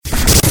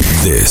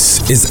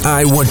This is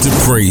I Want to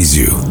Praise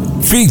You,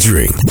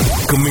 featuring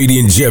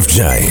comedian Jeff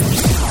Giant,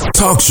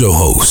 talk show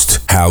host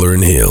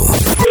Hallerin Hill,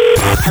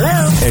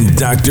 and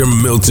Dr.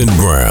 Milton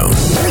Brown.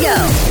 Here we go.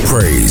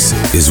 Praise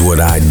is what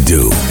I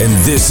do, and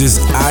this is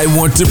I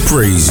Want to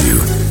Praise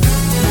You.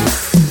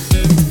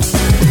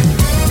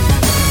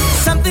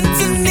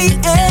 Something's in the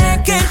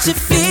air, can't you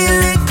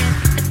feel it?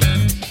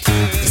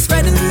 It's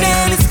spreading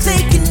and it's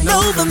taking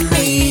over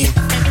me.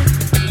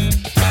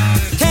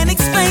 Can't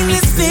explain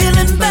this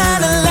feeling,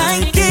 but I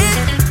like it.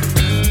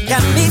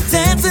 Got me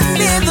dancing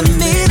in the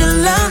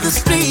middle of the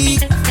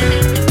street.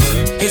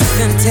 It's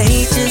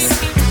contagious,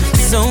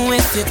 so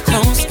if you're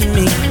close to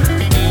me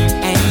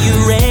and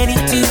you're ready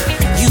to,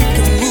 you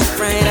can move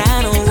right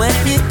out of what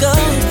you're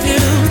going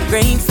through.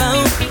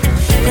 Grateful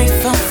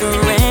for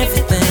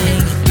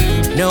everything.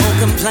 No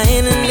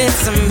complaining,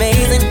 it's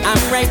amazing.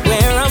 I'm right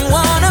where I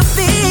wanna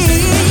be.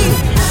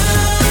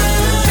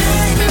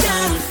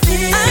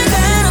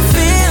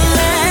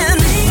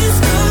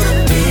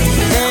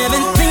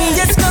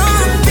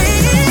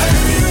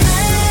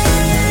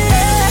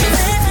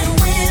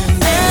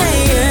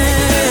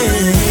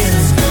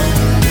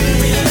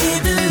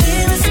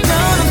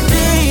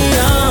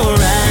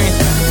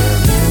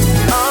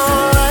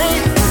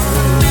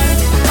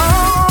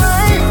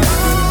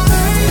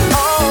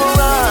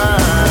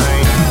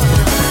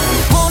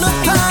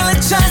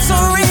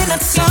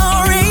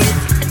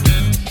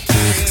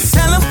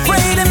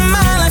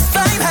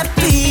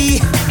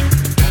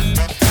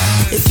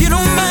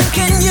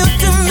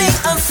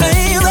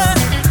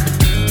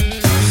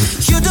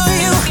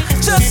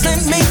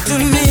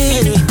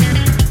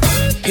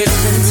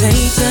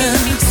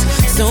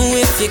 So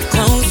if you're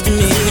close to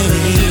me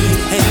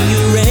and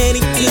you're ready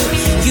to,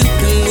 you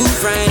can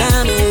move right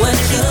out of what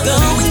you're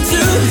going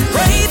through.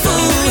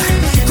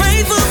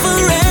 Grateful for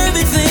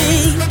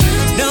everything.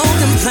 No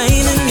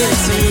complaining,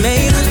 it's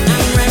amazing.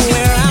 I'm right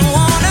where I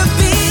wanna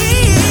be.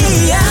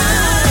 I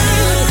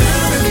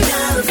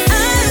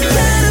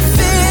got a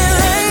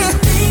feeling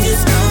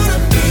it's gonna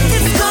be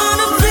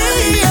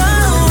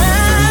alright.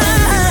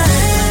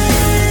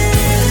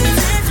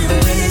 If you're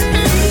with me.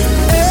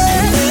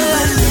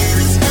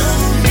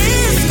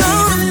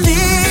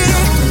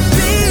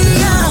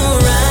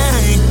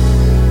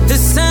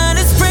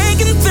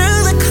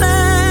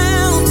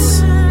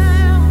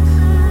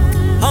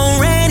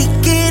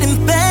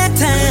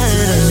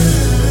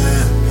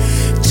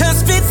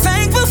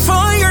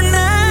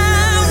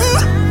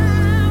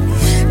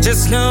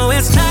 Just know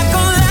it's not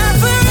gonna last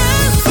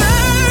forever.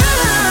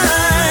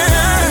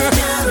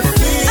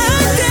 I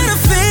get a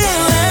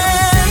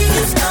feeling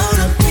it's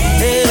gonna be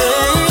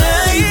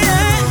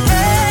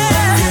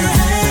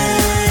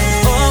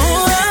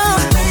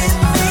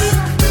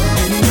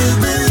and you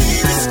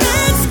believe it's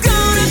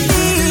gonna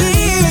be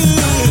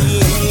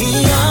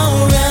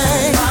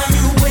alright. Are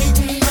you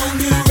waiting on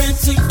your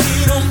answer?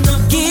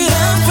 Get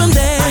up from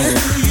there. I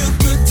know you're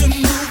good to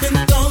move and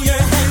throw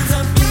your hands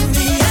up in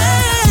the air.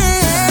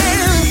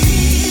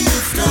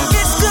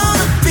 It's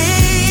gonna be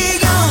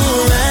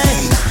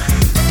alright.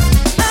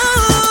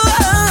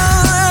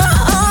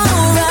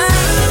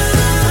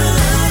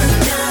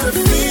 Got a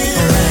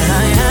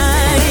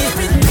feeling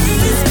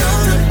everything's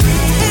gonna be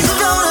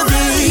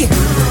alright.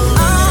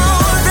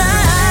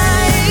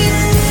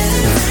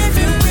 If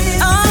you're with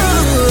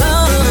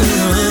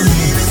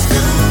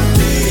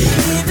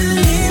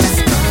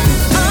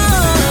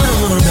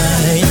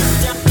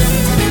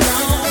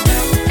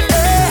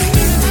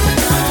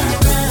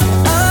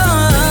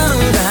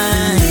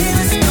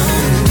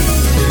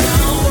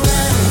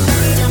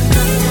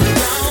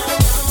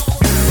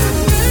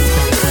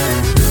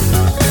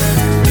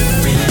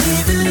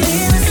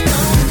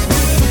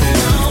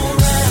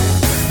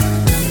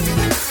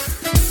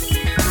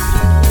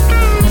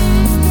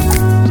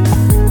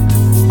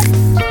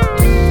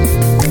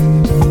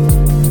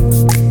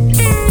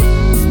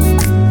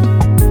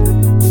it's gonna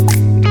be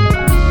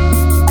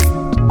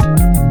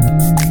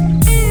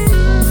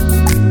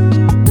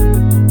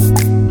alright.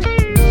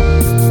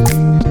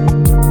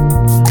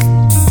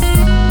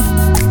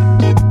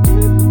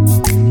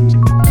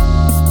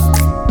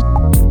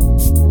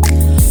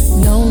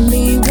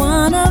 Lonely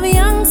one of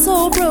young,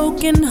 so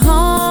broken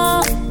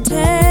hearted,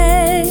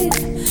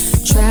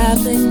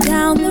 traveling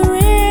down the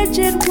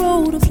rigid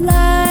road of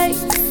life,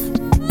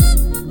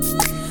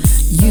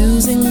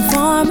 using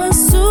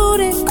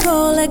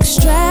pharmaceutical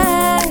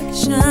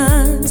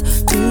extractions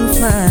to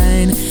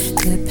find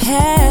the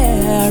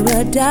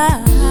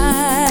paradise.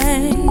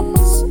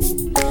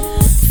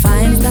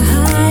 Finds the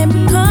high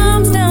but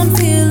comes down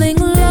feeling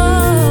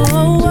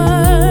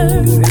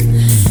lower,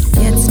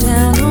 gets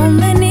down on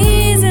their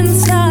knees and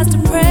starts to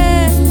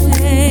pray,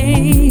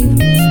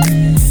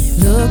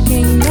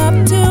 looking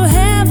up to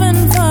heaven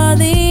for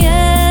the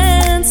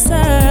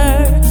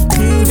answer,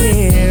 to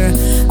hear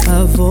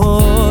a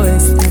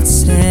voice that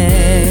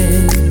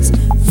says,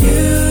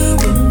 you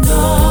will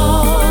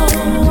know,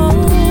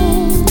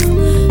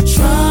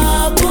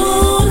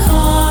 troubled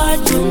heart,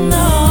 you'll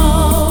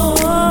know.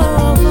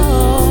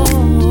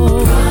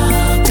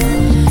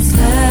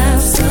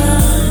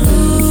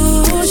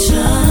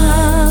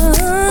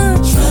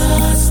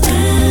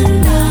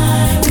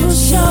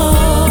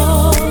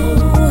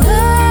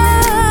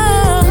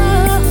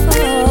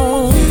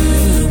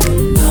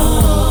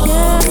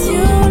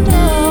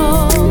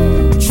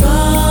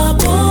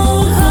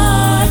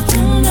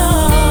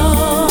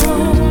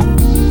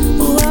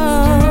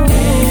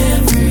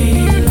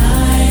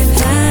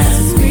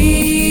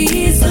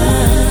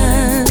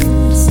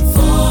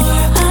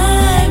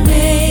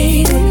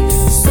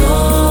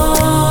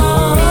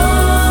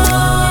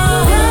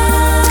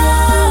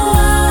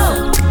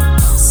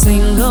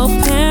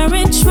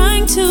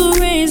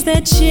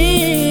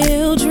 their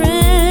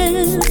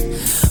children,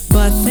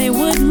 but they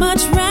would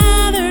much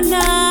rather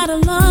not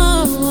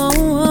alone.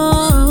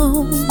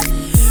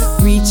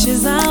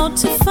 Reaches out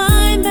to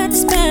find that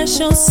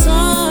special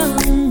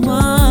someone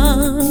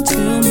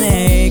to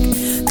make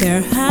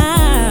their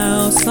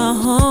house a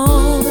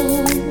home.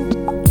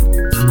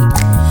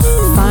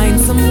 Find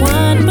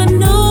someone, but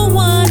no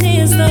one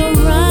is the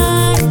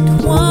right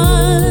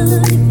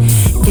one.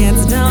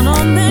 Gets down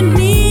on their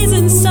knees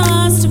and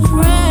starts to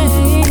pray,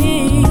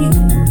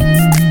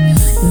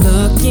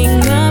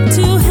 looking up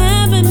to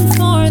heaven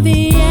for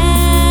the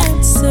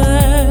answer.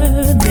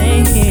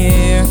 They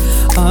hear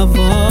a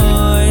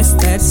voice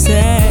that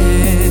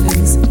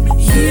says,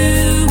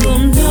 you will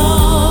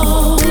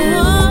know.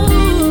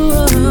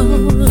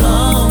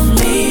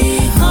 Lonely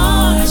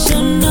hearts,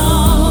 you'll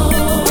know.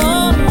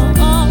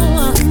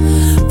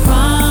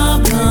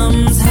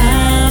 Problems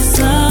have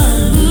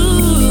solutions.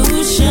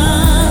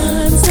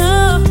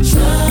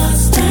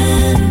 Trust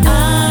and I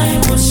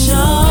will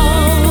show.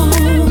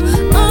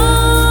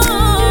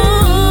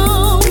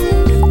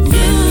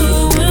 You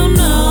will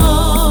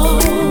know.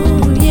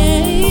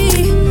 Yeah.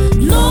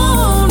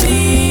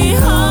 Lonely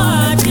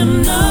heart, you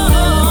know.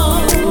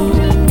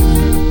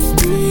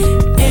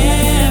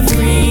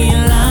 Every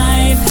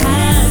life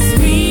has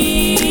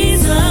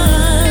reason,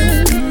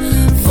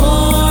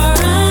 for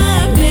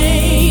I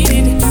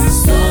made it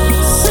so.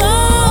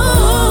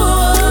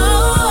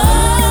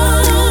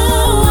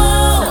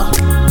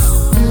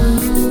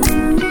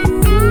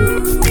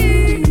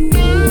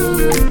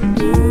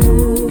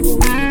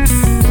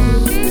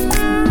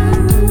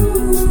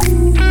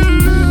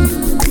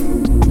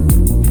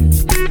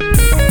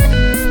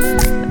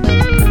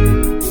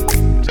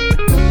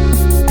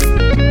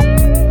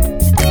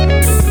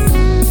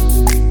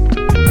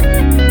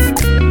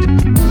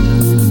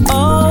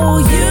 Oh,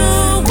 you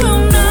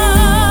will know.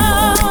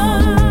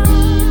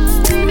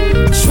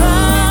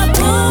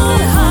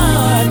 Troubled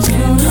heart,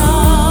 you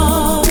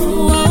know.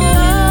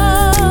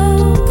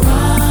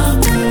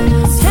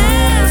 Problems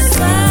have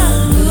solutions.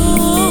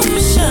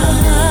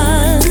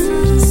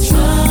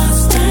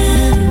 Trust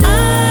and I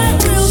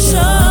will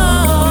show.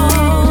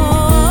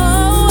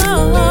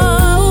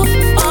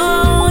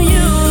 Oh,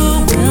 you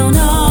will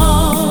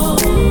know.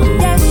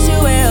 Yes, you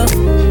will.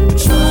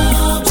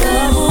 Troubled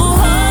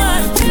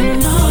heart, you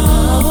know.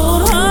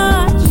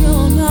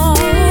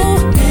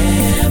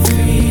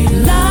 Every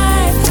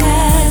life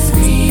has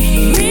reason,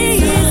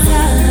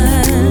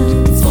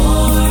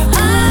 for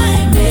I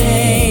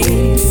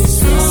made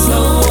so.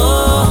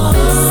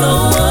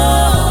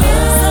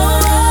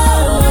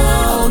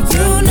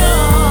 You know,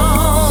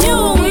 you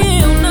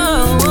will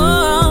know.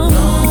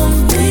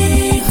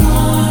 Lonely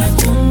heart,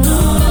 you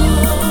know.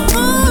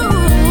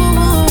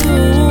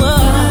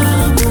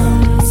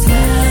 Problems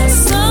have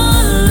solutions.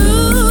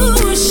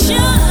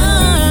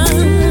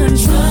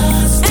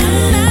 Trust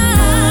and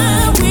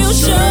I will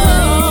show.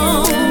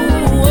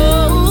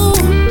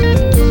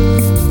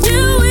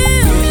 You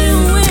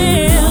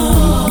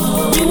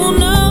will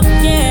know,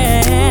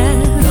 yeah.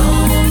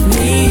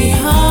 Lonely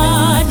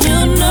heart,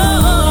 you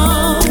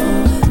know.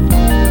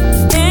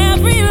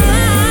 Every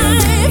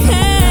life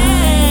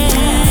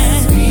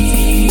has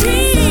reason,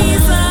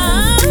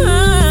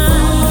 for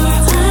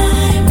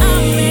I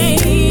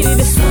made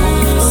it so.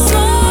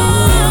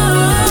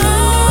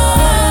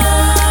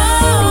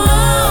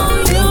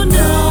 You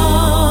know.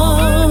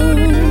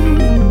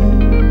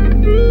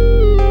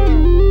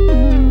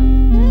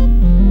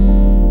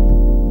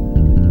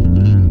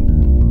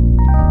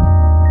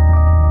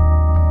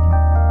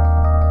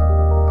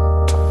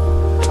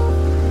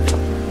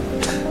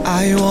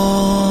 I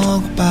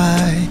walk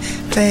by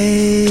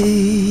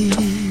faith,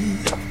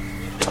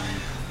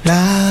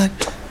 not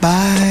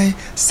by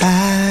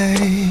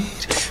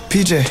sight.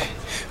 PJ,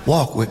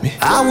 walk with me.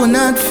 I will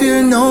not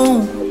fear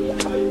no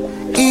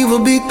evil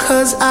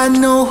because I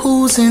know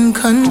who's in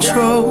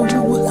control.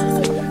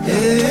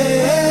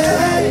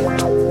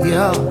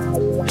 Yeah.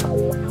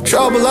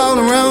 Trouble all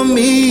around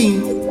me.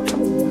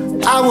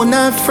 I will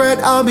not fret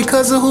all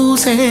because of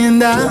whose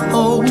hand I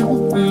hold.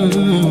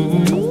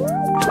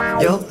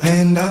 Your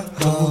hand I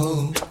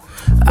hold.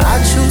 I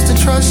choose to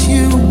trust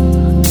you,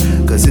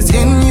 cause it's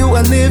in you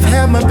I live,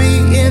 have my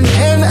being,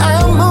 and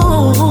I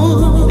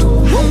move.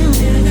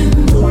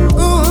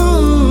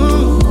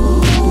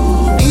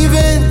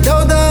 Even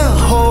though the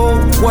whole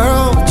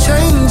world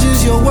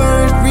changes, your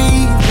word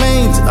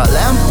remains a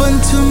lamp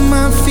unto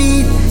my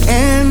feet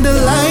and a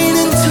light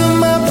into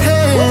my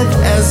path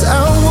as I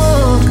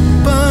walk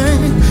by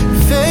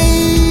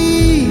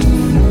faith,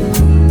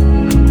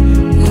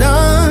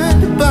 not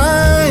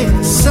by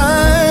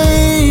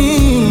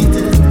sight.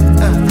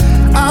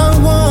 I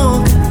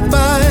walk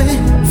by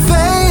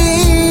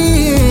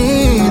faith.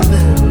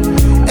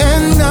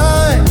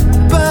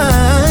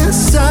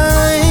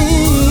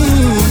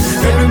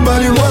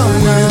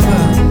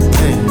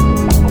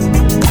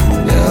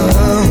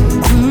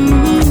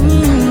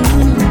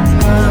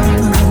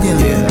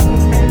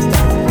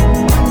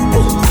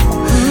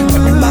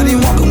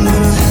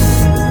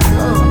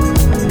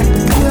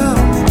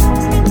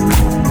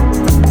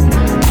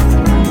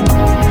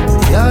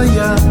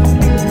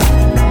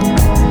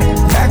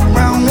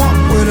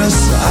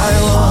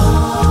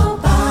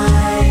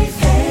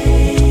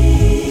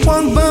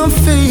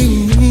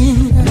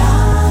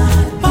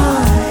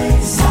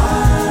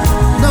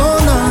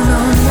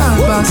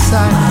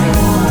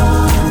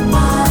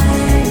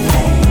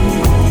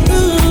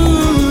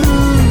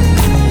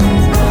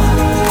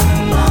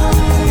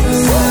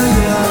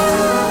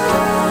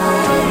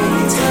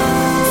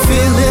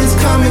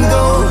 come and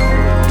go.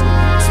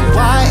 So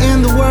why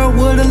in the world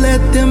would I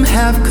let them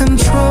have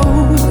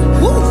control?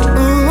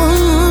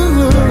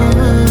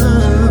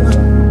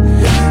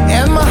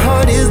 And my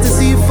heart is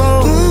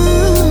deceitful,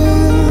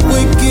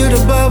 wicked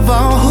above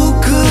all, who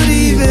could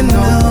even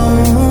know?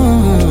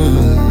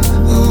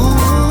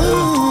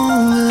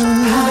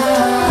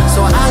 So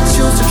I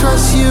choose to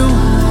trust you,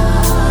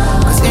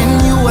 'cause in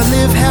you I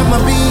live, have my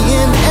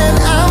being, and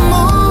I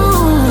move.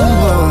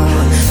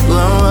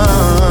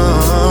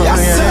 Yes,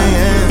 sir.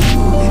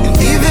 And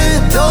even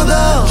though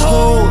the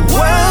whole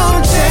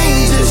world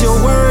changes, your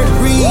word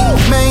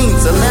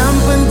remains a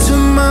lamp unto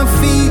my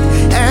feet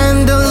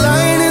and a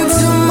light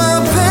into my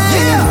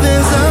path.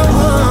 As I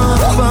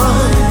walk by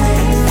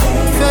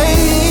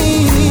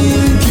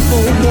faith, keep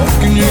on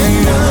walking in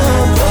the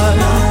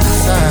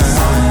side.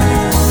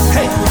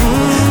 Hey,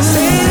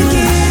 say it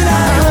again,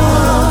 I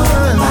walk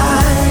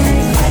by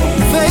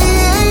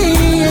faith,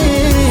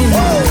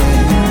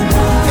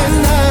 and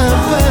I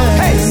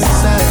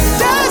side.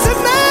 Doesn't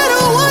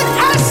matter what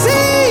I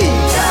see.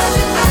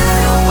 Doesn't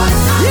matter what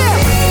I see.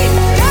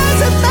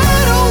 Doesn't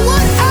matter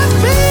what I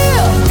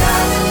feel.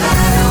 Doesn't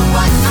matter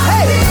what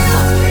I feel.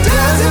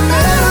 Doesn't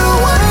matter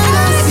what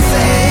I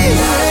see.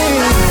 Doesn't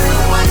matter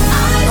what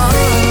I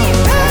see.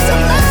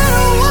 Doesn't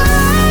matter what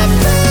I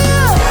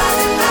feel.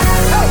 Doesn't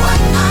matter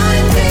what I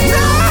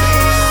feel.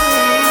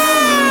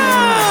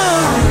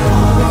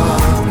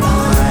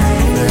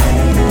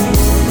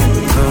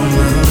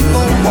 Keep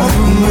on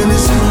walking when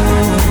it's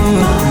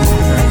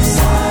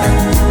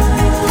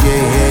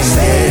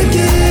say it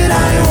again, I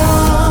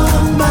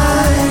walk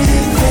by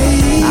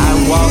faith. I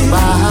walk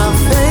by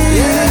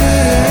faith.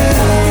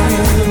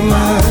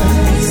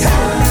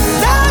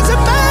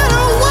 Doesn't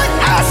matter what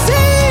I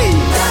see.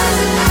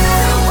 Doesn't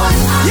matter what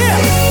I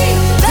see.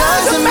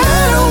 Doesn't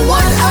matter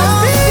what I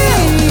feel.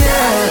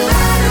 Doesn't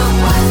matter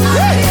what I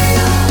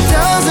feel.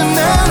 Doesn't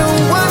matter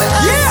what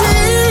I see.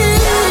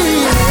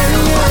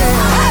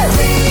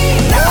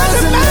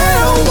 Doesn't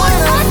matter what I feel. Doesn't matter what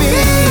I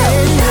feel.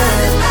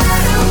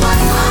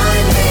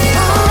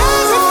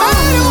 Doesn't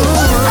matter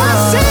what I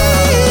see.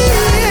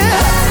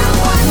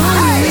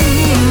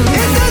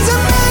 It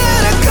doesn't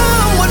matter,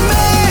 come with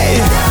me.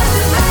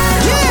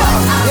 Yeah.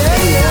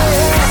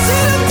 I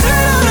see them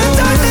turn on the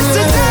darkness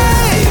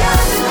today.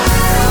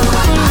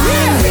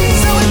 Yeah.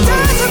 So it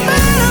doesn't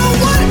matter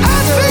what I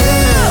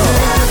feel.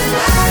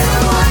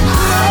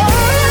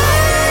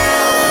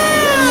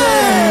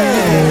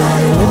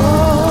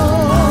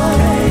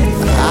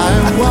 I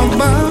walk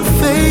by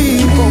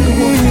faith,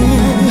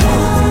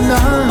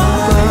 not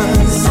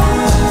by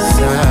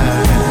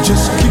sight.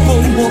 Just keep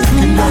on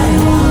walking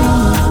down.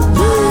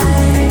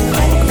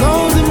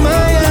 Closing my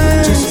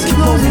eyes. Just keep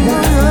on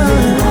walking.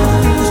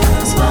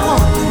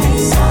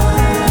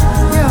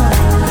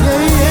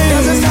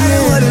 Doesn't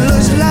matter what it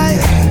looks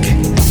like.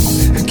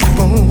 Keep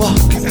on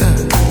walking.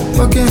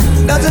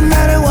 Doesn't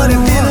matter what it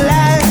feels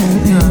like.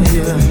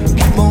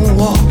 Keep on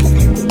walking.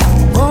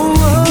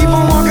 Keep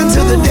on walking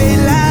till the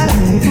daylight.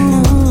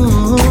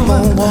 Keep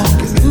on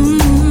walking.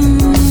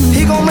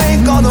 He gon'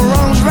 make all the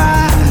wrongs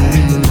right.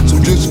 So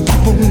just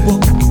keep on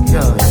walking.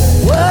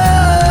 Whoa.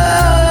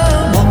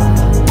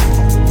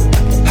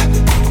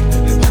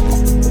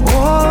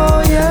 Oh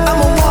yeah.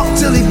 I'ma walk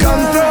till he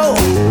come through.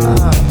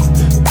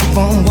 Keep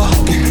on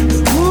walking.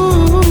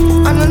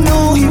 I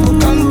know he will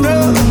come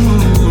through.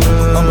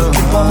 I'ma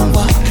keep on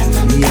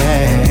walking.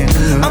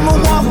 Yeah. I'ma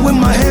walk with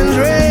my hands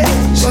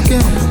raised.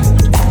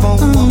 Keep on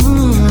walking.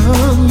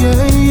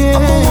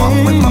 I'ma walk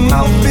with my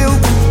mouth filled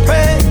with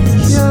praise.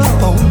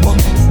 Keep on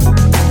walking.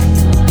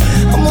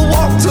 I'ma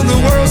walk till the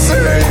world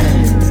says,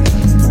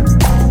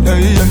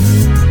 yeah.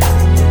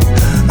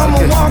 I'ma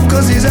walk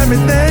 'cause he's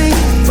everything.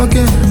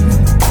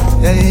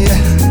 Yeah.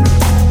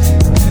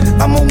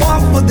 I'ma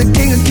walk with the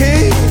King of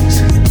Kings.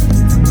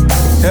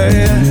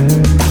 Yeah.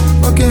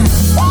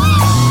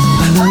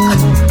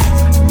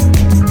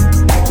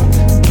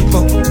 Keep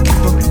on.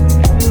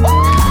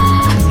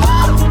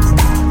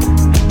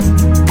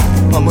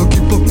 I'ma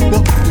keep on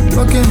walking.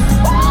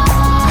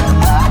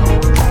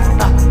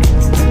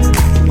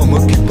 I'ma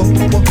keep on walking. I'ma keep on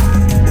walking.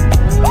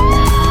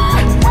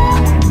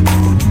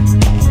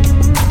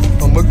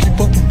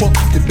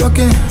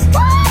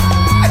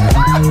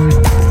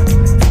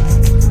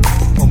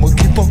 I'ma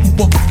keep on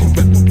walking.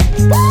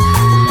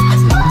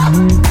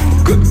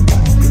 Good.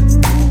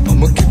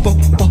 I'ma keep on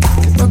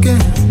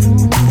walking.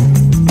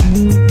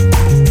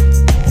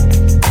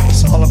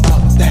 It's all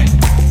about that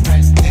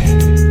right there.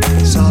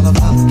 It's all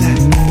about that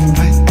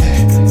right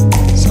there.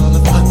 It's all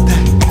about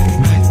that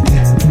right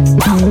there.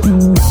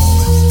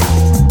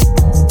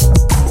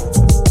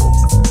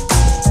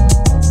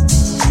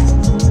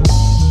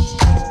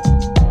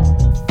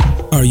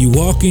 Are you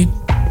walking?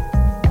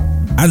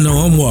 I know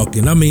I'm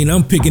walking.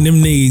 I'm picking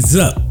them knees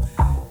up.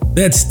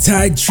 That's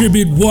Tide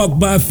Tribute Walk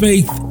by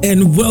Faith,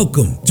 and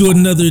welcome to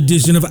another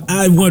edition of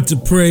I Want to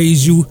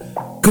Praise You.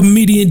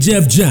 Comedian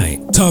Jeff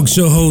Giant, talk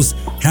show host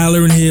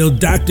Hallerin Hill,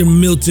 Dr.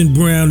 Milton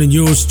Brown, and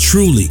yours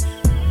truly,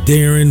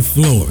 Darin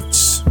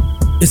Florence.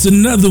 It's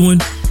another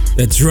one.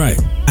 That's right.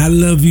 I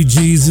love you,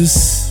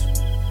 Jesus.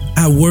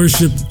 I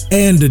worship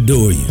and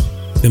adore you.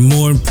 And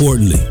more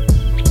importantly,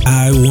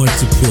 I want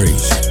to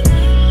praise you.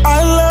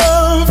 I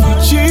love you,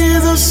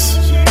 Jesus.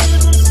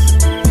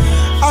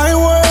 I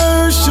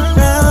worship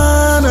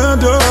and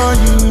adore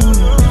you.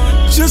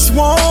 Just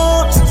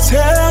want to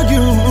tell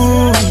you,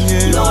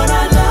 yeah. Lord,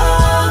 I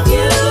love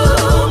you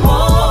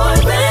more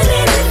than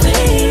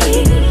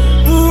anything.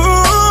 Ooh, I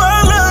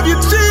love you,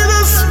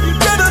 Jesus.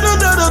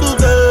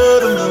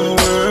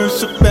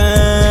 Worship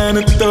and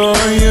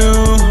adore you.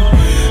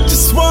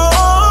 Just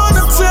want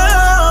to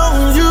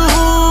tell you,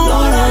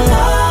 Lord, I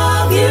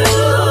love you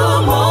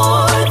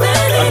more than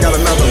anything. I got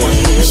another one.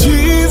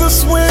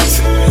 Jesus went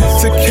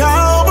to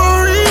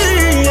Calvary,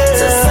 yeah,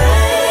 to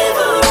save a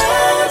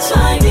wretch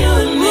like you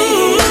and me.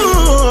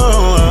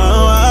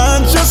 Ooh, I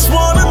just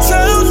want to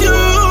tell you,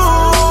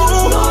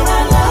 Lord, I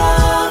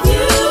love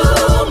you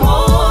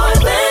more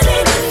than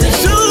anything.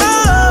 your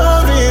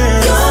love is,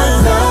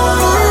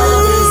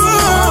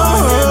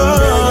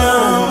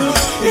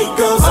 it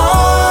goes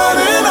on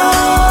and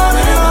on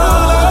and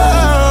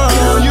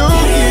on. You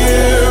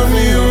give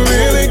me a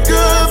really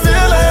good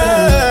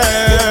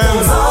feeling. It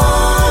goes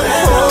on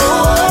and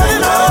on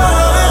and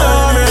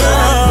on and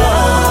on.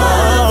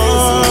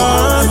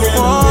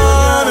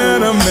 One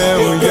in a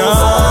million. It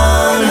goes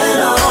on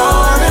and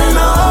on and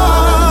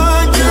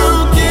on. You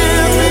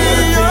give me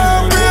a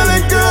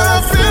really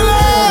good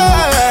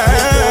feeling.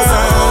 It goes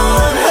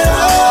on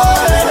and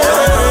on and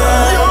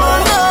on. Your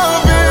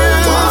love is,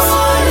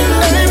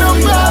 ain't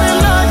nobody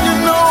like you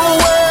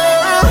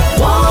nowhere.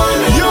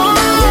 Your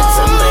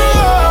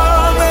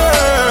love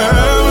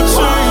never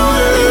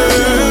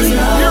changes.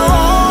 You're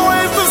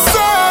always the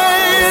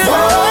same.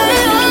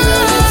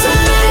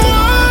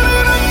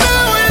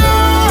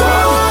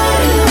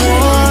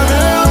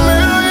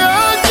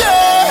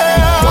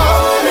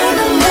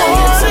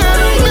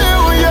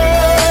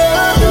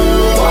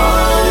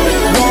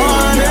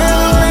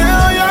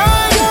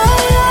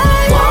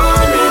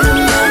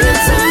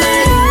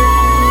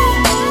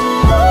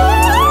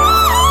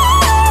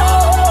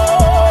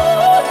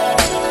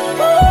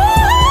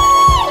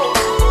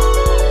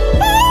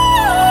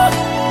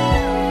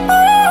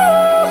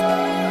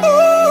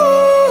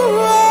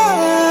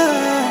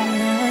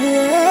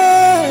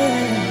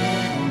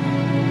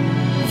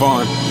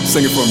 Vaughn,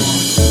 sing it for me.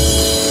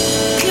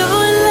 Your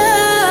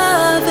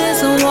love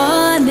is a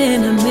one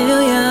in a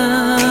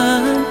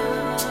million.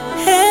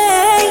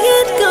 Hey,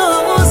 it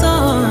goes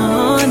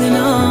on and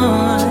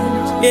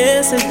on.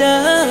 Yes, it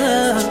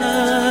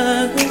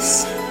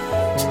does.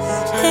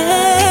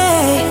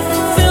 Hey,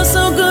 feels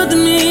so good to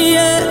me,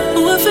 yeah.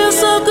 Oh, it feels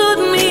so good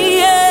to me,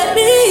 yeah.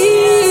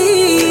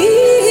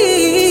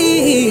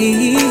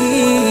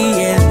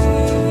 Yeah.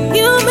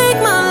 You make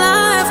my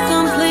life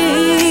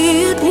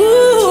complete.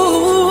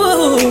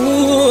 Ooh,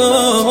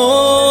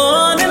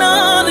 on and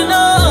on and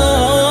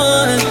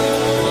on.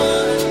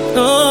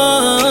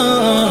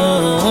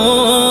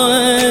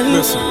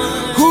 Listen.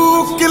 Who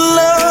can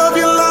love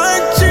you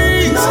like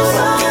Jesus?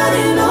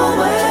 Nobody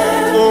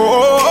nowhere. Oh,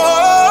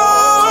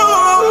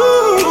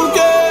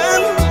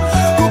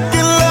 who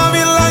can love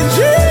you like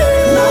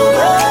Jesus?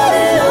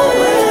 Nobody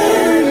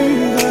nowhere.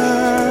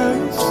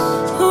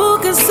 Who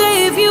can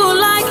save you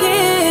like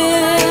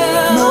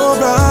him?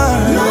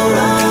 Nobody.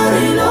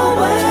 Nobody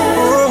nowhere.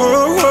 Oh,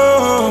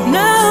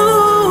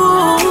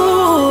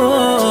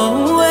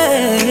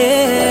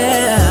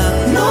 Nowhere.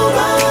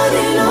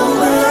 Nobody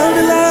nowhere. love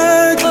you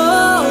like Oh,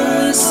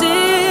 you're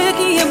sick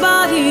in your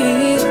body.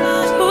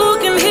 Who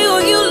can heal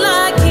you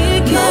like he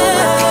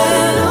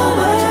can?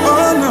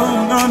 Oh, no.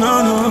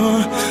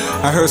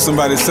 I heard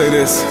somebody say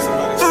this.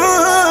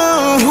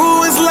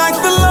 Who is like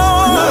the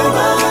Lord?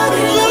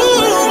 Nobody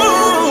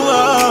Ooh, oh,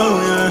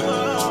 yeah.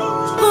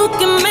 who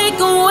can make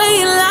a way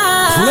like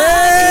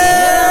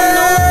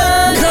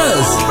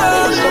Cuz.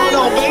 What's going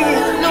on, baby?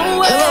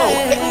 Hello.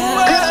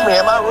 Kiss me.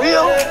 Am I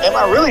real? Am I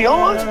really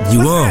on? You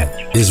on?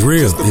 It's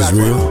real. It's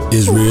real.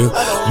 It's real.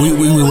 We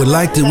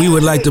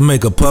would like to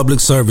make a public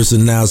service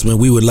announcement.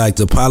 We would like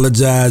to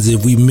apologize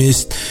if we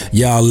missed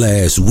y'all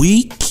last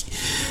week.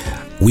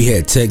 We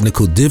had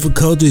technical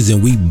difficulties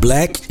and we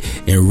black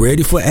and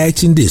ready for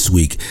action this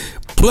week.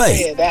 I Play.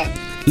 hear that.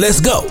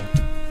 Let's go.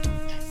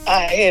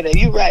 I hear that.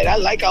 You're right. I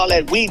like all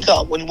that we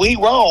talk. When we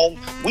wrong,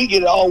 we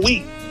get it all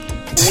we.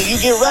 When you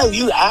get right,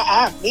 you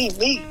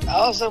me.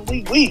 All of a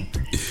sudden we.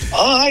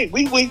 All right,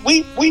 we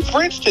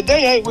French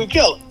today. Hey, we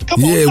killing.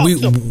 Come on. Yeah, talk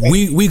to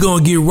me. we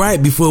gonna get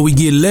right before we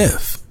get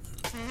left.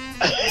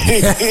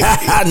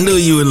 I knew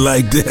you would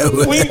like that.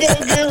 We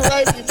gonna get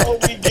right before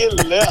we get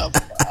left.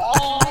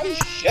 Oh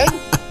shit.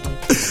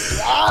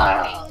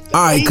 Ah,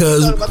 All right, we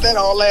cuz. talked about that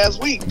all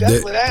last week.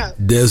 That's what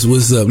happened. That's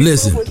what's up.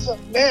 Listen, What's up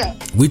now?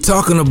 we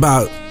talking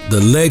about the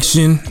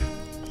election,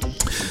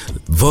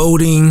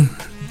 voting,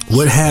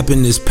 what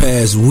happened this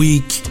past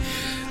week.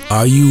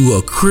 Are you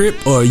a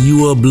Crip or are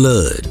you a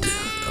Blood?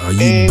 Are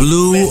you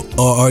blue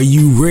or are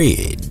you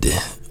red?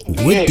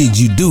 What Yeah. did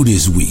you do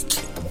this week?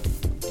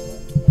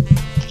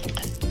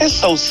 It's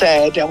so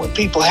sad that when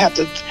people have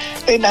to,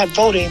 they're not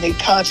voting in their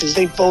conscience,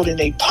 they vote in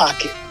their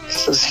pocket.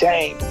 It's a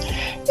shame.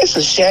 It's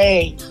a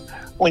shame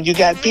when you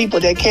got people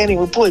that can't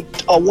even put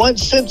one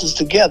sentence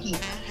together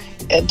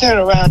and turn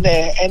around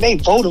there and they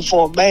voted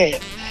for a man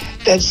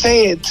that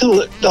said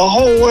to the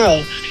whole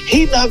world,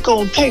 he not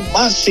going to take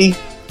my seat.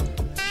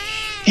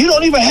 You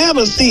don't even have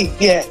a seat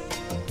yet.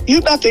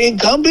 You're not the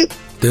incumbent.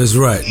 That's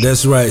right.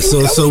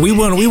 So we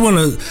want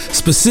to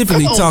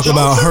specifically talk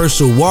about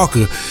Herschel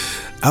Walker.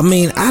 I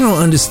mean, I don't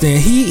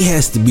understand. He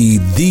has to be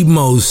the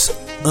most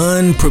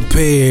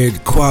unprepared,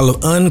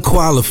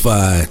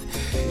 unqualified.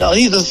 No,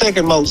 he's the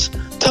second most.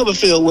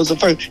 Tuberville was the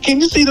first. Can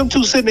you see them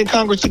two sitting in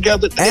Congress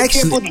together? They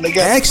can't put them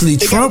together. Actually,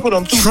 they Trump put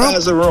them two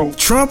sides of the room.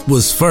 Trump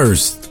was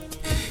first.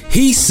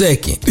 He's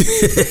second.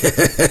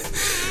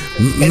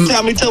 And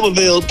Tommy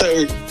Tuberville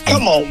third.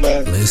 Come on,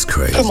 man. That's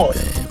crazy. Come on.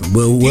 Man.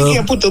 Well, you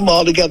can't put them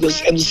all together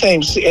in the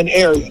same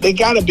area. They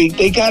gotta be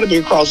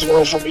across the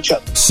room from each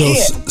other.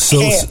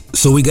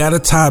 So we got a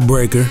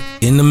tiebreaker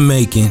in the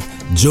making.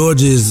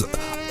 Georgia is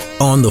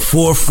on the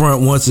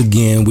forefront once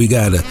again. We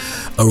got a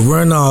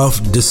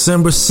runoff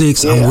December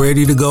 6th. Yeah. I'm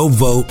ready to go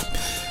vote.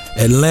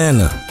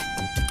 Atlanta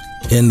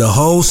and the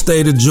whole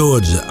state of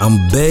Georgia,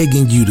 I'm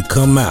begging you to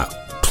come out,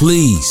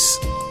 please,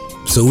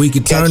 so we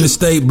can turn the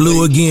state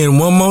blue again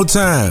one more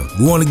time.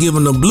 We want to give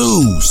them the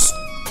blues.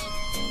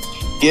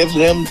 Give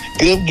them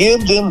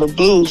the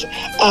blues.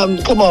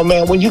 Come on,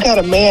 man. When you got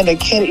a man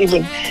that can't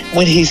even,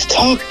 when he's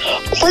talking,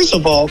 first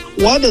of all,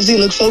 why does he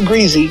look so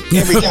greasy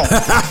every time?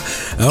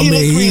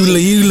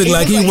 He look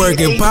like he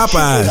working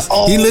Popeyes.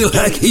 He look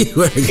like he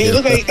working. He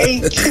look like he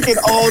ate chicken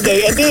all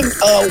day. And then,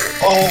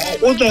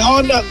 what's the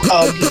hard nut?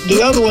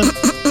 The other one.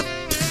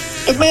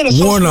 The man is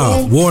so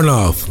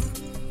smooth.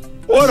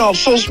 Warnoff,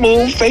 so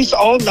smooth, face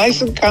all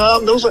nice and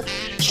calm. As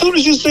soon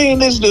as you see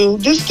this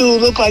dude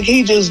look like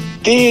he just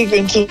digged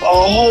into a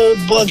whole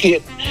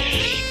bucket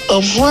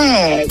of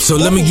fries. So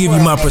let me give you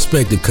my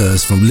perspective,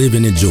 cuz, from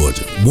living in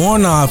Georgia.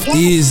 Warnoff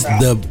is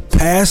the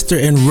pastor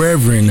and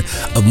reverend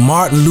of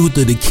Martin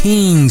Luther the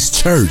King's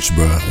church,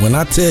 bro. When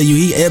I tell you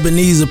he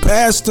Ebenezer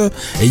pastor,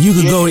 and you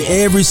could go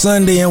every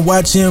Sunday and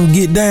watch him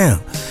get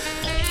down.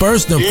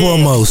 First and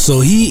foremost,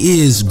 so he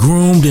is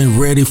groomed and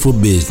ready for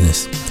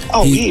business.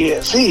 Oh, he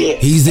is.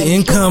 He's the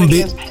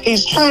incumbent.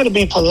 He's trying to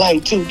be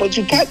polite too, but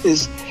you got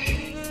this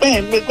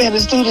man.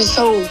 This dude is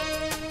so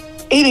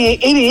idiot.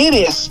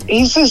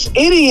 He's just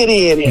idiot.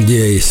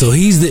 Yeah. So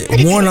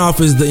Warnoff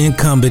is the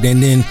incumbent,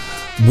 and then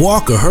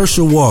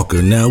Herschel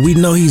Walker. Now we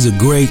know he's a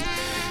great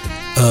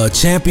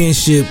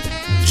championship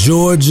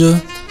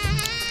Georgia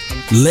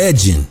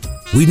legend.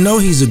 We know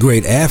he's a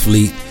great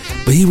athlete,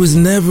 but he was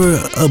never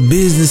a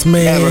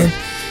businessman.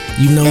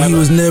 He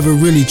was never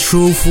really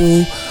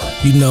truthful.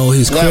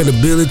 His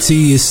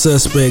credibility is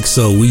suspect,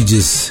 so we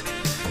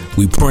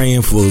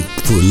praying for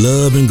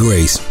love and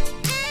grace.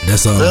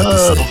 That's all I can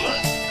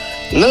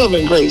say. Love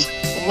and grace.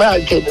 My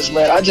goodness,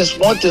 man. I just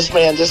want this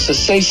man just to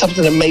say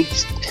something that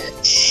makes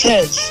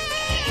sense.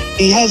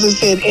 He hasn't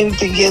said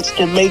anything yet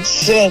that makes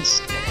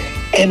sense,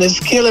 and it's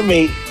killing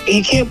me.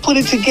 He can't put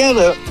it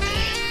together.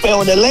 Man,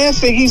 when the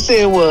last thing he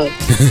said was,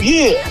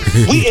 we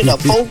in a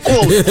fourth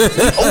quarter. We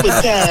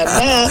overtime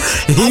now.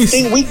 I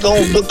think we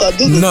gonna look up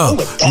this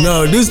overtime.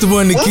 No, this is the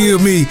one that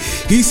killed me.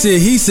 He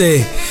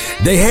said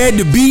they had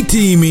the B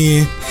team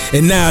in,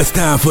 and now it's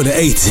time for the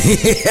A team.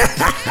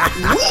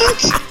 What?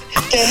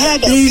 They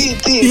had the B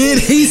team.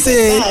 He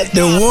said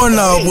the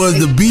Warnoff was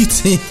the B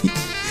team,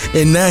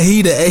 and now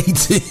he the A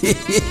team.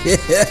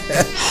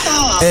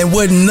 And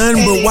wasn't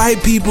nothing but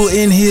white people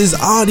in his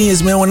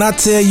audience, man. When I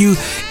tell you,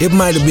 it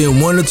might have been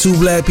one or two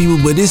black people,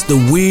 but it's the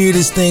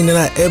weirdest thing that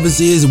I ever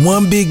see. Is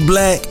one big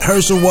black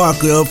Herschel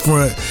Walker up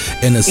front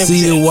and a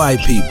sea of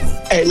white people.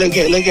 Hey, look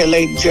at,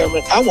 ladies and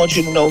gentlemen. I want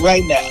you to know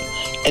right now,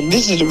 and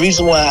this is the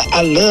reason why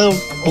I love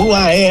who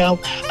I am.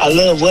 I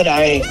love what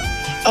I am.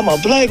 I'm a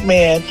black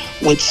man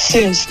with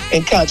sense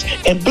and conscience.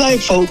 And black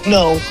folk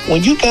know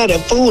when you got a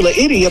fool or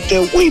idiot up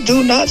there, we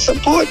do not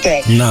support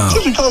that. No.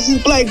 Just because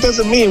he's black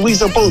doesn't mean we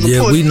supposed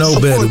to we know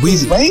better. We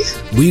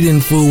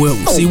didn't fool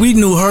with. See, we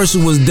knew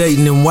Herschel was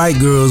dating them white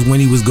girls when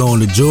he was going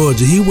to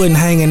Georgia. He wasn't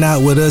hanging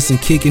out with us and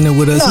kicking it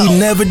with us. No. He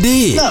never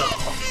did. No.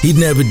 He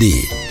never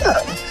did. No.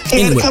 He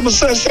had a couple of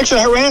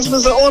sexual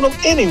harassments on him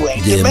anyway.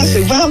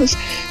 Domestic violence.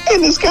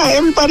 And this guy,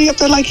 everybody up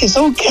there like, it's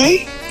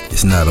okay.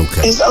 It's not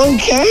okay. It's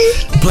okay.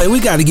 Play, we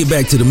got to get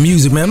back to the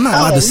music, man. I'm not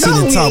about to sit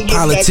and talk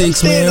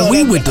politics, man.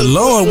 We with the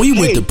Lord. We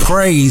with the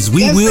praise.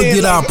 We will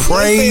get our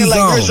praise on. Let's say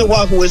it like Herschel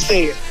Walker was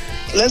saying.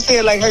 Let's say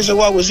it like Herschel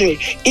Walker was saying.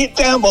 It's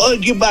time for us to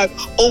get back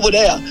over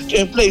there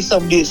and play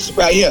some of this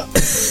right here.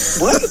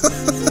 What?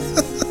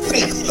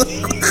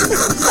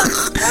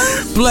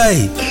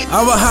 Play.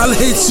 I'm going to holler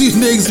at you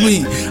next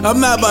week. I'm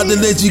not about to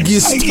let you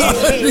get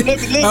started.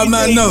 I'm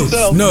not, no.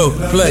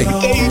 Play.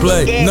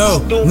 No.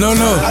 Play.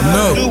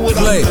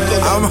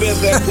 I'm going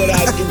to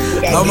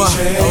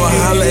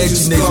holler at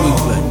you next week.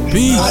 Play.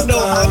 Peace. I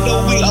know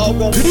we all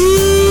going to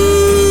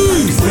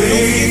peace.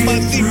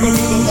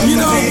 You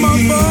know my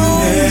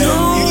phone.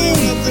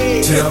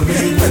 Tell me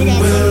when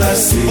will I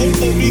see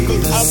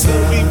the sun?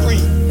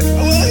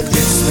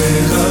 It's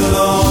been a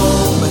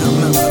long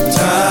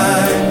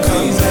time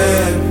coming.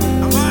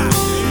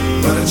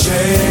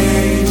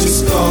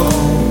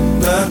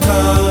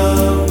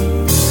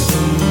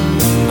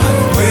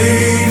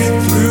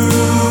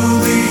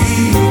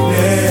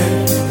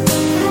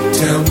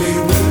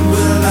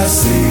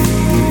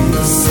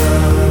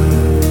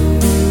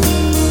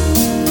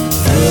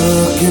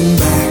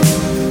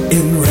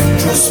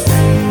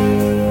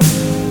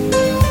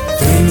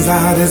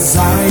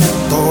 desire,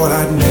 thought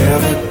I'd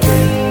never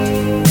get.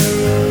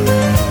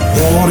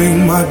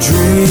 Wanting my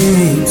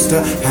dreams to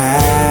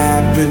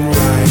happen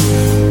right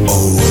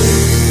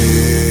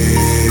away.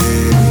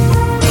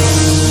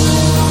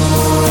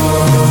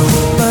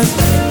 But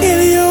in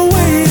your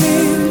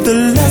waiting, the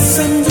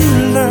lesson you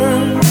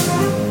learn,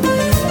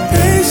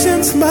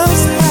 patience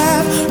must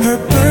have her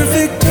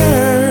perfect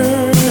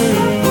turn.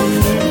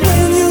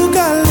 When you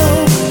got low,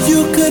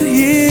 you could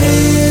hear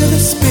the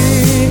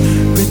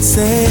Spirit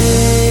say,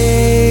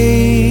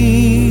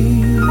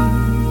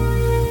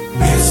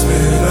 it's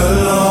been a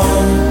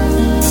long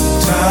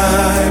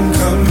time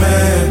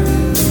coming,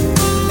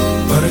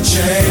 but a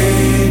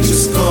change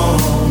is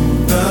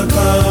gonna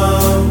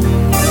come.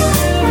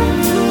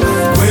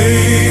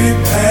 Waited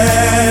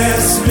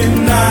past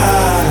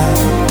midnight,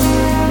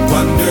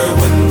 wonder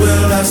when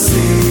will I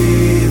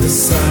see the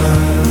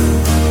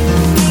sun.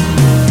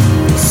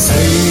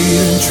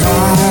 Satan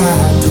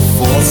tried to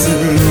force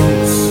it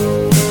loose.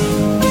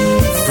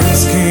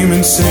 Friends came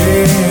and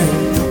said,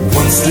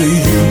 what's the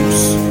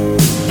use?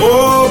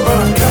 Oh, but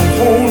I kept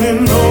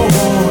holding on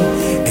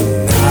and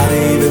not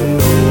even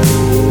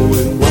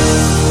knowing why.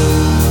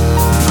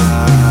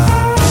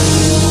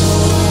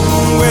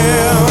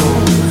 Well,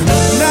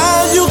 now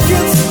you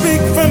can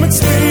speak from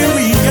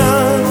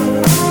experience.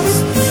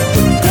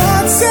 When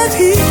God said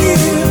He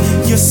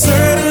give, you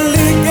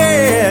certainly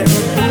get.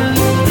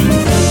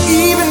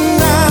 Even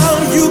now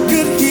you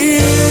could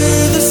hear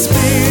the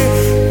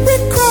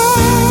Spirit cry.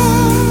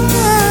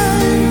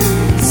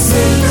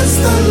 Sing as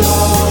the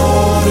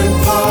Lord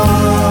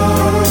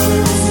imparts.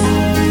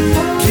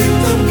 Keep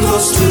them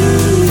close to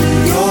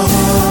your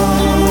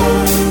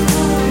heart.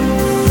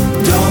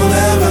 Don't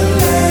ever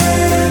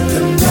let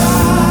them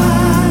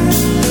die.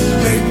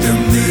 Make them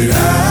the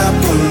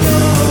apple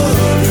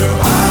of your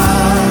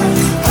eye.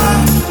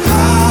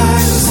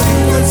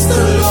 Secrets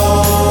the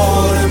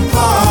Lord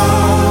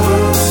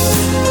imparts.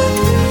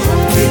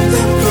 Keep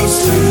them close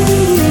to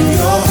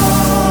your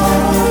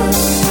heart.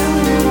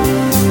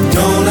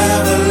 Don't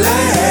ever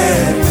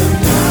let them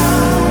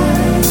die.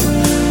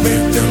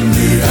 Make them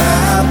the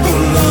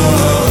apple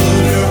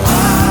of your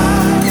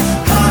eye.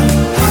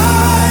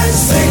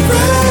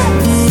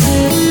 Secrets.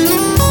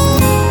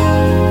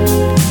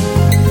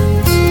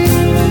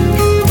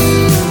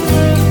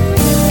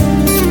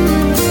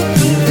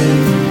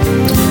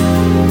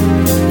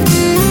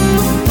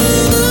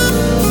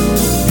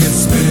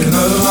 It's been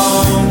a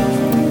long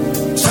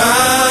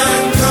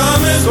time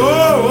coming,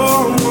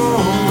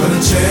 but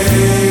a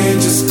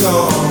change is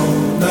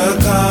gonna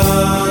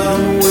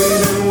come.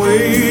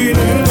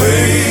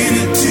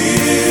 Waited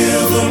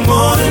till the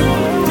morning.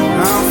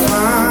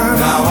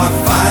 Now I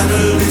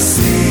finally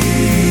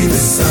see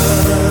the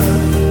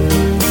sun.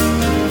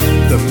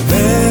 The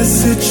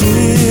message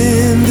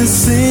in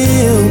this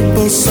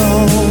simple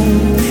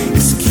song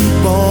is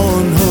keep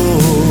on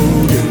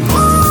holding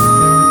on.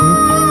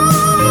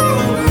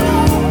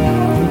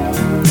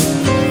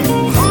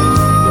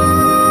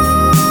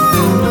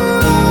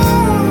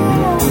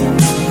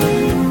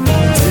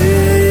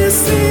 Till you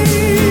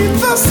see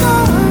the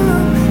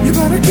sun, you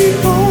gotta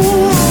keep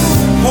on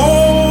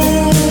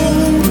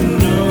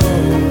holding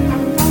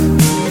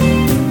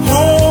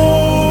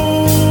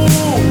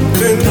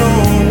on.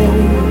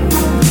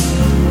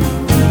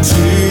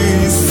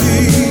 Till you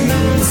see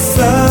the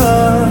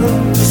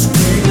sun, just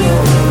keep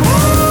on.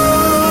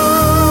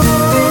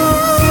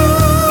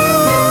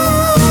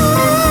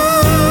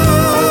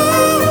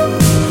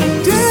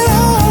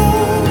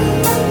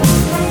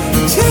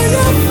 Till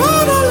you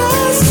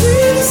finally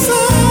see the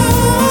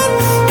sun,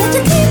 but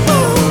you keep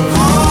on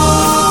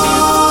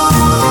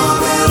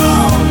holding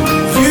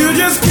on. You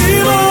just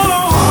keep on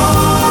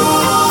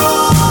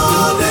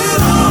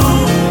holding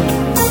on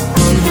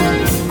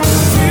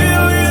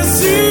till you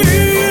see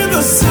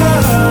the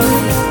sun.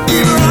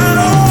 Keep right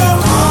on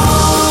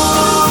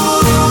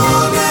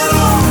holding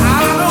on. I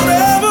don't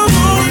ever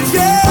wanna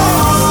change.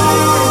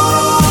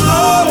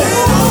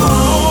 Holding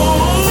on.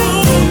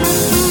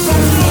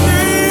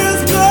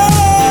 It's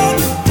gone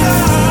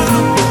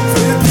down. So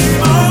you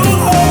keep on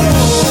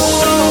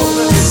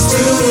holding. It's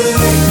too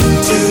late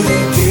to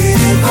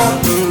give up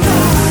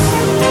now.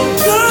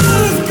 God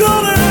is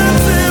gonna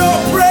answer your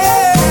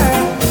prayer.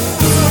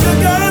 You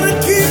gotta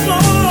keep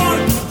on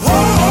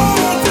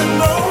holding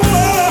on.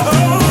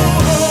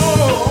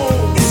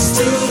 It's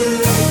too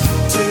late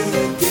to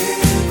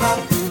give up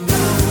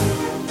now.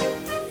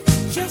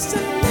 Just a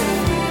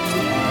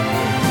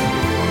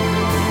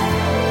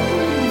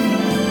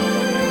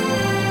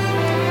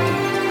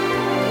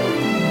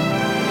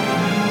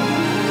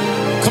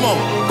Come on,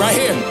 right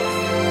here.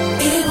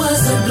 It was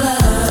the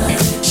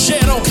blood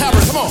Shed on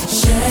Calvary. Come on.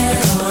 shed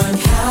on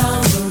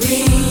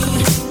Calvary.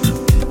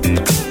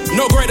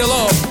 No greater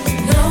love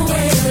No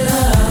way to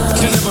love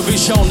can never be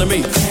shown to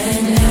me.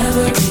 can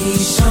ever be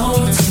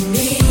shown to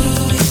me.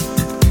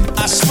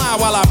 I smile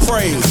while I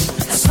praise,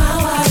 I smile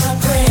while I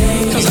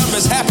pray, cause I'm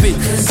as happy.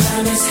 'cause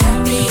I'm as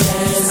happy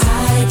as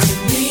I can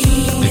be.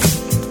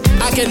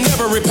 I can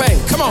never repay.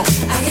 Come on.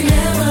 I can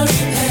never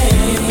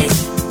repay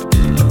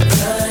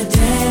the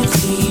debt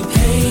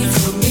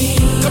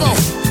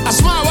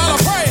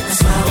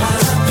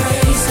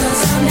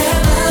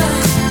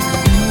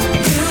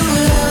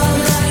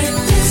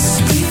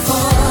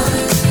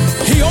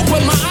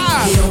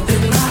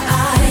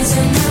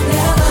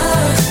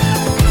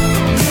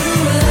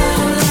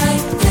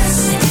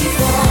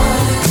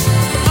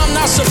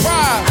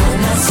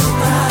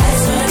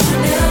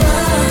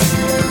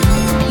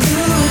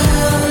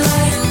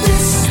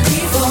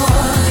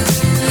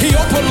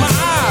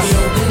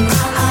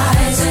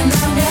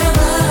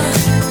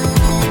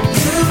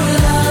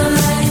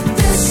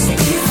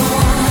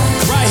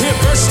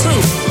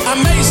I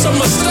made some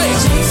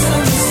mistakes.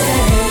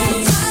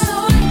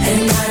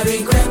 And I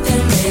regret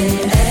them in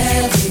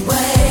every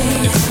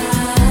way.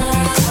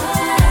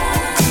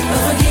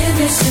 But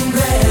forgiveness and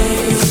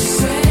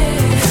grace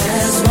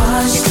has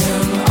washed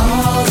them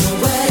all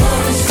away.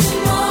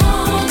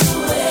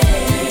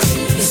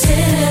 The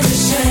sin and the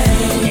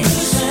shame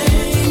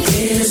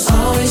is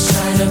always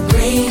trying to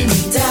bring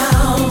me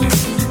down.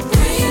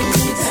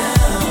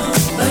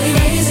 But he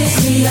raises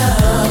me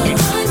up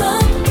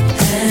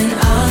and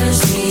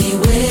honors me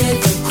with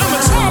the crown. I'm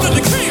a child of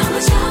the King. I'm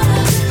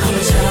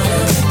a child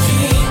of the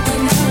King,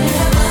 and I've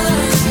never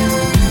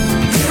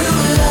knew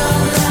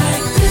love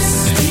like this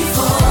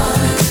before.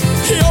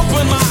 He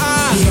opened my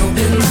eyes. He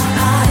opened my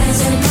eyes,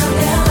 and I've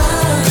never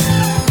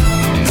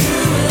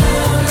knew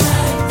love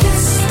like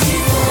this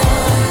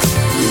before.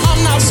 I'm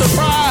not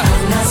surprised.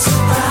 I'm not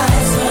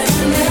surprised, but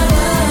I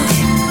never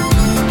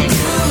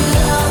knew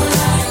love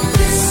like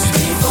this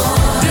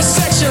before. This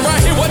section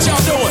right here, what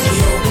y'all doing? He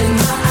opened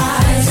my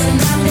eyes, and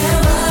I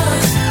never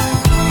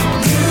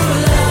knew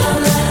love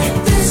like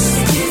this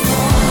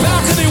before.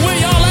 Balcony, where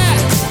y'all at?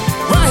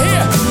 Right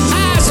here.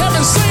 Eyes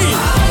haven't seen.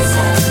 Eyes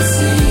haven't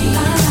seen,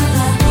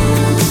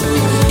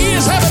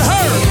 Ears haven't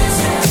heard.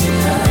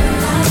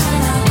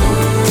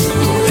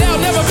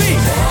 There'll never be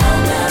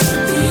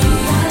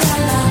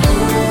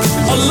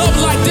a love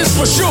like this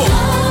for sure.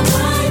 love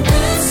like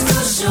this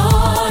for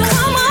sure.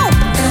 Come on,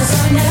 'cause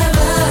I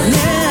never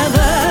knew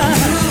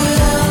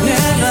love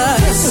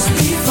like this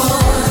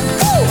before.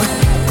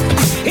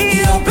 He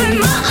opened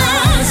my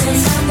eyes, and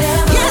I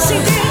never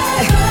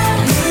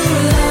knew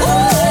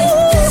love like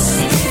this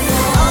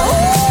before.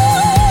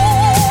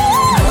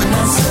 I'm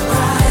not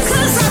surprised,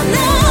 'cause I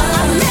never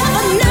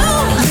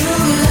knew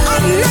before.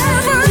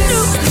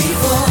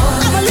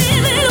 I'm a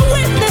living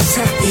witness.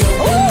 He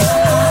opened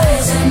my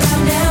eyes, and I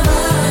never knew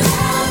love like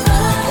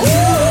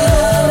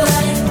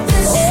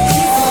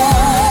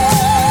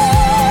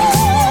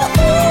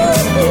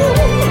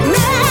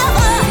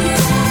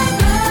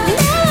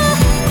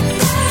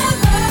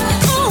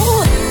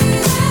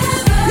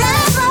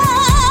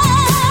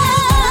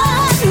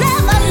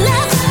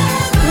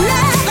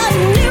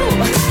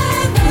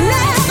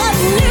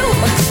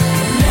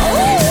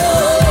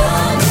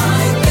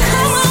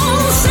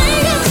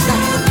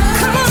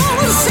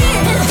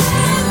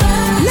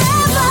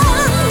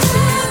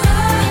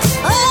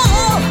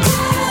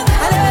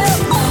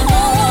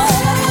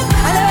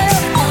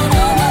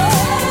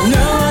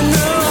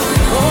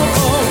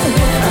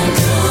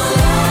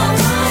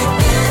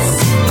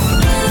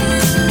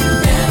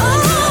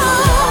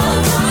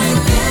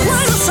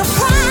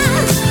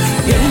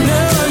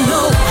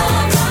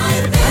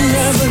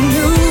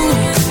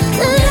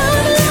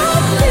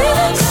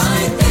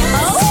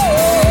this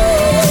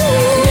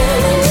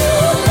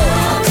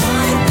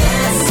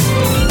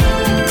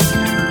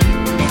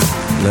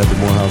Led the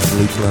Morehouse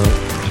Glee Club.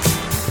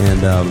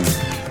 And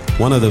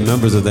one of the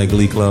members of that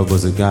Glee Club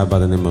was a guy by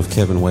the name of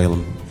Kevin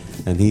Whalen.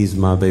 And he's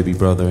my baby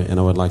brother, and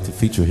I would like to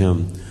feature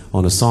him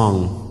on a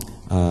song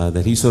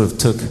that he sort of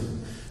took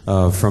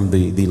from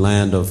the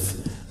land of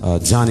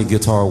Johnny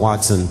Guitar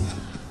Watson.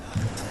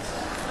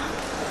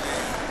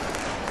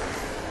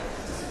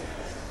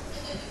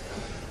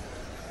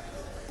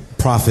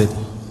 Prophet.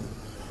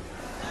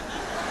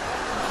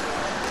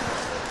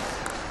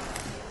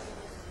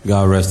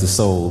 God rest his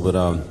soul. But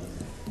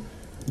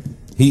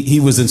he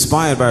was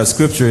inspired by a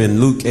scripture in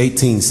Luke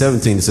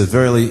 18:17. It says,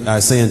 "Verily I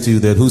say unto you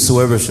that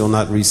whosoever shall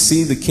not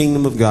receive the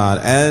kingdom of God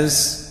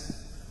as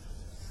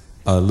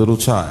a little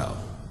child."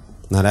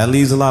 Now that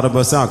leaves a lot of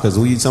us out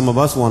because some of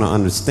us want to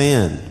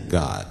understand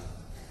God.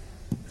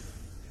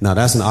 Now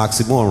that's an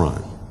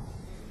oxymoron.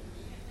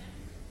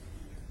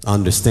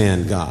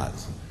 Understand God.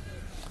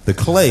 The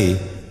clay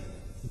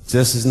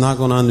just is not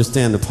going to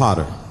understand the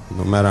potter,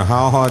 no matter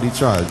how hard he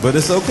tries, but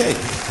it's okay.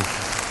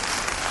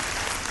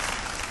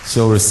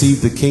 Shall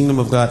receive the kingdom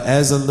of God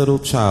as a little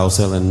child,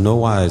 shall in no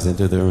wise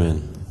enter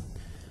therein.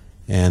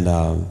 And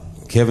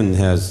Kevin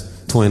has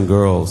twin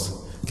girls.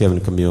 Kevin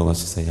and Camille, I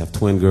should say, have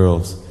twin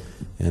girls.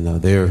 And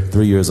they're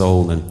 3 years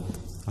old. And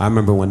I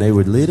remember when they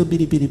were little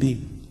bitty,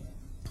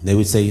 they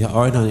would say,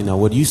 "All right, honey, now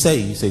what do you say?"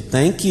 You say,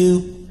 "Thank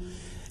you."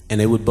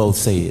 And they would both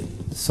say it.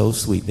 So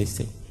sweet. They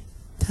say,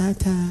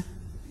 "Ta-ta.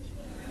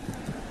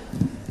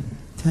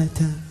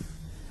 Ta-ta."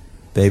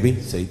 Baby,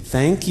 say,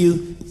 "Thank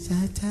you."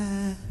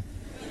 Ta-ta.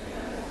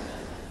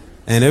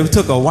 And it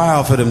took a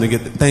while for them to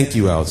get the thank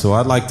you out. So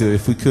I'd like to,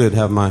 if we could,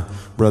 have my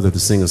brother to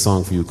sing a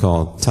song for you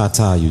called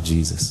 "Ta-ta, You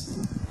Jesus."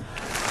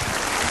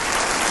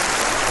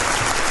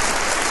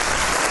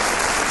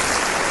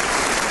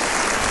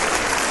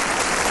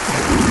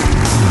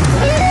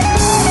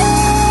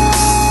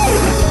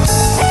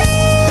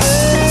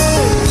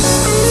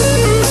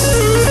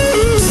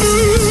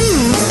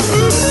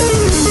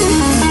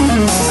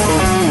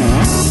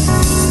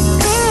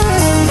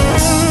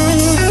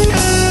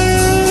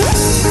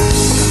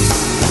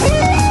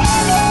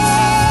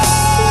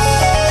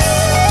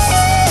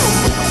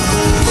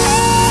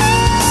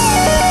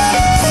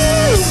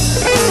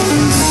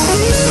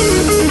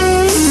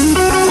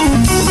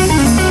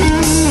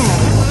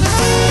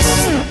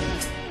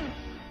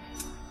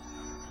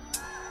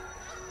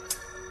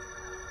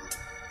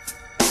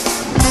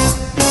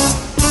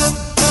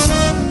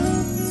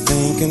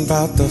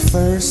 about the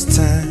first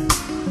time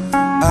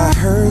I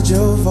heard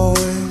your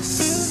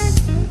voice.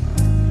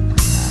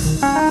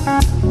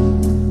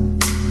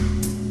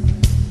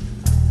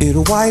 It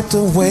wiped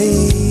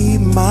away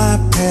my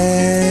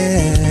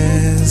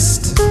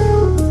past,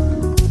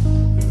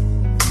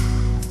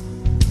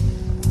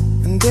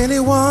 and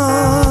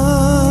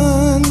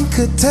anyone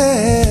could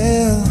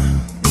tell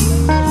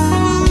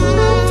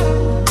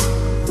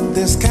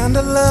this kind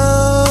of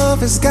love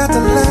has got to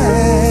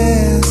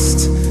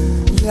last.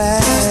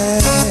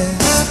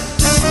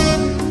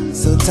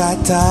 So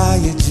ta-ta,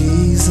 you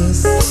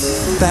Jesus,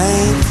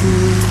 thank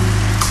you.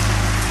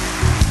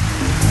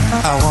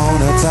 I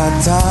wanna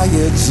ta-ta,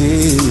 you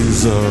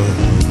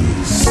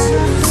Jesus,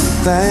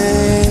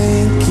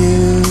 thank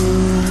you.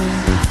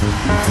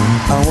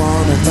 I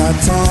wanna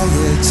ta-ta,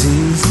 you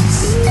Jesus,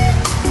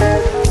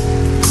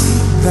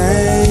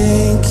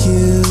 thank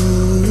you,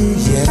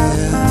 yeah,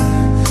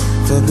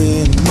 for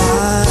being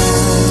mine,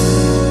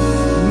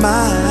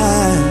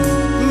 mine,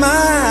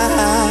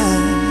 mine.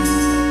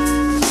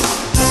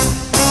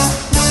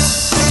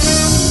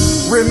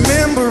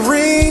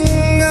 Remembering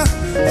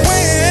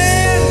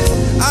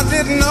when I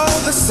didn't know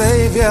the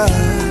Savior,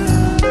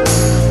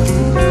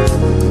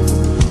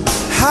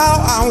 how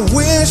I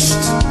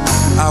wished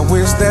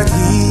that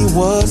He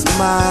was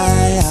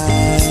mine.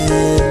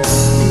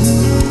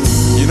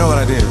 You know what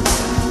I did?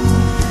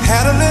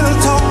 Had a little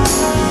talk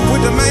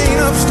with the man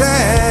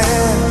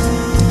upstairs.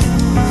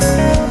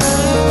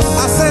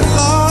 I said,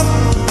 Lord,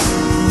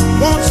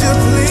 won't you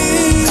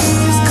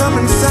please come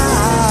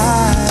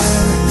inside?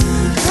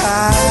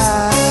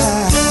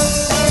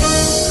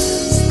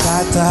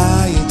 Ta-ta,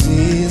 you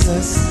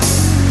Jesus,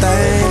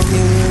 thank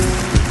you.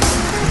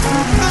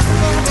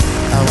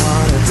 I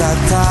wanna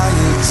ta-ta,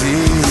 you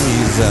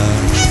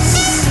Jesus,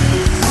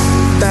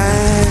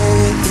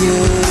 thank you.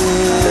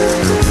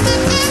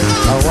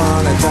 I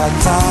wanna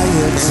ta-ta,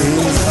 you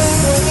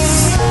Jesus,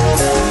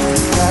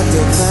 got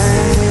to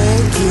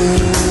thank you,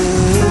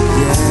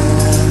 yeah,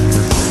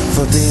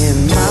 for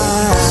being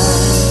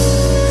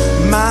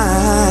mine,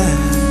 mine,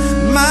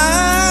 mine.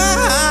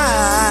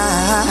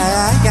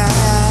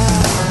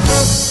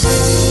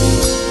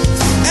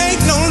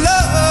 Ain't no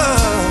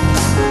love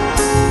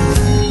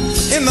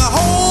in the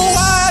whole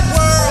wide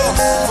world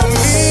for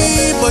me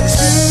but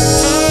you,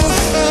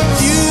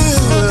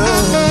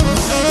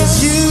 it's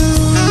you.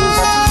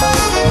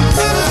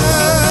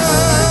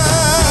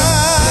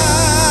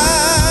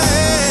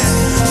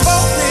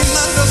 Folks can't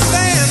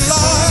understand,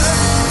 Lord,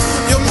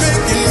 you're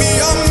making me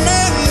a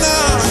man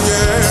now,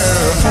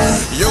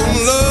 yeah. Your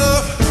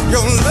love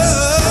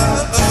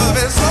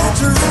is so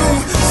true,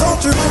 so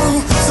true,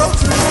 so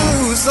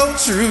true, so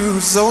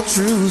true, so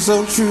true,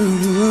 so true.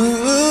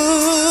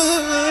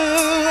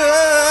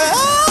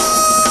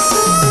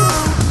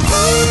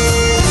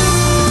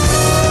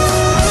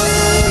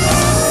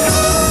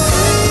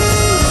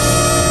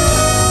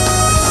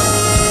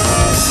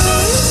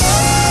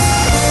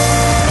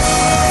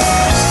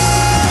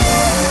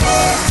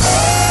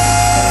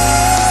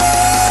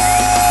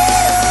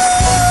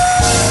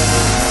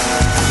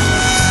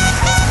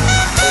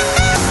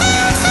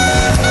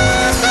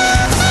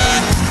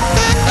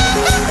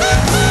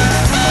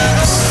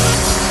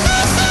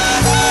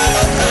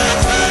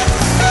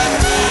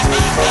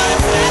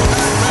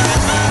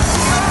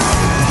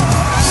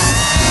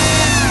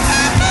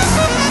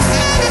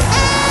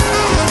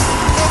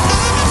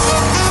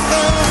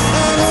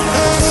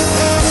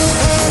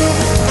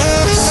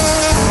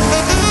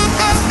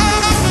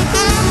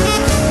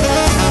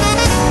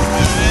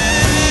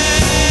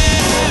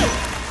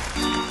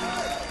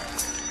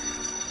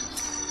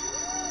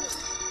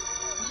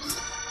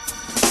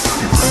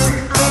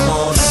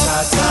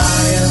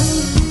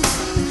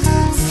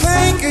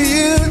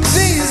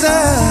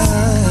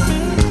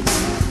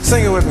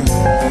 Sing it with me.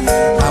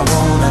 I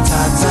wanna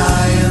ta-ta,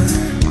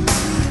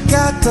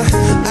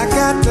 I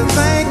got to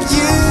thank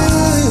you,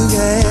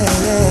 yeah.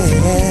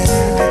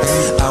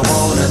 I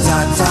wanna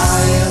ta-ta,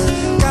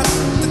 got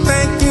to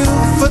thank you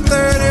for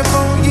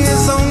 34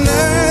 years on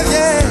earth,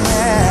 yeah.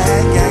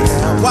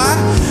 Why?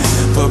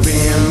 For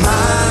being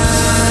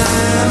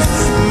mine,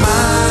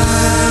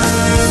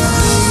 mine,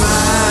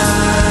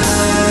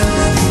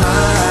 mine,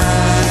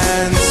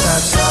 mine,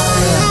 ta-ta.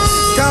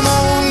 Come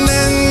on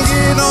and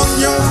get on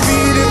your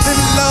feet if the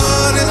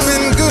Lord has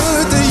been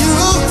good to you.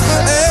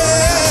 Hey.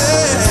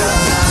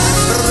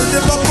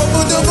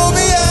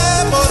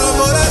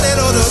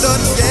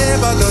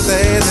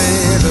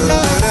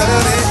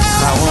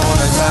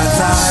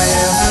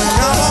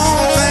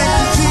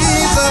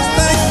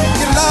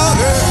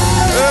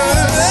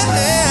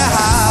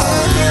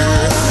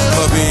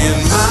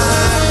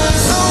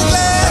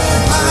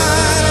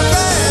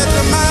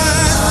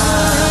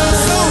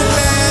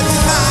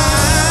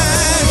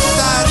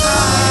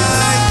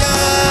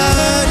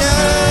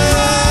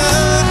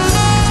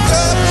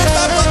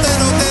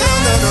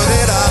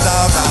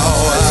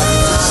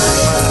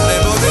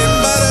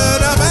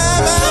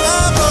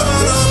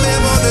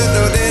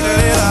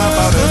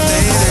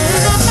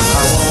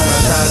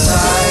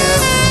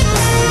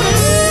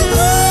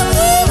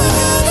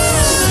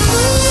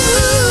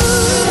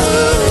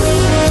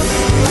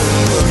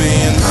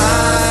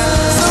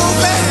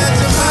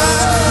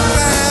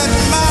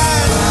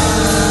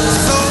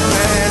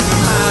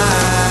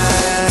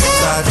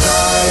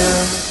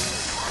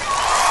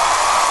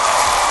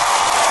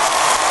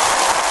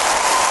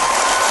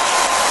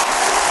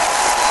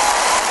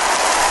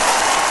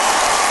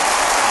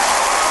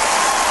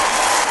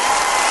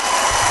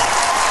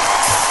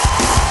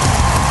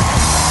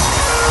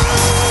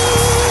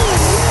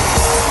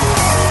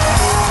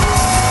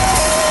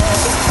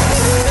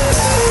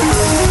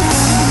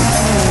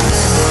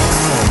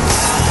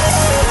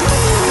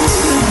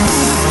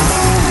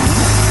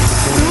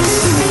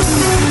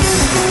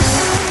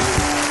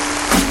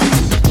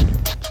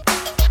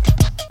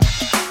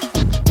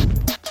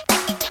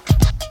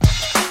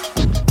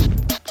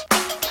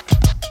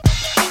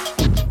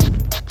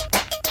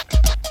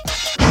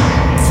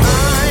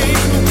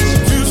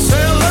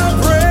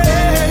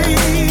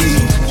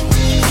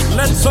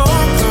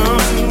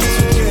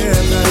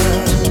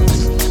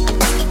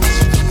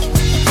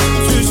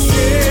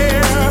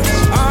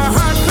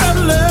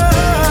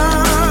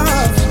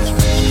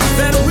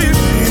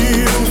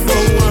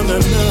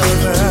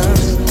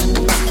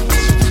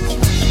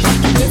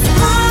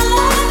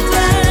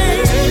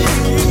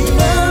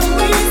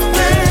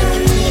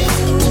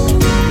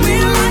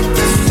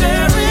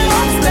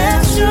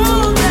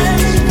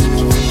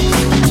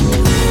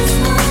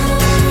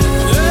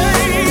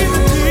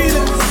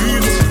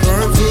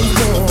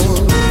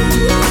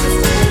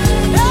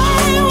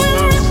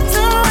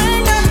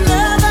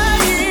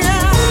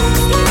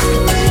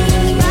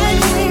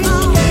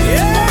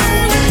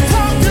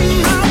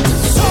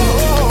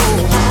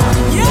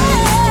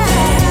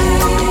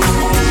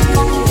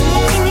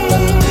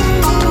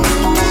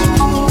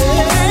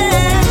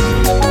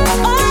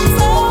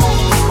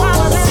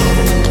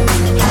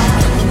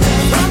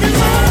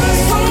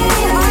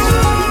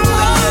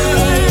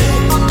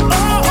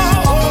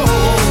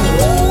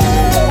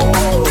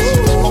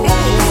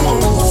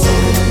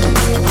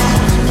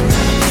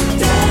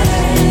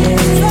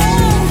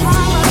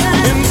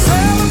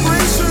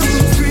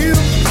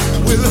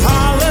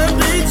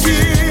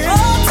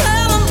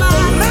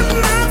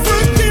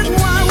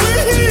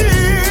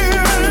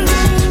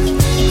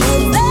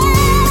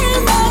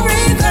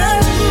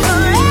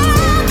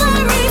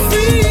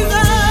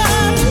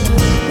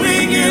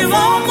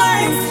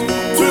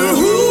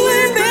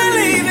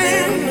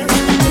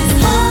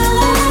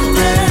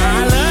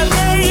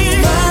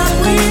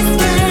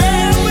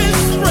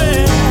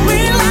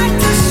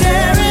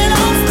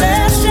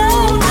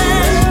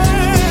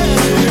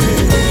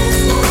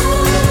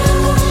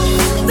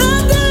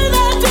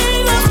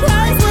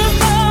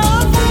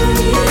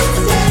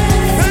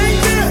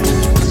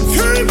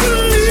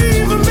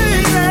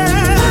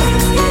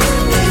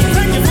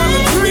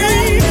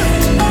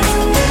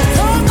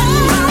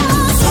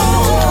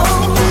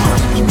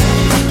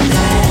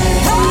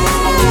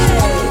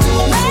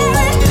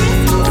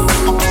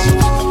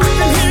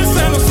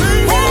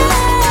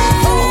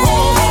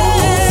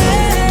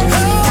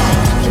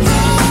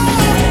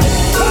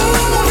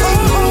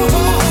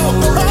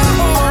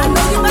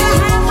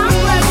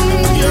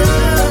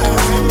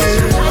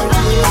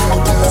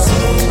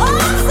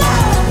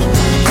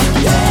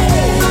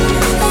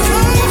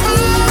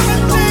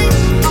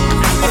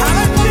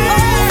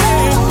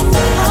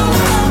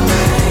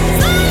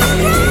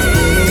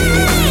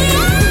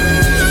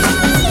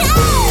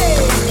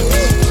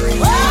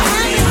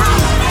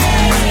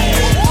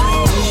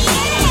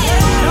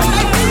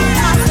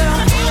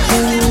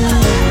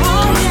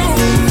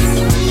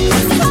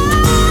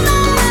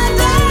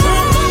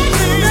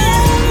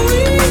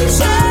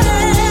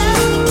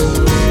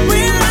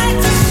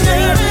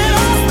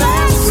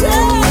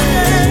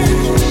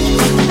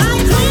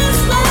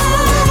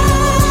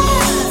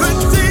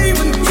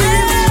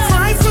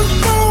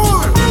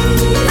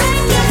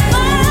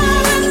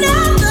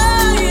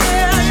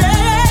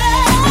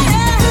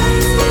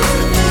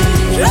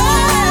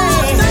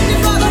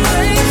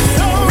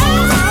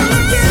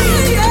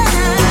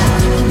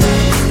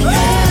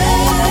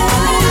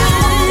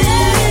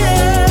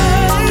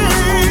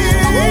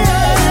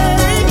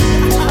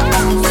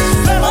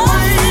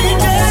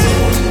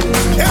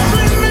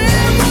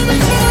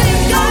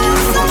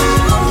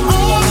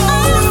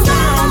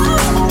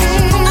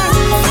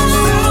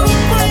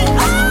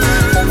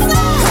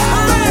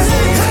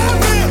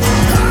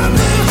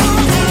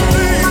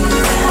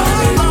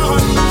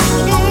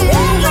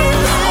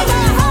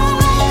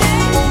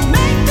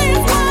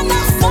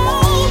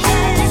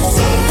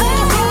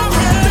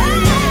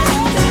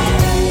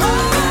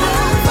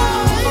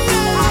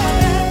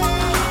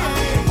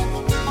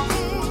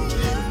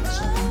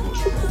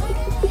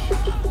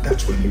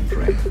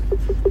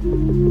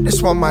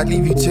 This one might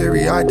leave you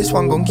teary-eyed. This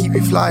one gon' keep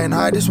you flying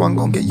high. This one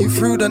gon' get you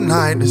through the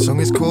night. This song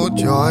is called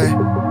Joy,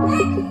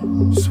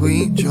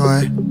 Sweet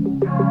Joy.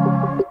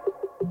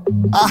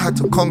 I had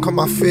to conquer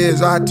my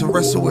fears, I had to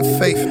wrestle with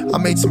faith. I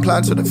made some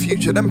plans for the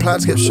future, them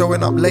plans kept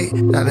showing up late.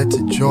 That led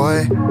to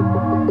joy,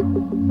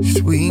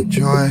 sweet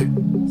joy.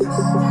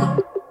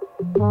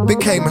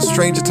 Became a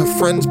stranger to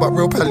friends, but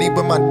real pally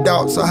with my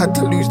doubts. I had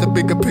to lose the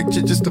bigger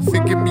picture just to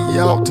figure me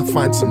out. To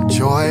find some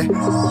joy,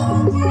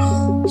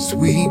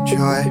 sweet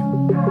joy.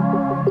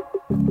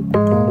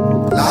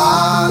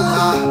 La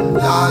la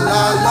la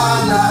la la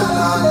la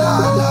la la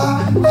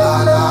la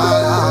la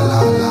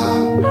la la.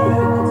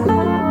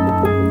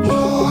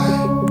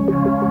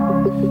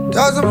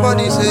 Does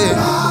somebody say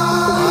la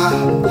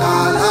la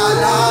la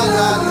la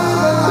la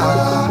la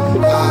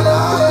la la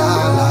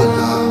la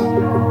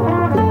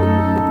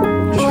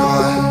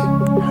joy?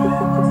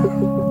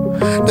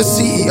 The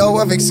CEO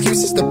of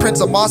excuses, the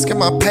prince of masking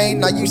my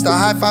pain. I used to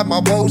high five my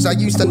woes, I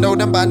used to know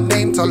them by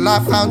name till I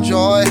found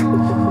joy.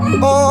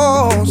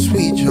 Oh,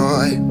 sweet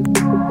joy.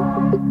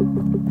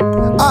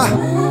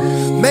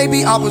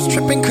 Maybe I was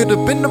tripping, could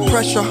have been the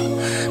pressure.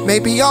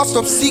 Maybe I'll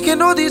stop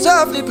seeking all these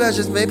earthly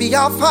pleasures. Maybe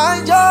I'll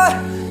find joy,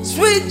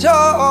 sweet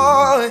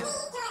joy.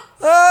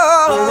 Oh.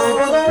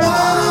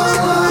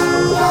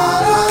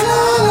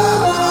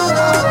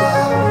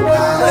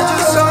 I'm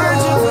just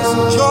searching for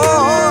some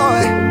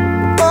joy.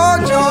 Oh,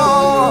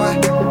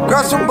 joy.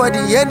 Grab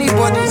somebody,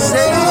 anybody,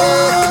 say yeah.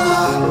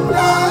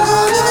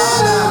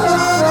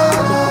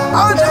 I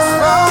just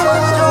found my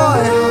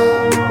joy.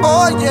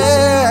 Oh,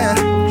 yeah,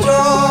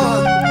 joy.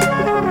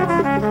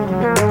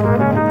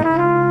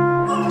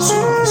 So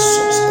my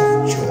source of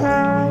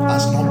joy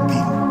has not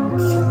been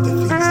from the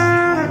things I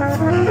have,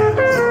 but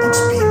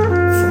it's been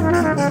from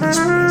being in His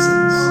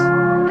presence.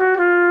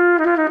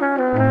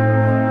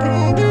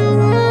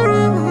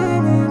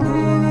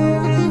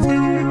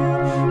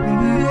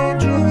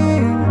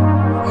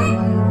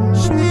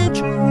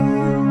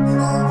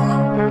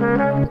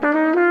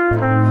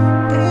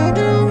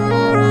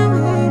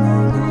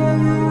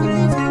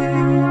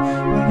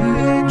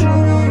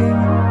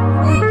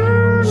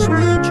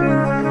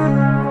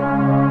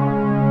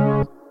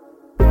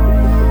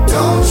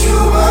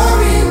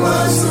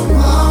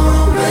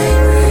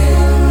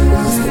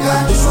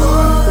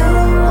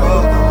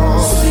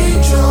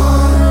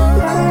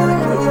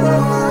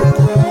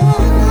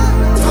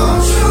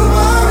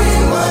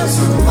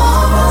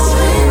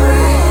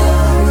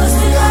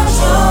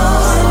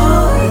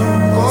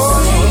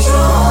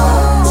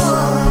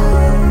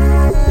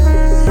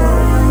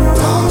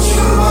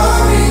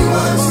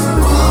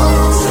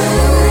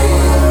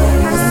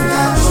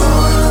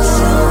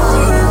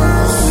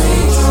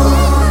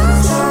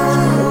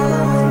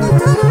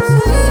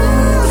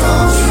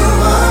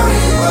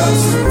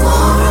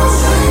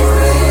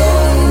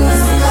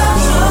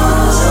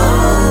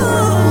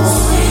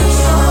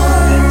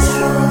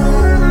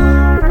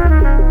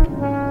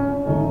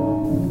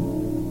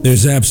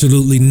 There's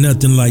absolutely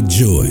nothing like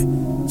joy,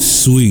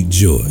 sweet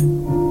joy.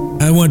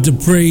 I want to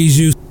praise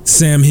you,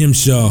 Sam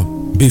Himshaw.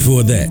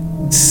 Before that,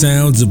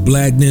 Sounds of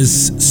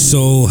Blackness,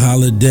 Soul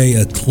Holiday,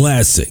 a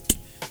classic.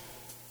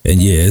 And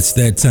yeah, it's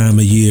that time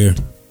of year.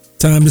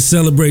 Time to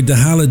celebrate the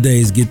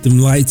holidays, get them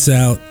lights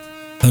out,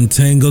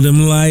 untangle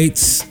them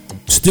lights.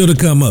 Still to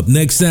come up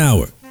next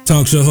hour,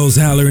 talk show host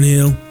Hallerin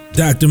Hill,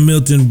 Dr.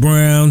 Milton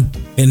Brown,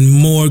 and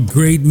more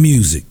great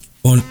music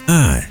on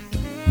I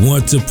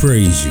Want to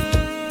Praise You.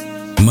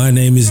 My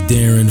name is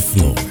Darin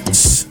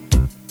Florence.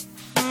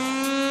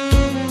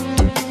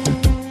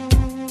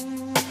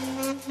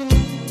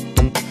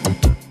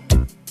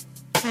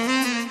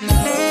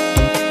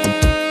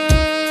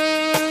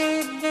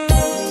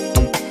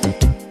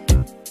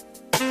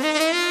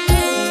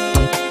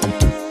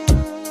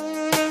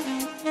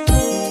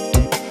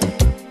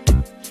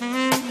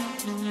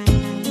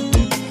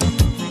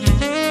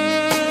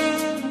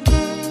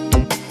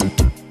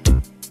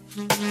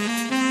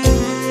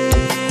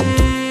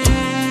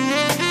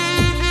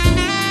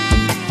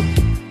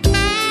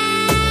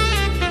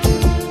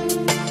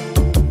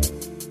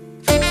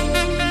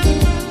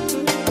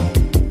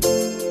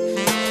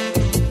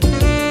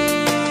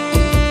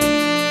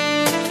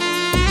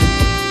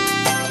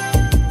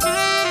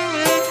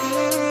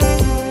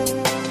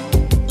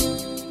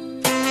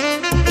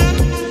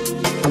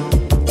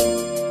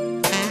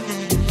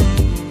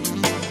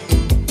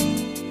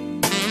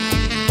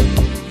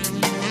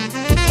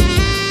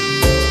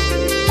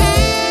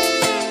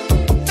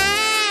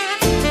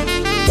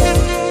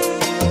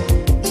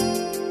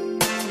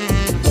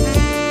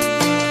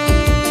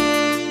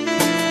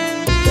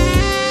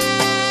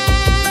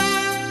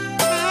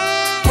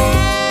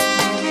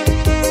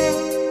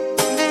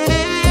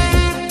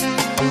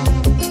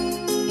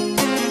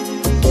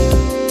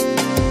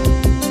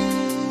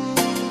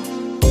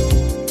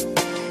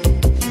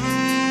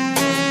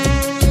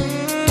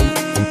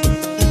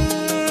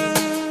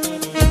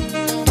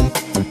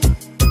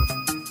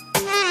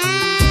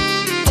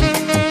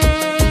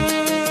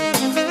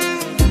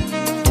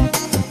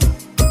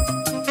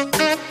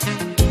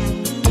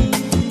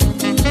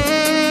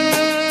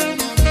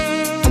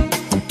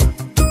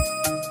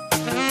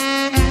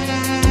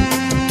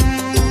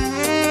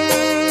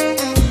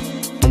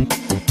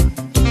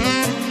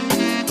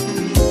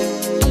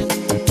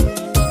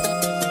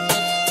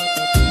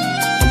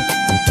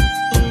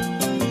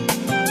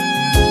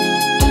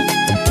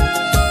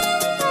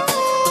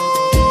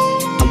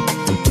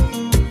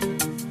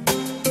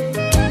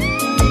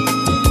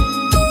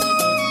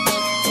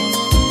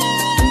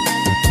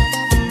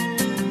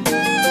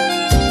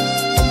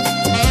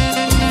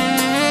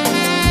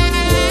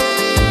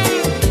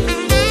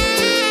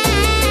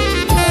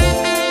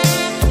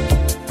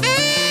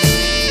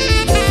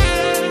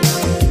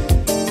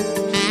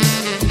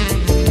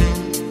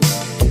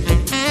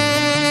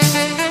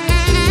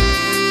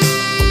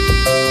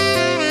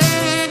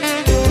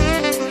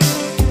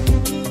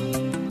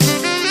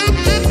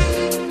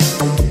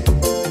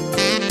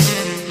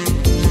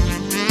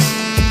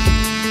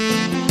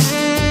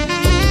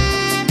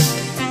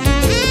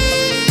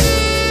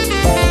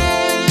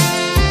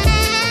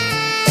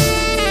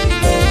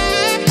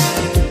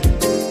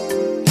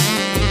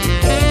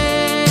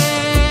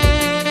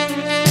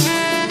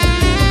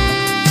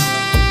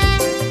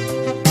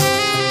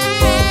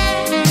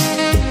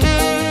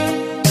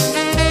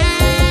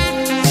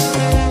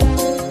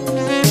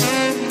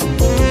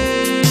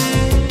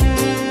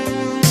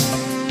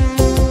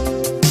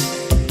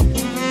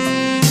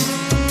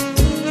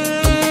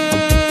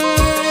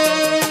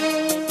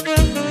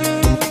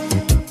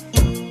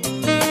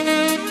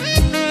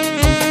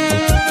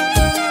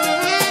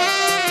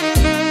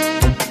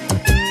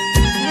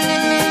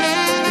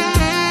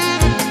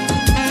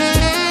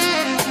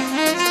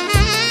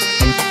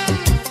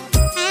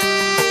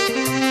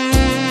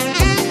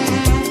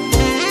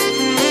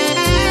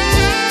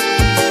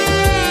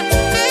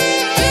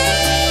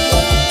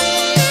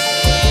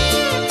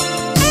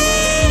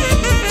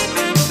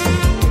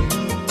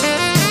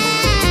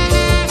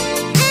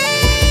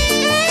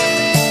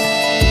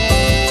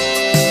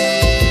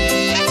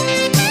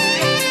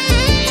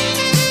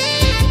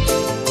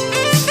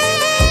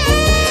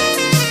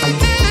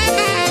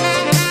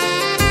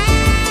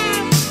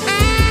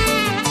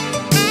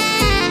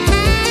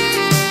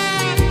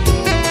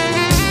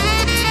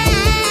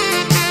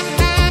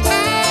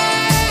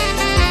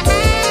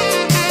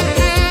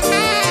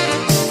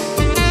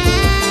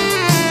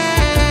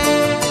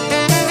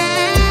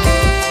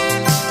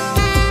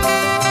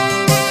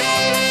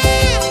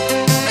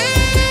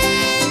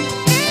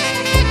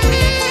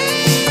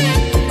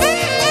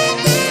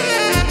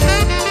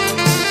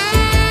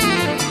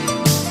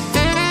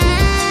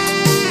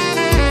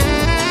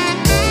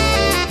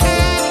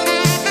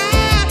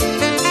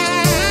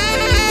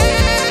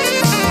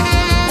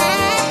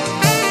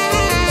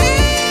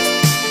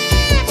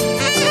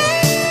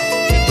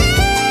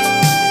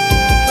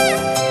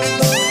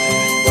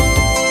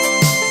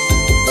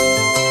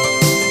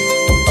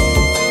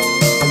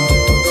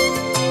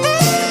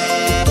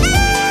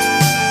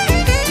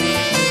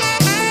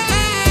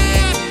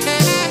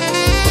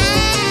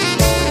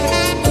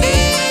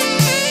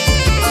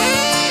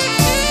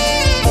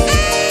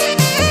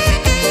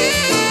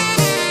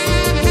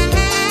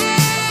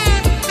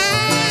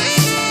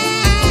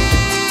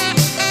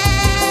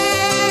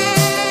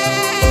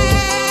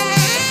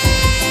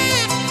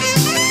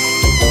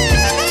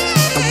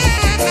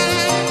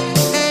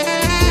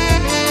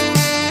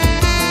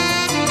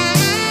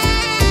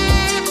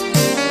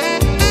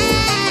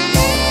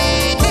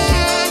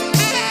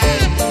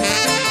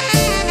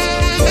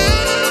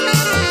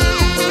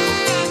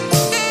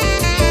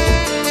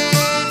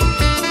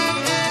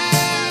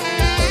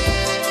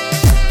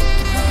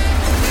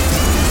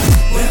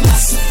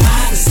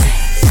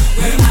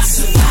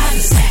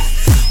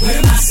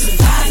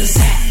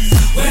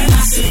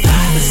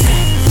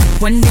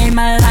 One day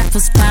my life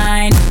was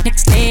fine,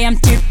 next day I'm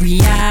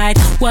teary-eyed.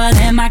 What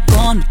am I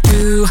gonna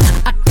do?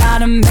 I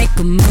gotta make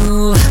a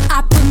move.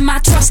 I put my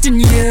trust in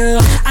you,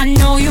 I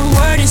know your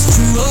word is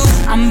true.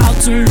 I'm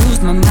about to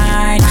lose my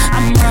mind,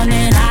 I'm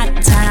running out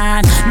of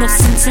time. No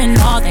sense in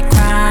all that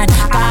crying,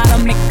 gotta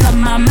make up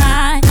my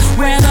mind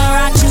whether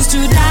I choose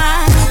to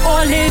die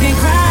or live in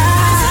Christ.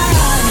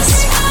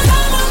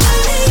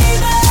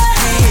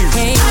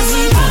 Hey, I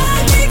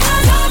survived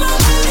because I'm a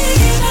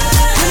believer.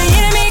 When the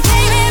enemy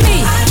came at me,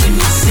 I didn't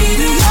receive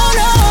it. No,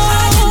 no,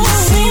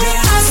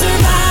 I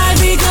survived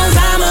because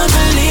I'm a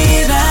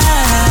believer.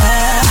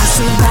 I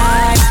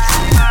survived,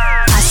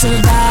 I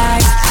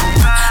survived,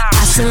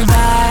 I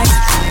survived,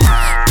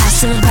 I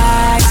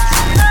survived.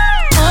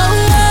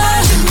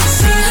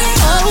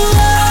 Oh,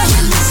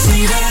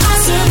 I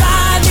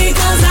survived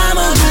because I'm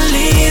a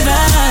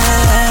believer.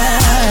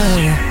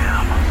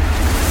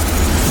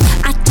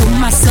 I told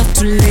myself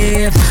to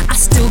live, I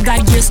still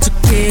got years to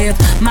give.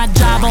 My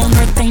job on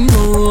earth ain't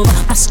move,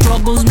 my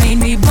struggles made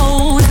me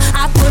bold.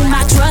 I put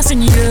my trust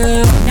in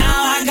you,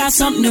 now I got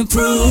something to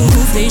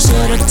prove. They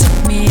should've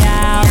took me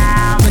out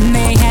when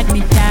they had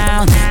me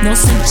down. No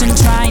sense in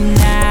trying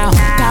now,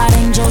 got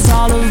angels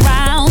all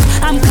around.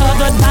 I'm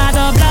covered by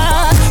the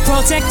blood,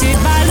 protected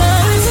by love.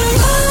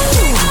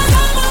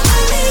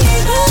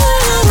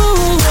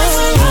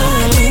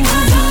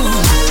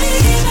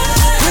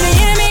 When the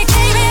enemy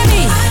came at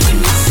me,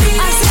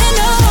 I said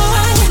no.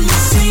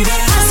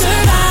 I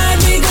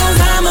survived because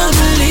I'm a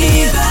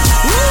believer.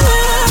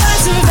 I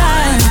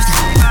survived,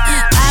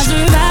 I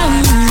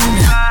survived,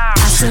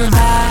 I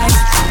survived,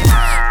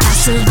 I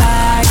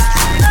survived.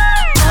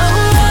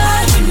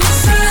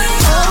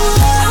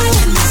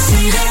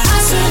 I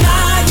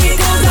survived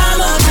because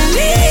I'm a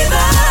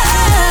believer.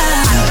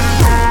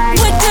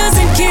 What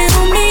doesn't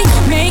kill me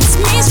makes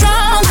me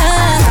stronger.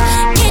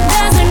 It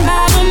doesn't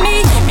bother me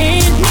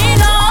any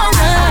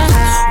longer.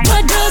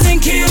 What doesn't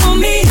kill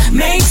me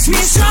makes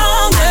me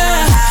stronger.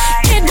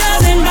 It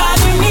doesn't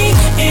bother me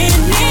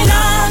any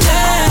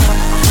longer.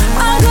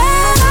 I'm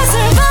glad I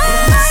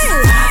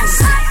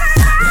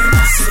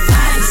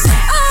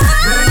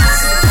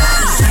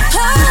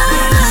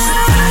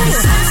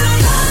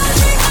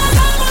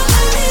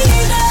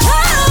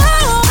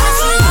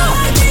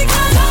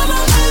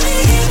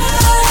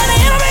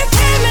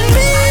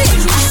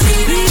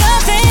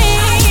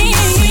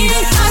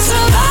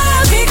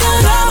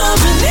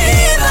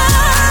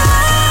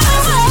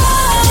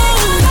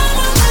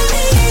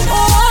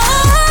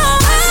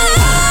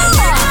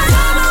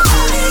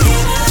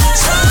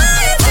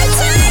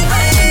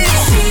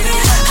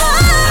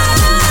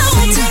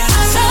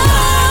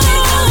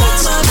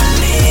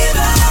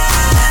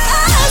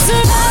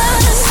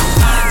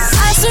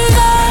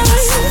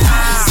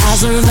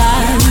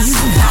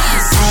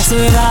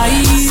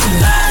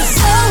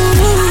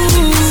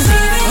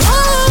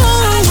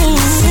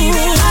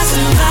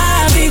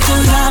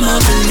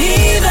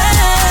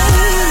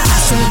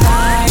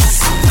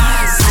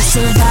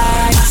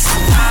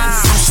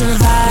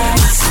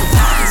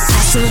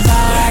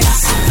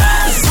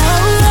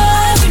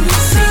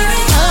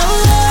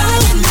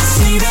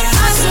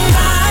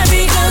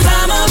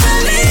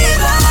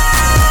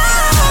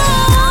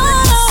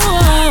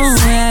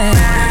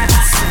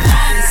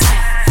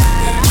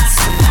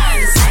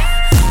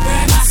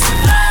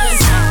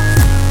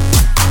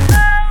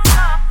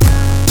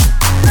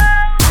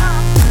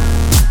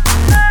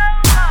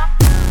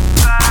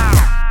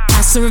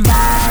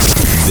survived.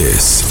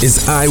 This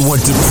is I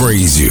Want to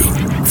Praise You,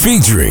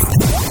 featuring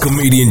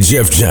comedian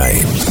Jeff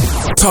Giant,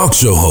 talk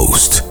show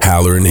host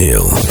Hallerin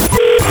Hill,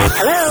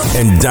 Hello.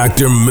 and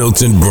Dr.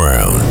 Milton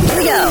Brown. Here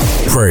we go.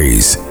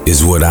 Praise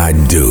is what I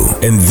do,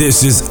 and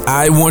this is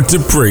I Want to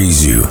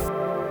Praise You.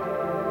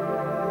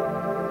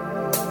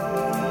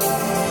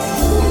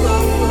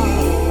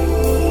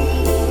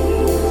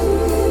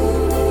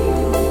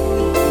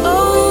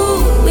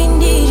 Oh, we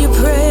need your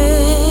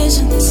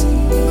presence.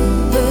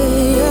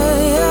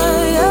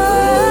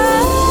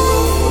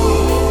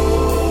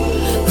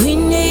 We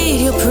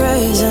need your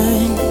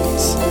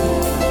presence.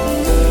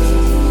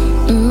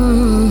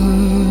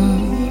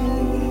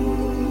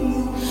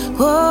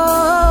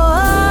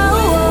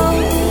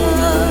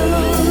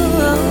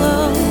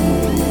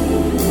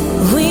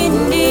 We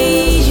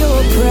need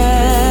your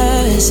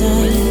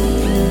presence.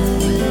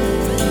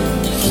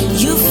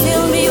 You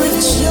fill me with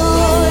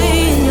joy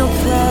in your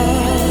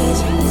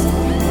presence.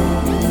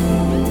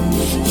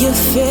 You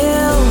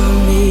fill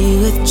me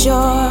with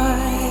joy.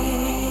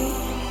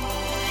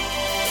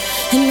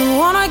 And I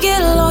wanna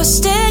get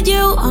lost in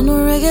you on a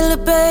regular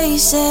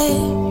basis.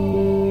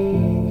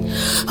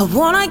 I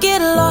wanna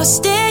get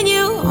lost in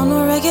you on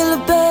a regular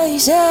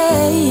basis.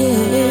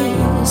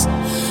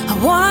 I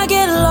wanna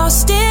get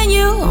lost in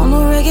you on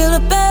a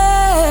regular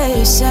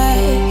basis.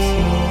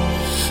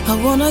 I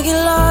wanna get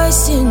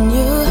lost in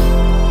you.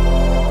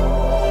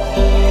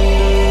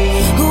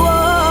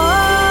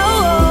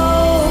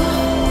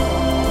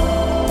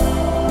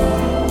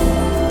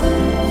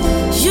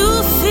 You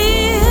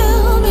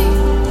fill me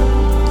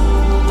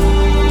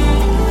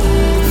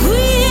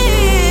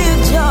with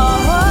joy.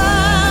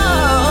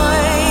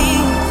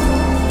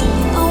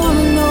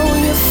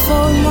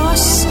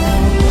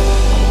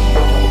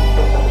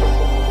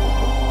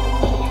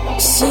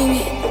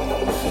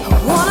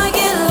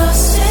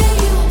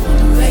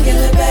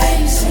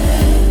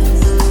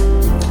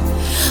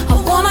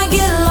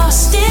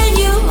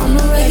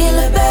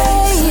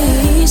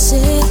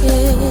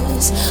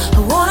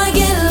 wanna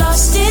get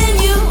lost in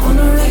you on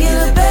a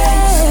regular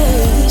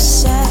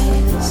basis.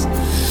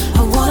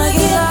 I wanna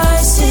get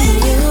lost in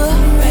you on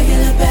a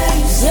regular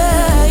basis.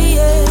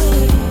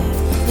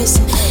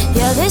 Listen,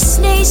 yeah, this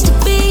needs to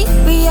be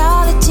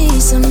reality.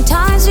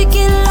 Sometimes we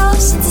get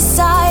lost in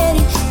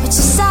society, but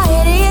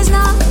society is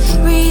not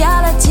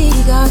reality.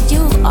 God,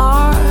 you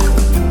are.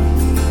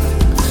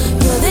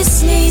 Yeah,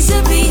 this needs to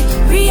be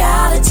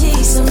reality.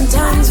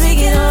 Sometimes we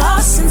get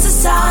lost in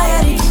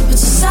society, but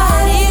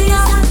society is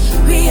not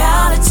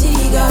reality.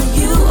 God,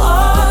 you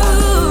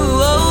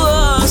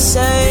are.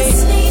 Say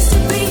this needs to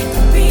be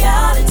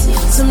reality.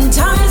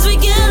 Sometimes we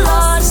get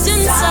lost in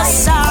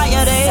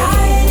society.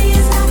 Society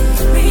is not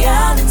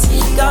reality.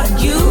 God,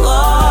 you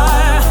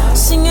are.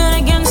 Sing it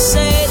again.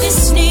 Say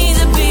this needs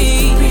to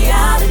be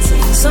reality.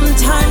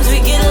 Sometimes we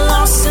get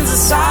lost in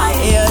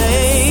society.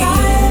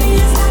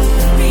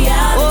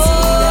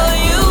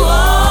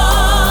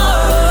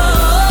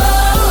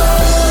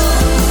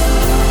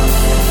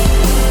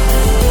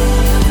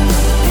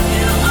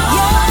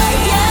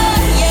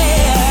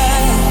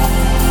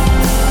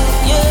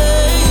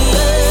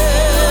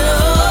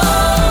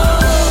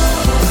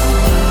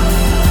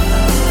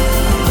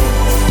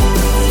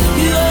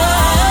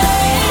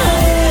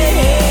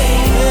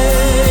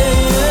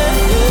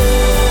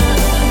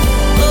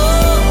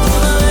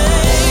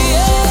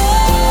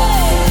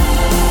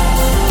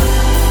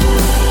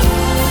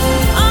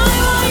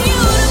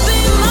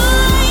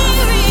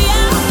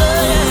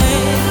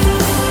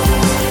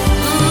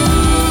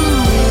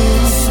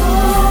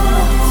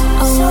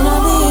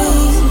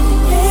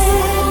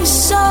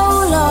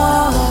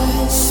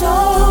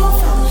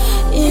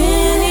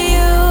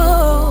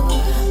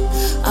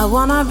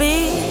 Wanna be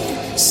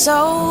so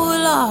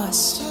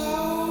lost,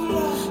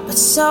 but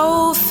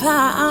so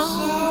found,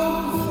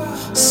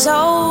 so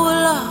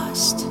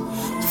lost,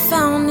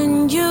 found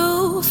in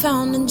you,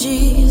 found in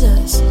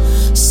Jesus.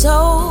 So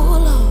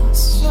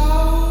lost,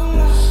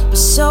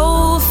 but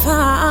so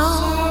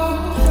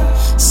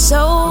found,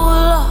 so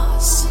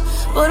lost,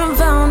 but I'm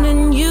found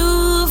in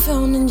you,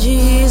 found in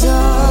Jesus.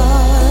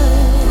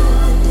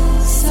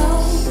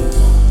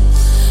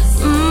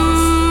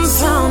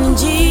 Found in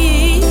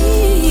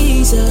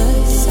Jesus.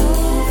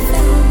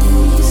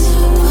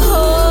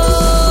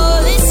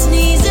 Oh, this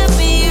needs to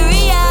be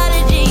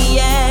reality,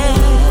 yeah.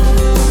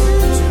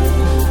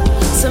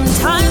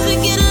 Sometimes we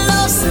get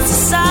lost in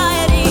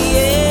society,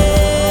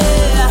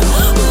 yeah.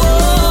 Whoa,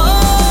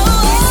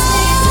 this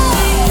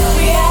needs to be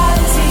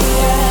reality,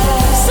 yeah.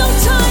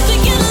 Sometimes we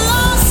get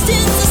lost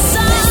in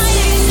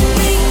society,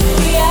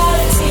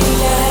 reality,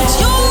 yeah.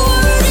 Your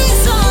word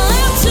is a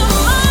lamp to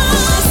my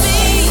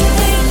feet,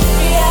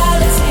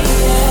 reality,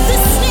 yeah.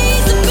 This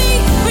needs to be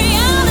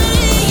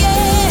reality,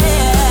 yeah.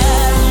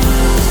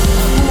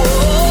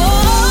 Whoa.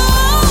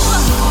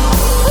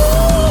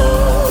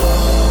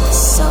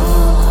 So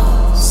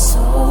lost,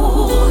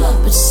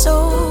 but so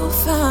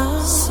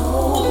found,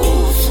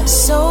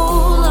 so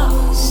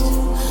lost,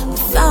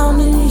 but found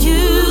in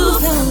you,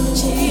 found in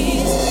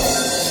Jesus.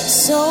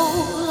 So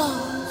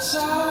lost,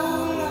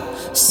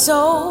 so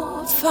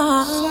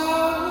found,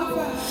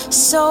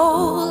 so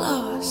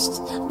lost,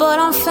 but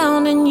I'm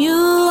found in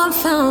you, I'm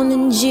found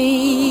in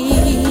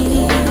Jesus.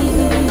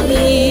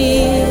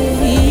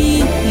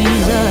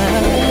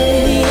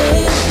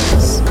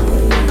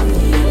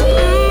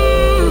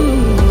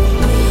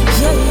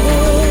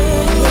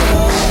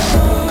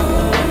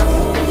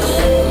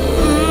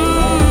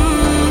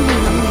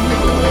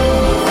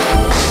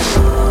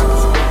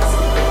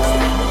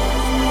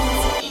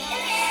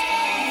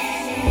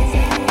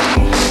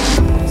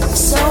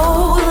 So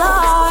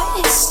lost,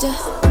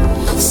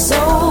 so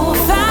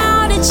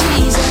found in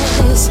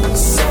Jesus.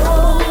 So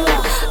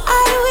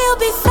I will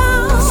be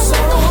found.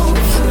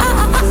 I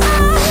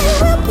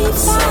will be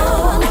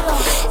found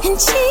in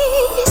Jesus.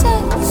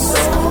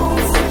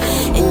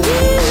 In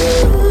you.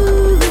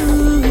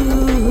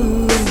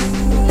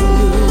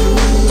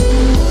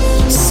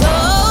 So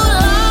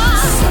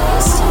lost,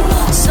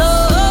 so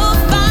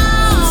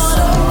found,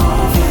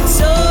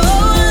 so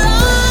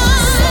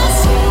lost,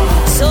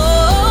 so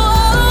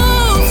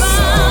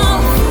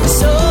found,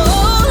 so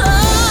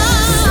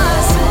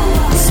lost,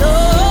 so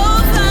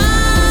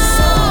found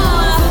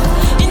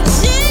in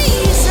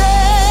Jesus,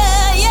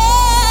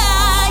 yeah.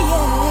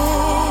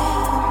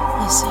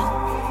 Listen,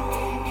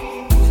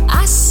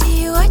 I see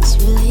what's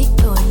really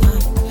going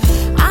on.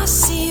 I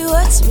see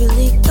what's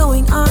really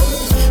going on.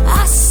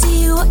 I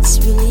see what's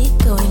really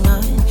going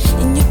on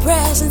in your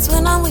presence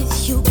when I'm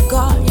with you,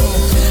 God.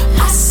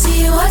 Yeah. I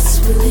see what's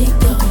really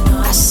going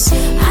on. I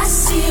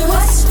see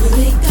what's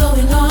really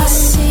going on. I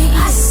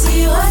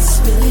see what's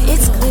really.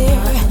 It's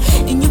clear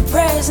in your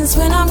presence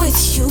when I'm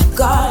with you,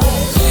 God.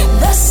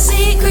 The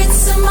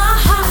secrets of my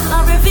heart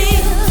are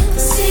revealed. The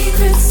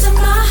secrets of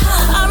my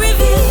heart are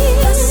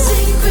revealed. The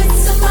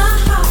secrets of my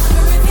heart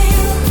are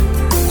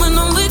revealed when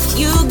I'm with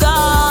you,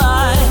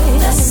 God.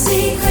 The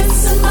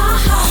secrets of my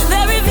heart,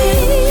 they're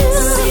revealed.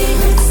 The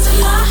secrets of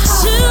my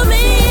heart to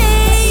me.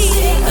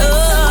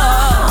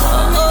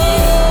 Oh,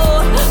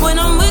 when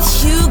I'm with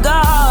you,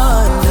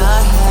 God,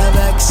 I have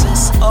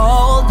access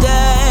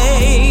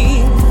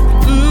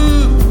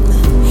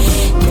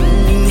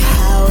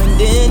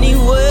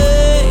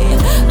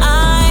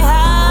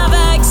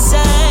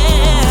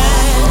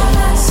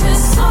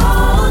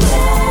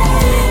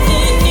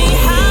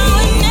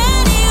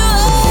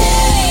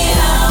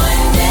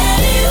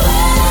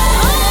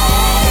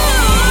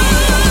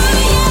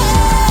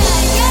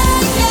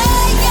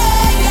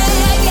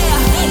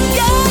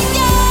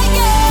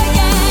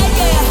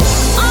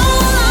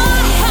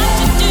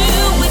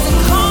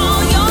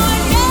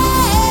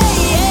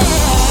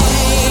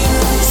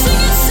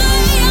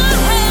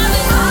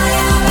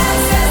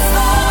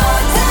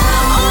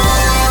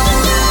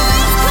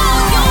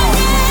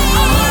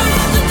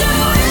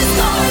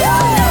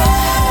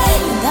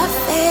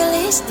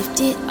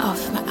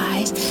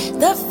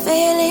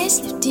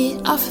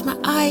off my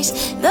eyes.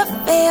 The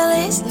veil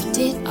is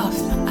lifted off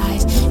my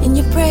eyes. In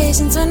your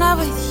presence when I'm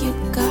with you,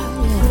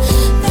 God.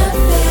 The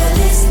veil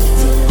is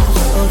lifted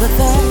off. Oh, the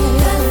veil.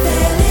 The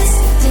veil is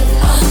lifted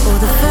off. Oh,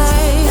 the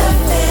veil. The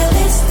veil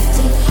is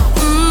lifted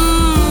off.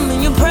 In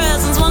your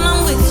presence when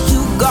I'm with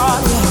you,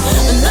 God.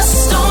 And the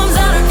storms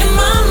that are in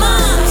my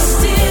mind,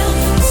 still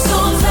the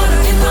storms that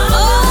are in my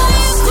mind.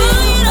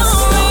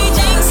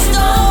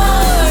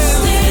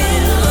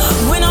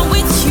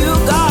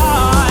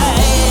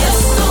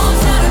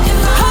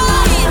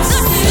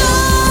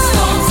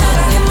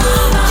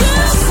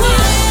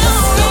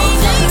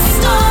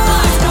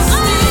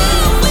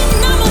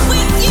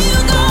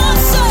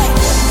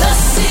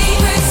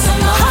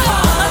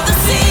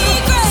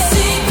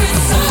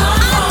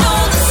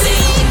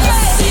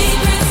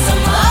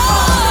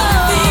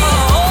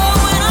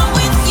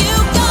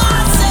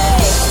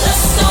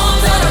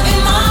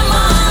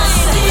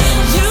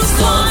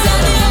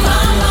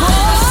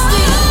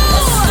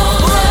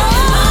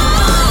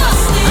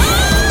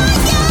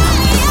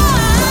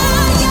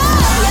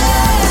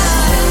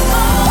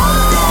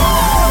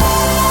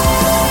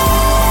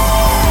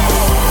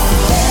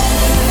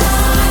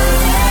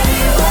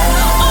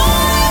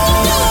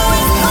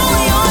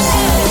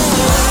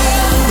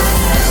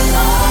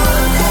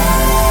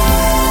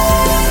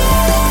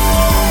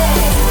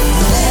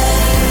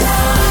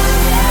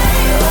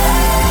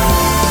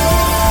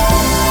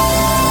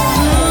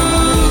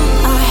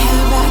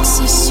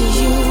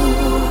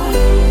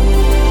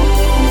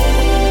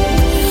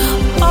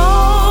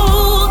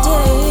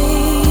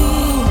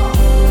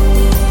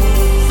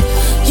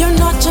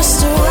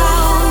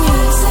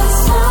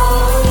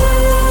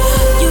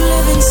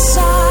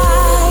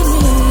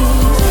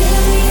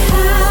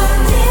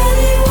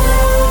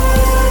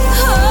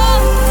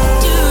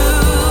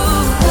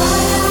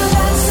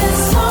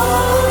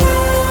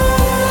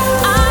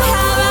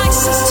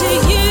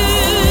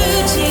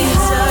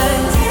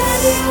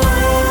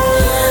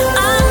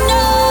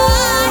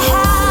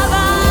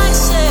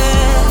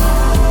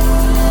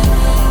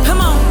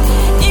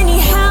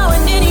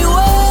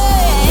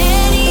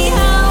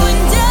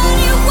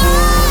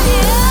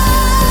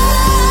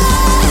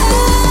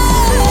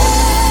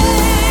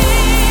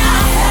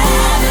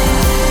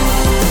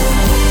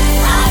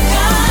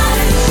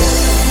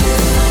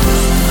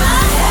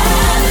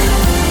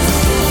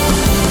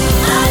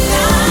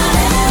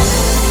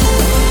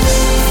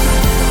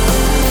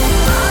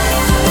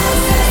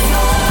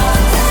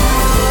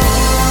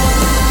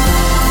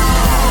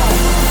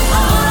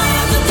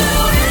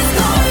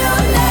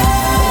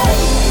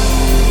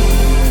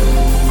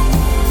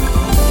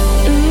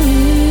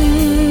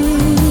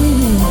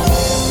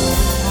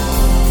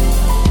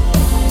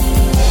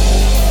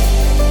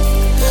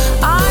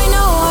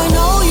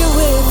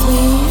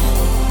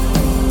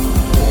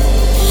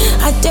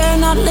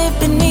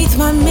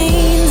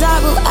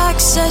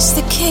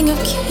 The King of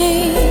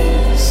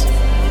Kings.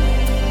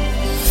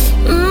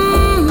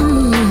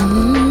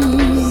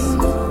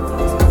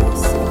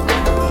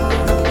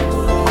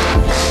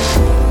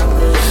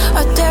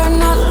 I dare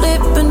not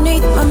live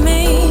beneath my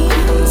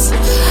means.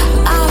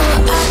 I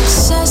will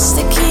access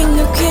the King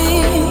of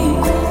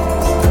Kings.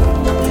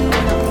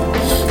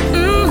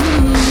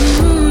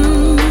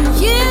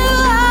 You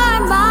are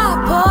my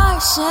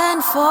portion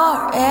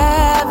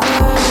forever.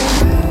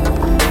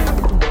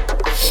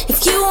 If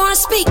you wanna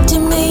speak to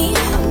me,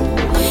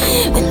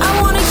 and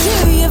I wanna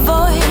hear your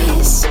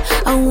voice.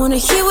 I wanna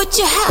hear what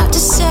you have to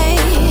say.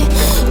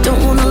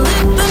 Don't wanna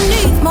live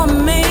beneath my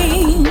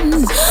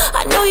means.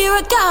 I know you're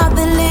a God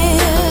that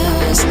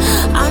lives.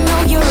 I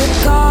know you're a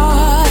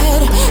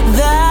God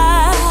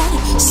that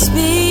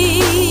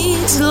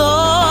speaks,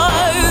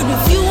 Lord.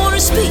 If you wanna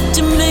speak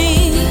to me,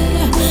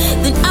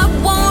 then I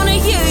wanna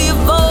hear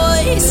your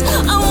voice.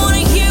 I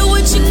wanna hear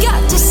what you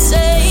got to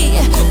say.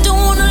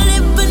 Don't wanna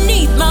live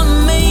beneath my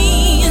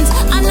means.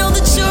 I know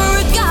that you're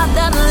a God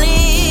that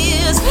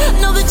lives.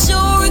 Know that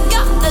you're a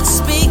God that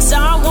speaks.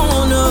 I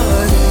wanna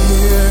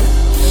hear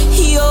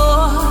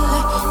your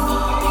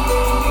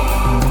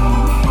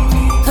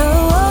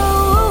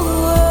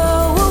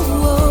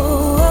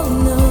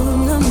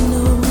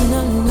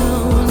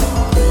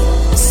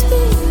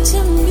speak to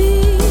me.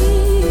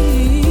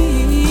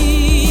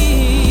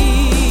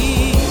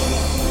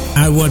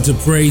 I want to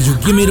praise you.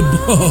 Give me the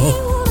ball.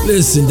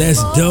 Listen,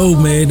 that's dope,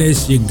 man.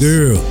 That's your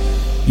girl.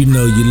 You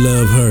know you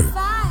love her.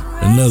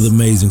 Another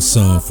amazing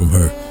song from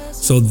her.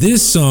 So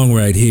this song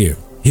right here,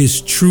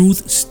 His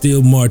Truth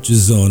Still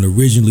Marches On,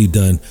 originally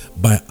done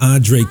by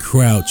Andre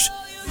Crouch,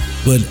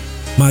 but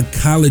my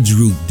college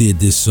group did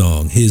this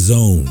song, His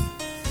Own,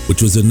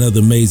 which was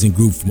another amazing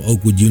group from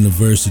Oakwood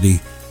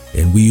University,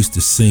 and we used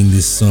to sing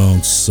this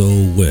song so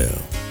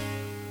well.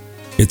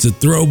 It's a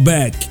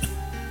throwback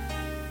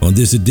on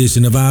this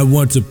edition of I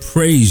Want to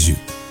Praise You.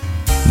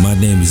 My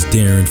name is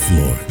Darin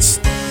Florence.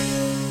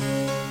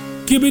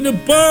 Give me the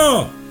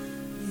ball.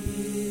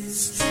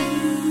 His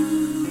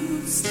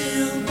truth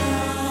still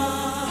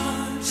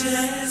marches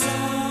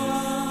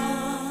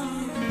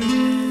on.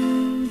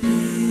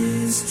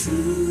 His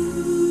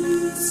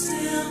truth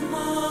still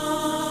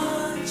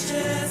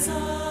marches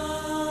on.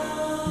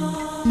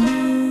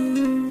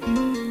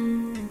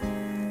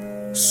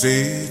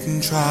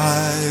 Satan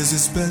tries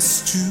his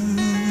best to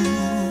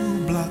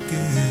block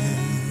it,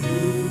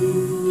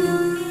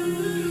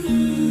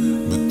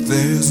 but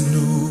there's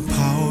no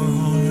power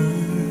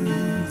on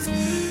earth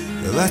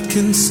that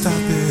can stop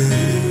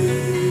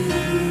it.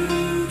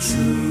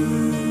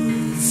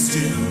 Truth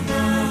still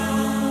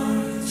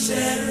marches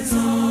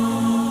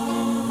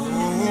on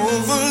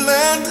over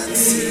land and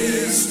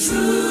seas.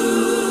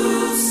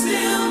 Truth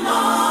still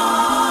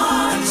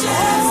marches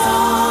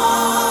on.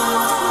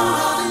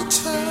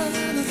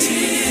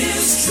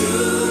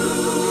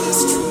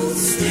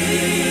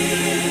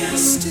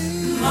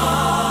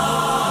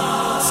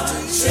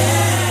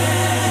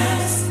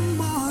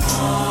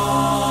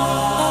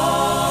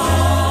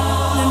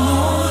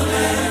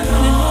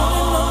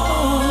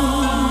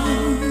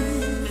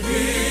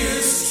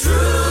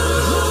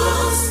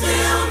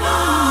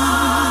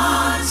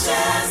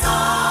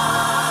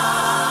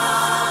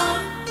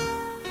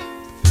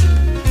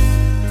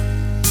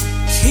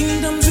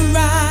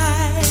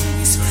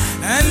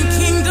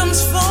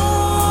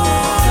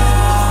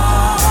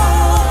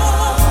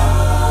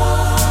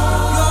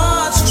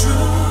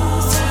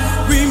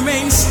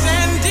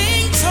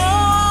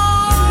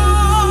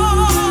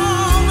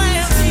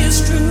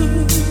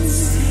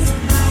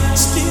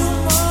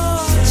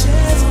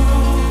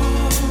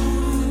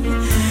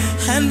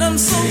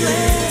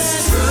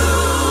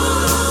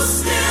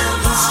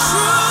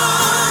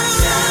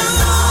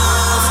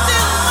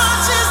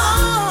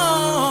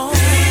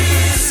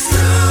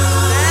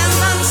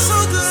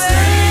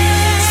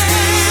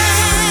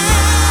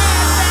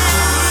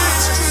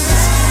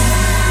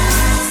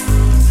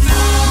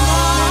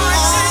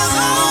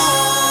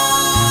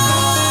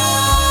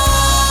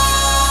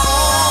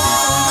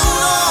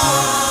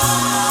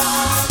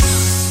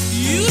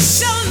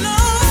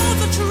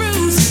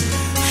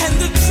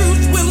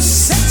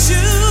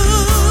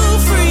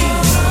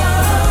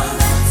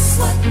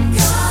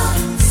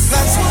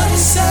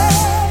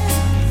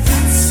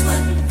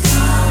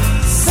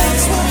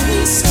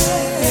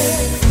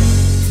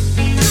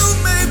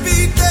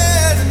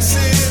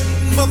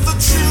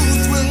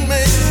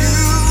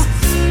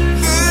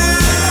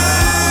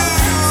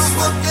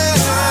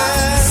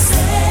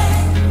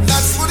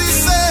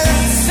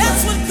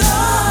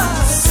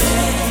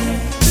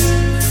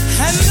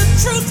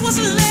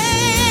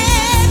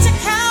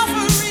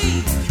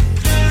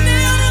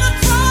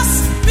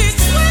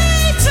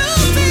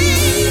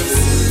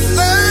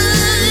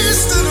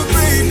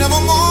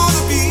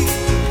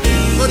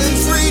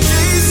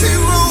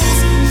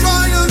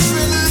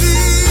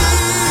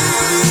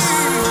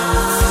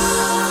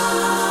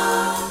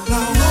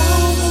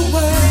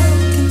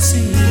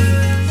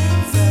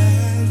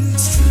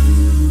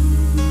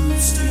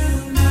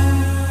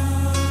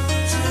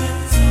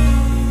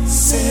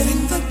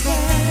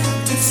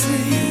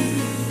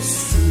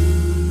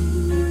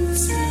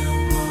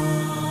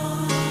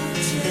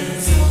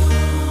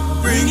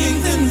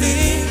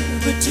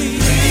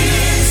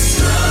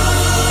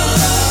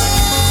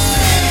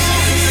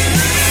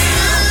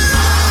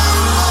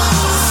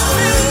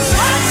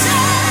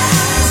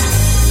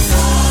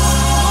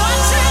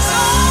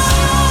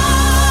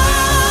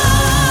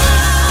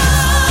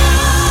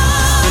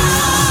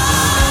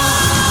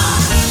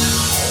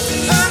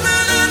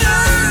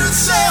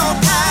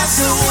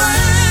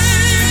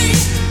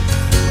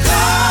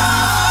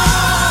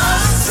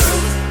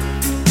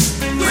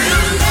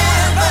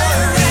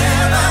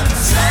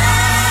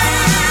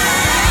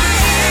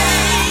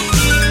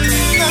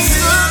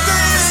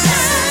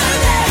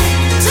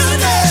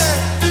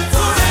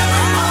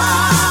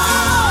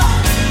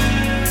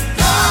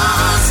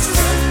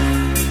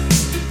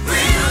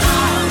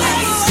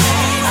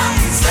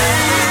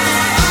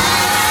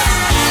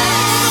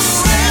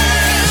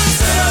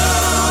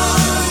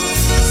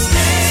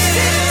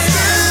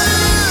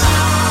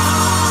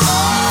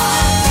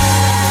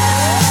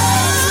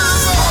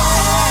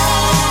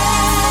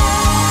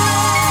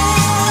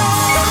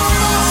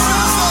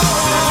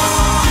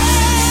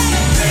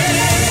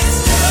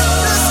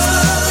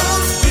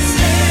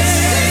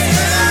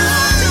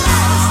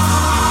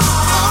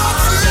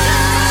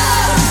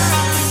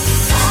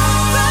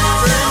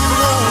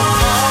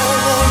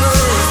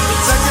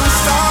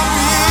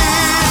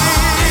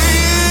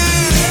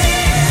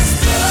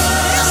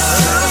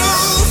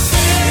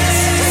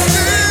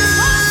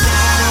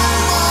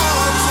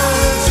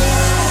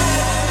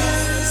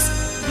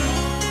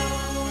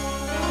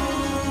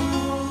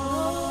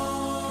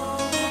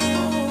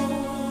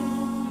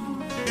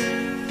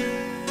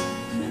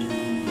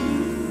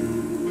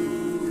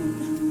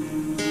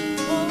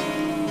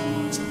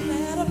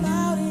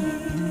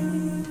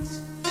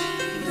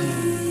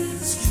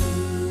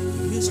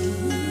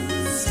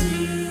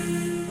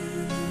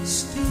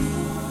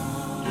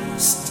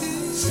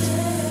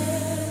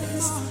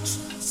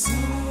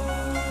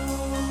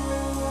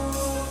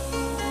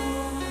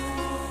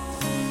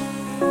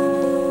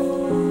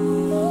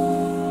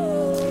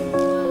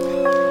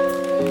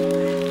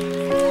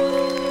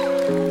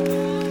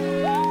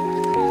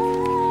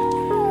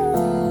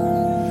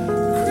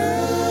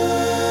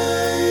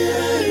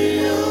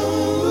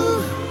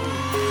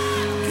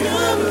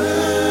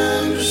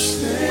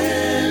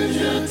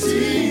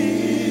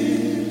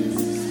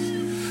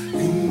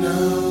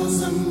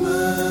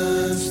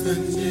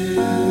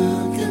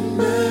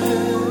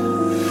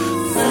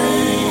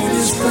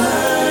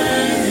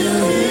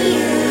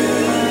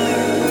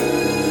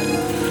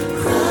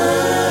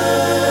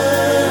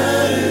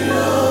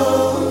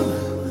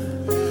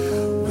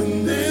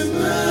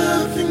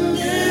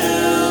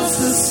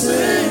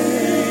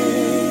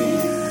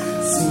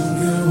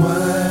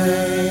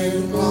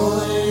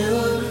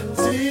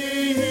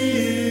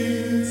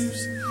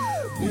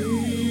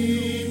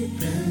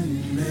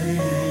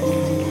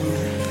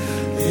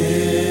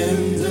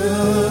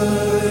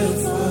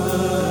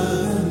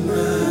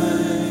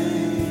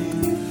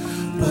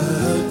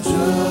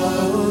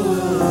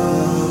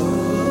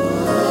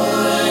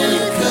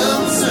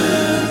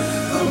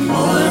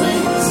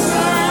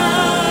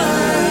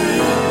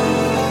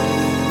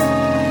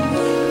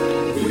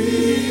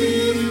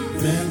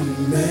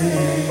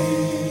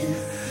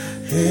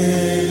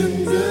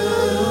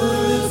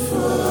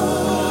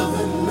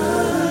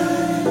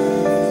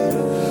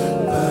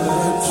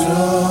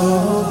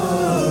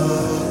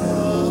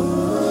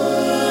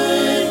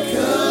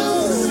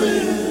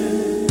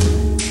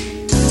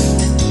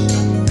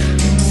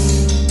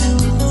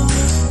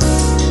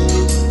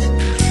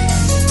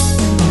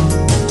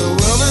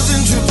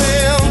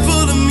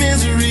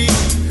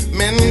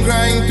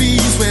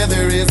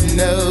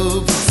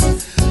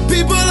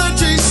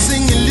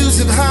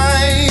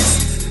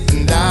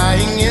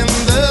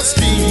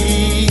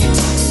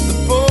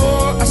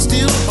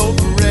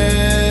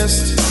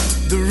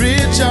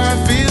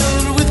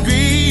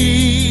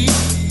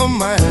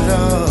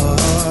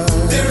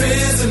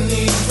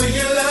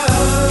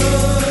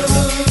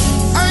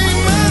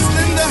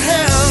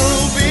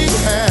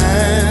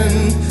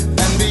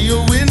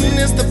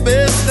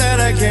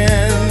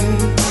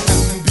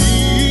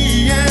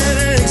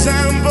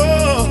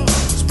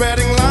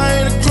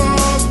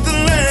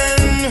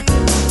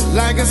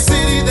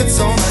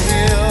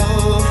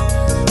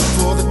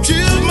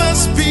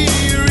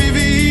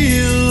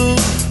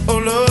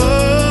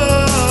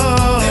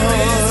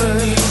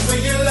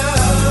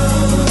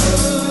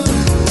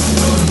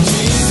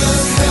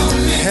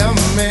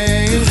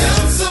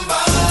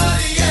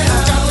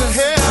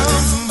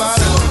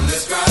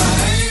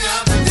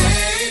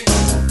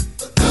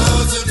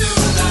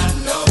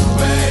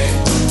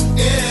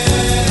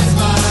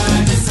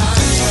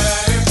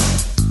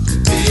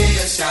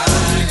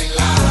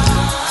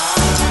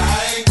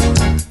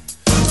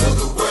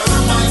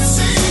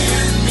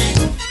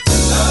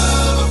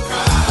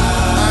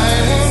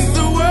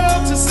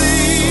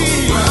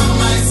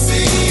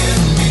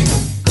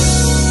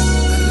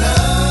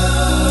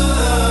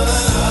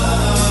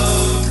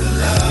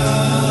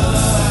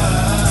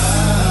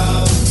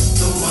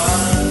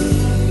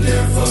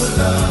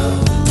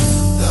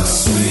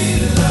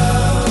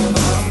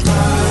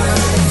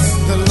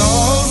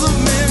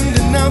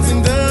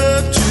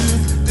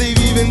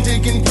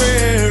 taking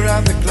prayer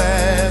out the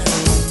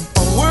classroom.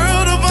 A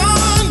world of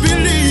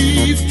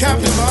unbelief,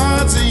 captive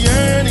hearts are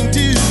yearning to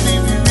be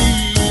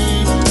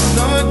free.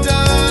 Lord,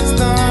 touch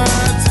the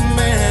hearts of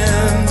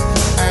men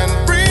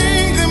and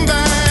bring them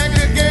back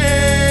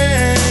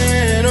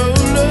again. Oh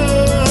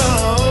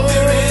Lord,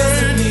 there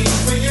is a need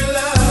for your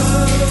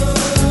love.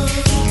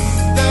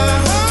 The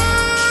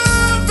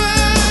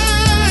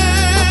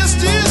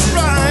harvest is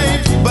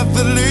ripe, but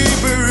the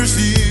laborers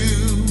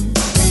few.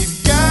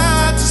 We've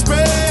got to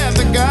spread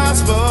the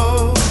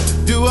gospel,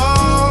 do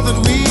all that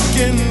we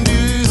can do.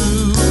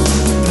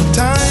 The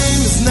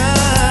time is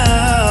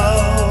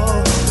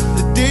now,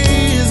 the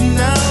day is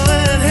now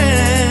at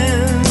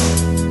hand.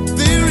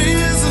 There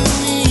is a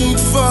need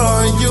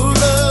for your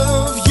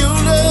love, your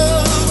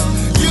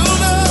love, your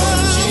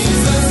love.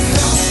 Jesus,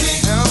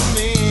 help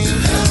me to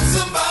help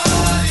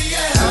somebody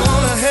else. I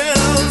wanna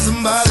help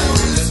somebody. The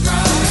soul is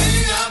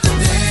crying out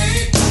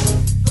today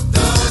for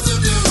those who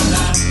do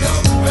not know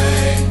the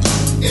way.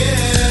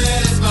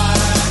 It is my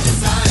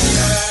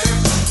desire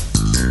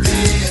to be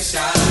a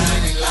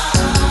shining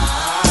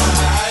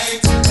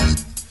light,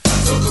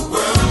 so the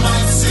world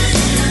might see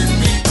in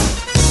me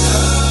the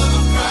love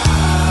of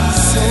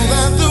Christ. So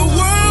that the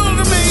world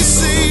may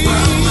see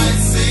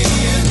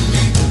in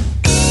me.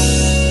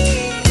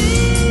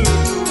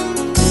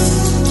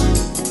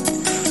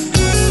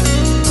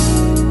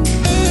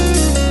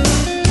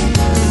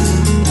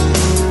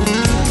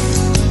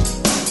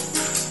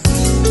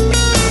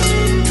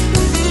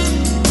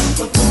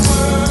 What the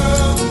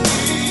world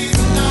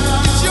needs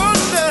now is your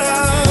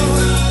love,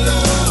 the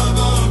love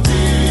of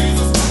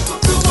Jesus.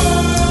 What the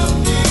world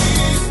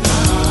needs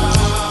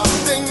now,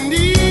 they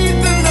need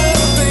the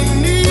love, they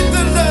need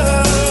the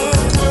love. The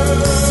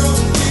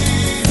world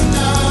needs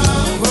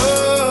now,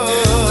 what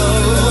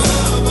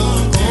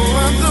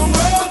the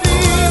world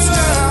needs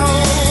now.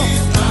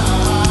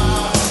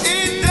 A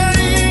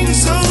dying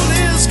soul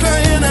is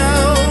crying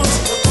out.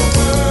 What the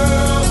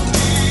world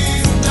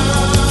needs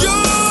now,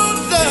 your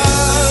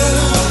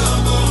love.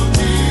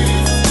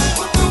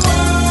 What the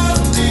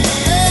world needs.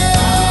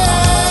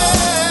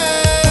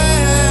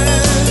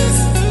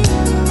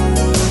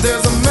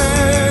 There's a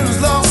man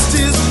who's lost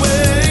his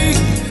way.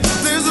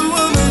 There's a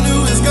woman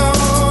who has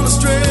gone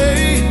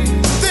astray.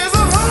 There's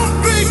a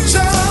hungry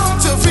child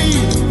to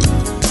feed.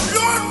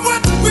 Lord,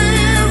 what we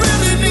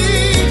really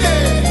need,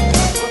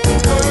 what the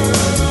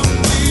world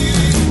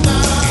needs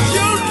now,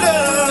 your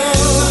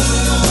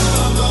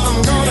love. I'm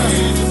gonna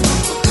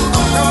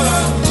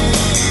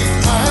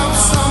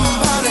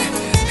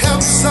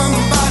help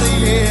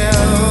somebody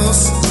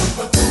else.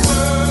 What the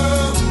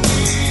world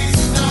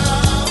needs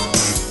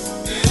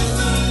now is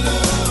the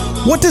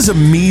love. What does a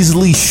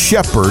measly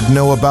shepherd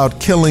know about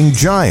killing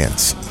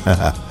giants?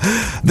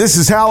 This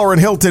is Hallerin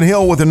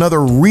Hill with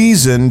another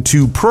reason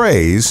to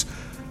praise.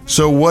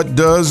 So what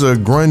does a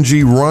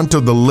grungy runt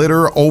of the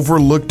litter,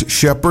 overlooked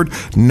shepherd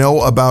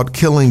know about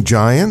killing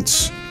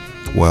giants?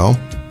 Well,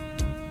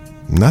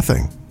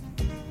 nothing.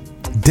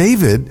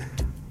 David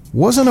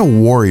wasn't a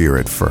warrior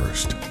at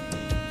first.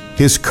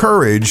 His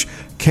courage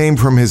came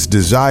from his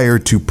desire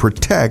to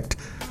protect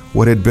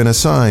what had been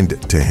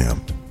assigned to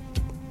him.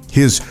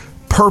 His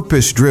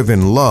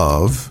purpose-driven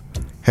love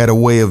had a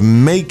way of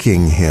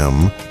making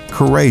him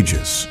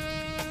courageous.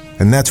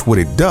 And that's what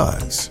it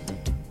does.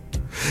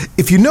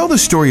 If you know the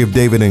story of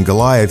David and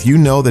Goliath, you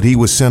know that he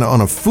was sent on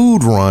a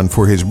food run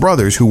for his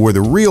brothers who were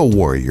the real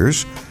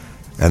warriors.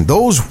 And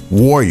those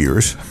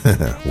warriors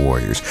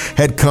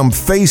had come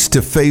face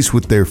to face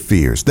with their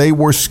fears. They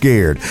were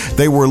scared.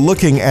 They were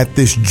looking at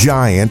this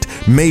giant,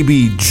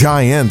 maybe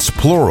giants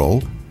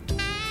plural.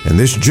 And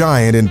this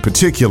giant in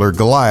particular,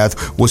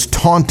 Goliath, was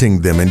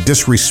taunting them and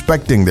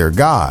disrespecting their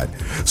God.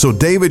 So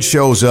David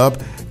shows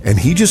up and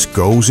he just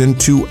goes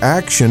into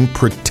action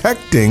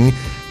protecting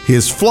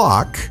his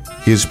flock,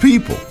 his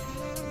people.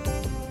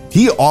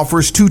 He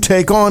offers to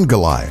take on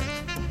Goliath.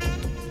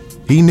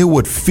 He knew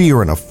what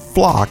fear in a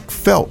flock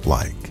felt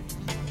like.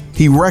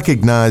 He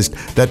recognized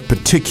that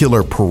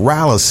particular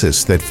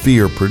paralysis that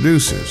fear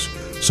produces.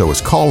 So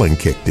his calling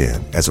kicked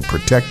in as a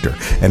protector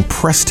and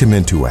pressed him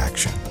into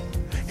action.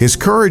 His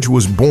courage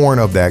was born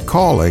of that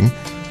calling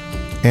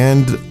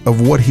and of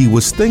what he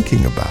was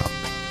thinking about.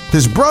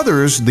 His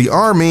brothers, the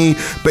army,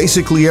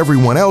 basically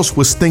everyone else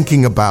was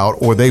thinking about,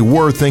 or they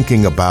were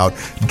thinking about,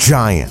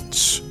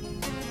 giants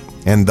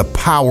and the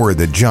power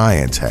that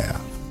giants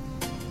have.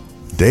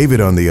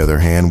 David, on the other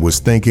hand, was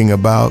thinking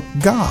about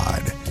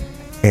God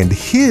and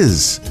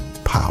his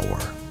power.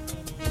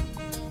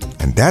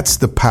 And that's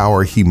the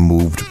power he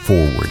moved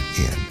forward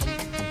in.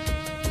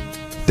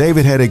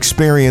 David had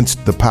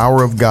experienced the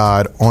power of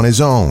God on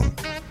his own,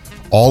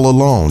 all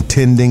alone,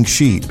 tending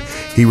sheep.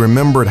 He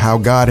remembered how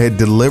God had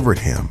delivered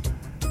him.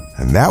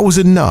 And that was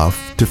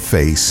enough to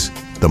face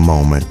the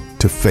moment,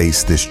 to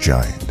face this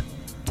giant.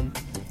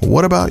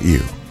 What about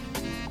you?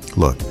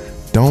 Look,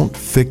 don't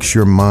fix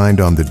your mind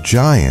on the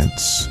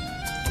giants.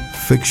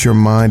 Fix your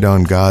mind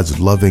on God's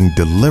loving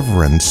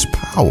deliverance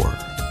power.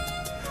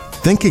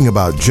 Thinking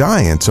about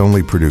giants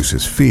only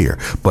produces fear,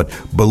 but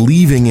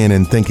believing in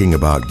and thinking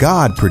about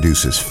God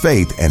produces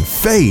faith, and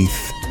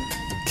faith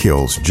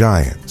kills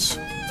giants.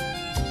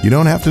 You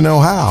don't have to know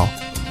how,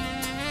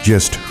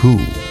 just who.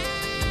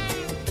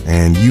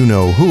 And you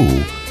know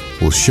who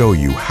will show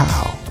you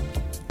how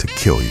to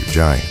kill your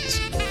giants.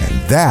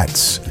 And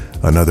that's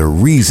another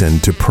reason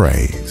to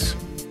praise.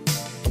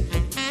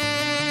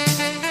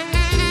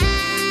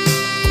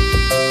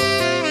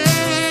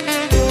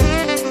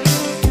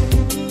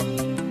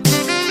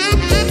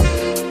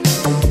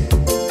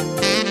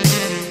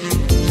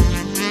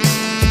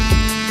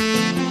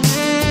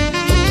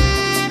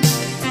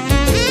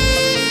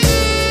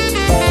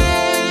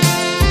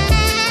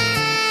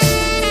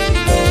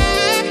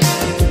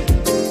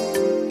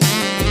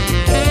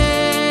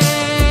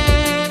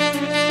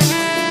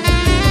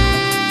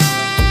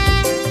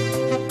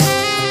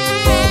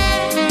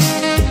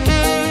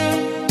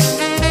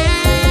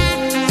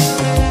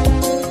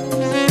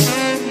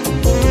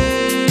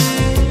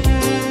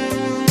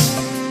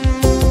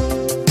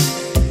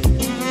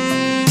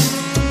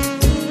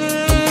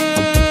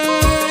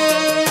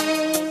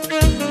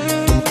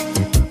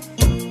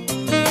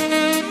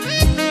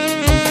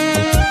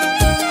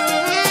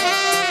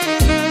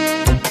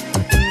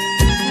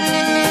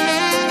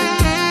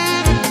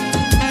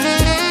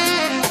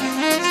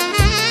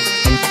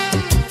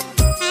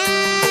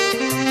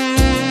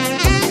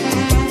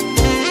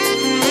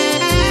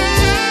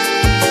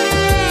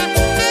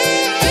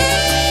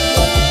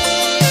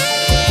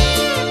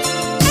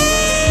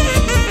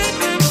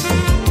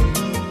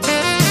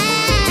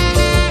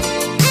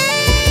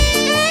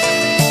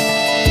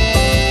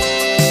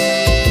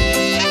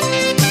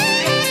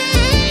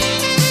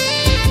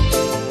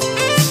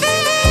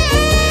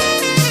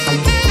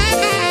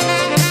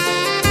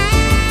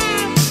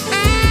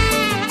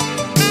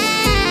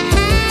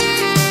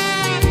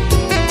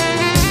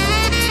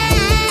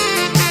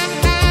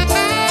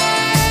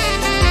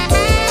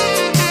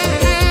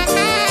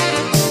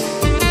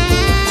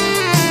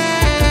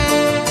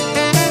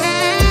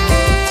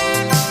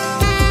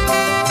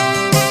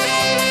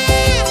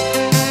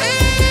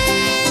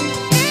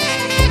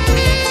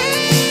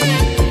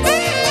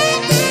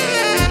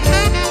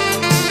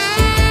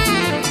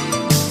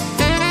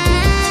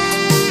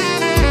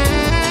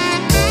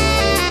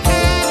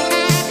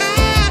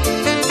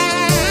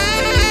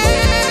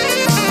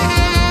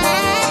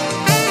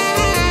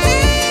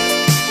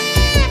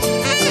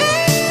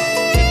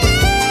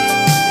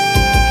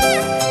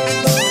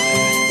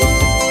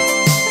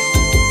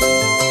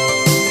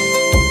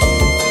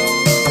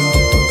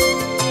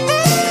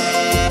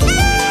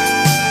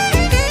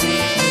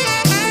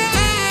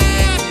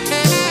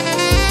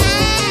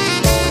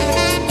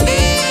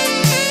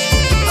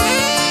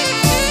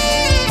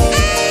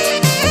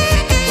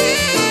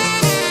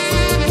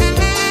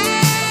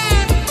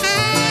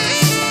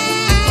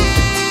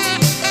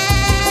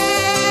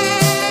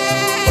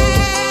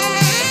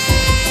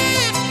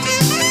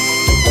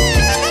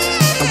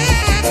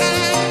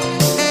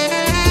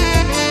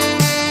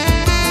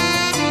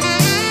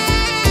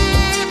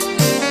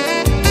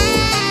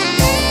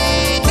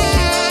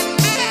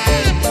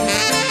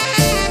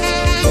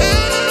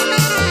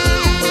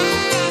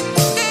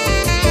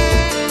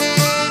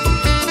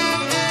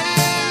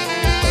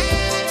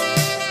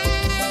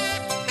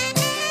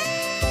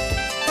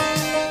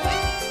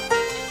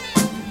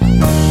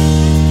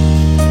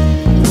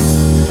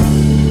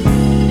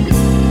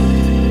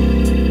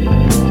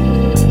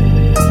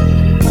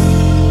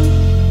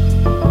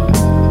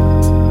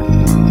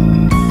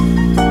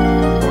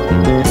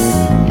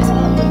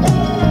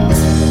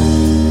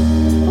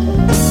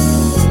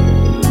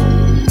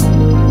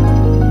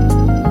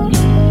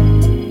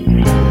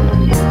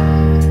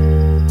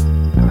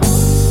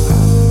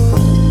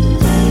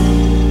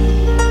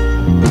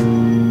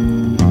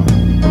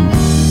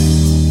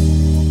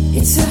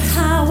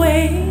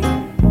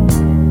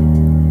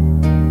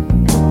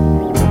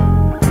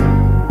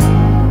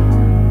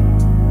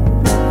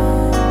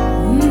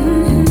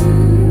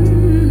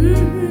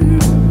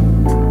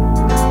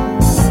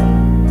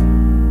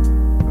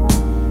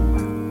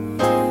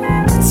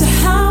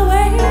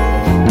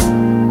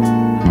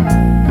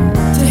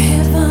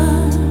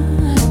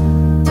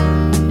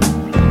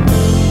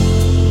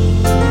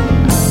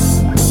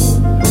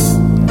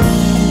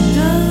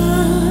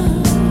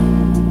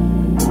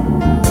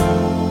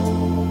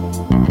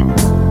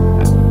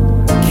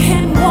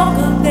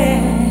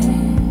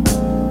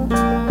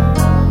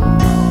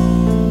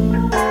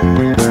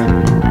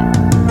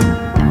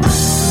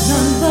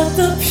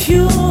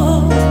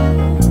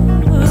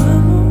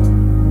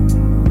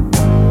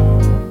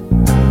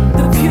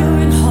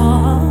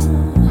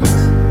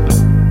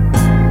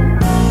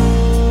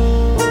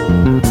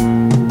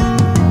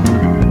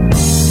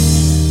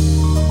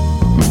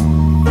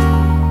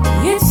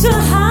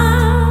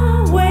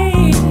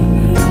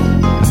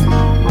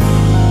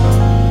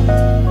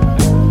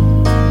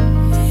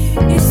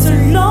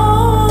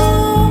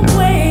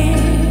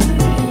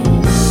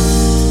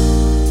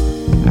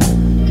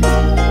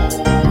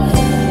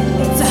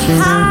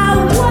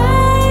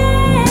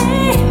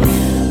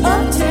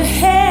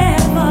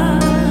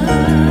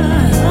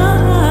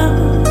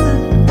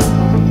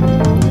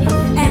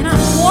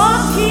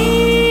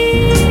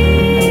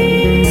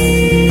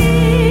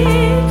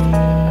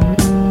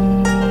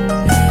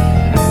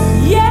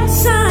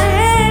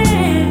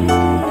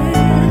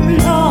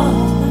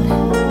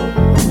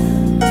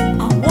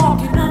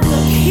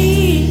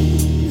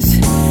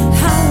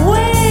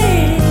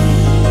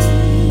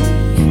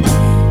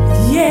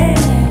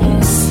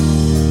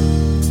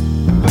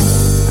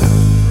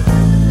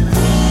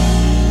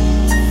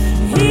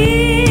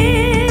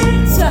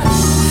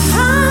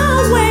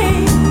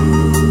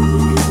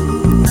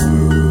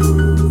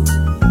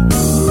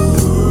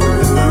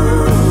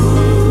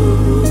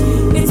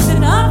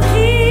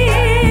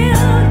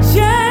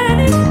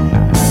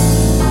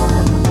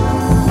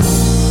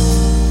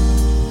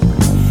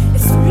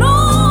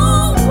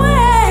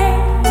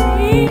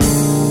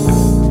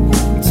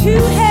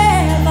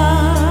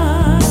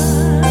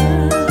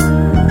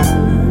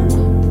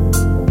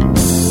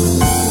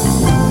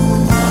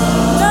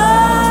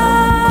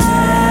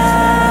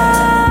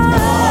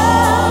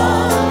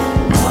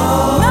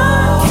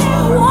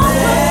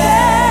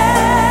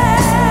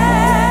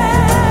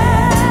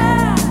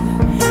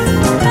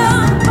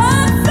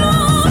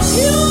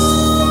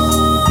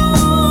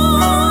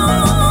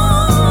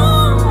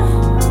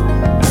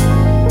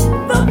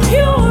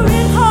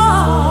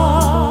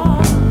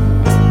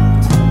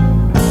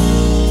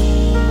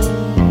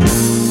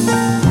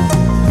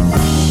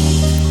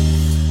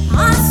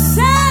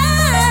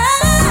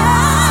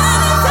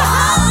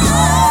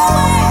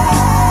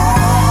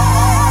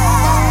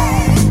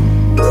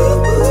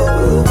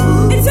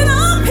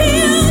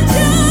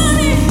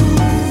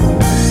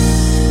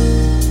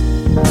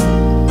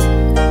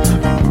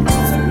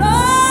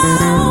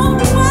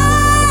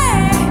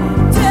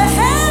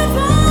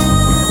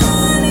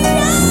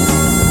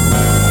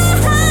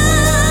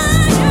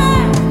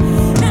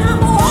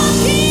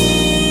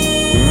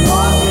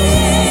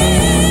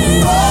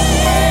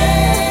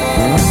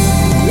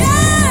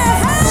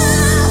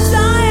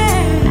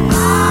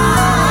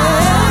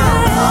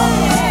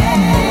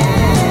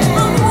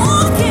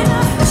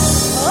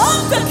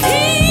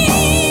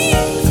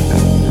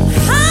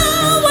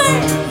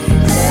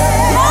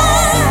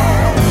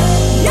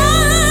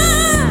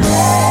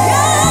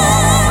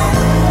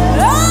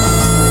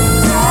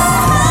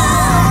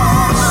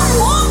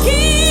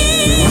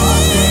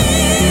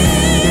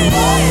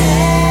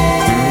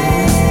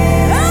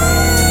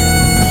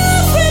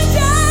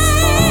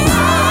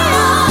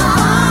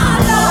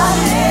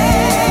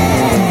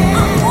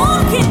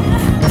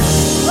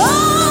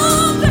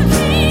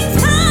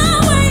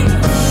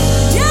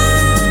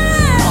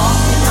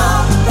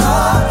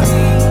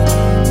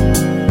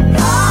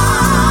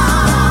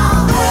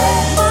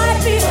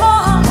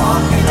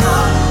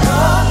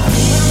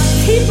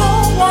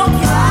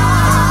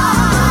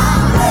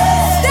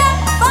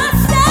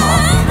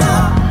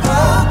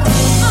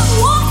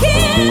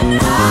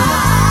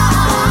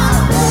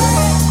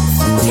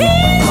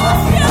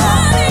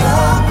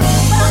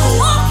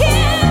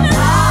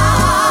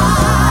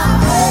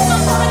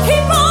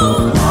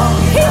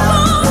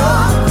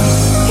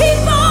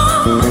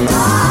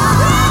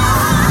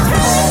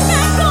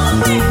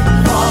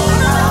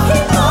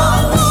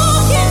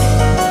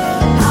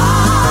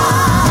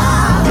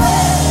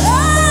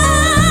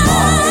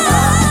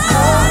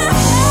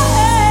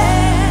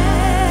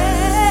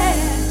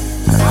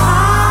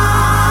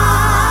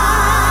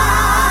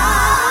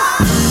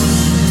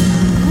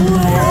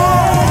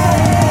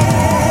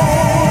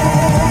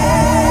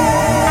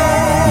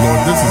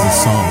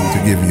 song to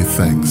give you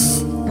thanks.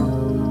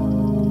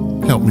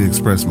 Help me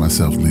express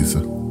myself,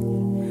 Lisa.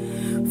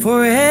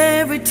 For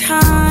every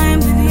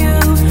time that you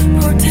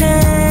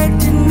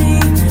protected me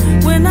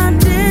when I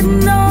didn't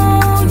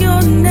know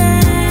your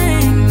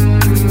name,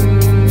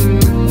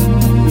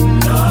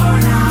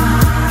 Lord, I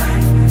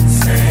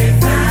say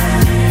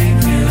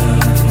thank you.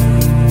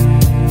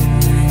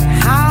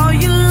 How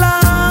you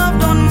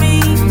loved on me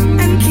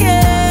and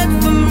cared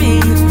for me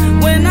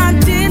when I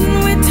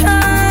didn't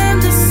return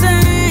the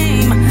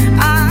same.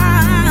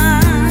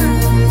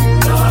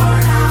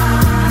 Lord, I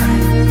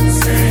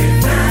say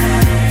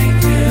thank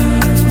you.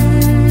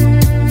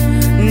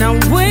 Now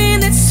when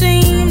it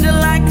seemed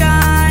like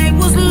I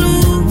was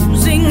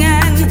losing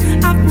and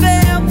I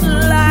felt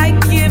like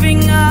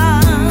giving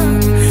up,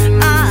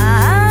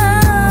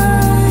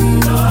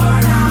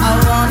 I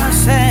wanna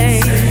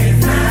say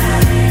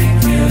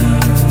thank you.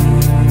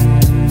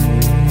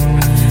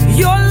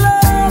 Your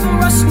love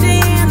rushed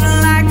in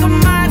like a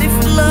mighty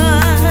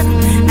flood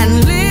and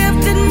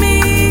lifted me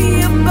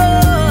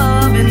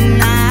above,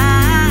 and I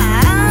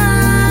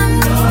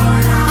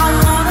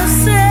wanna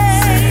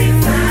say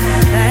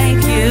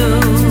thank you.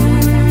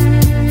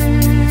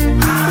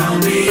 I'll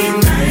be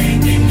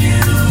thanking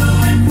you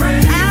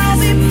and I'll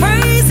be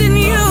praising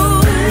you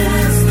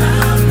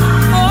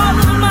all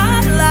of my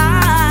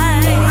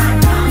life.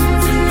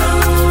 To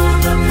know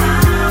the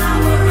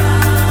power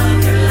of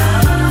your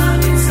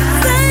love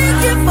inside. Thank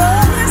you for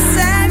your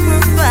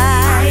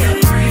sacrifice.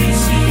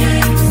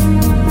 Appreciate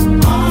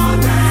all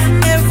that,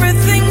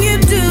 everything you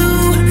do,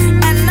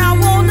 and I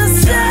wanna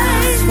say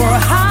for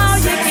how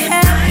you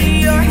kept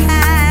your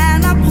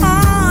hand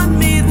upon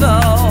me,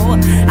 though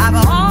I've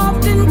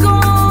often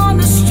gone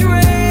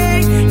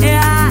astray.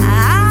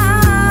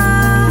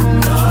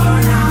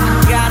 Lord,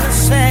 I gotta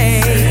say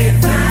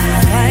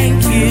thank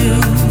you.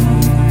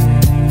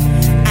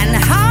 And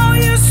how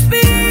your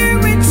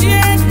spirit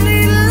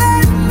gently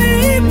led me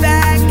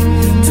back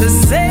to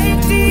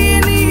safety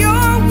in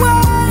your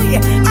way.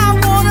 I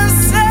wanna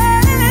say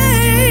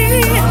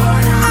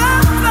I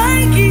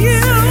thank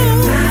you.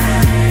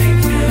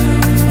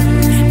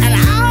 And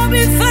I'll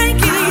be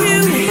thanking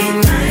you,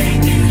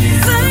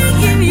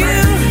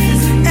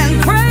 and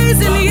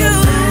praising you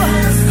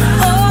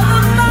all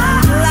of my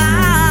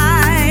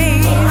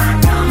life.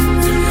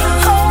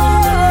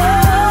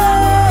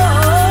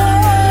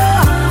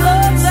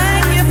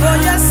 Thank you for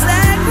your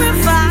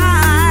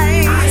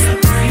sacrifice.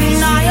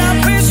 And I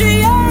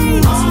appreciate.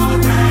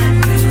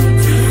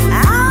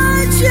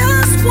 I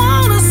just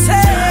wanna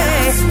say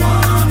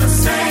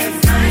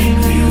thank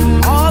you.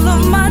 All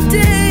of my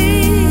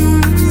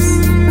days.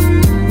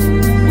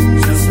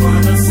 Just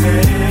wanna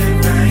say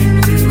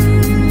thank you.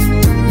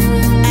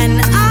 And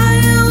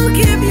I'll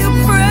give you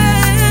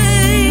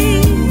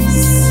praise.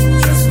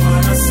 Just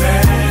wanna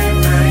say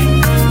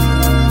thank you.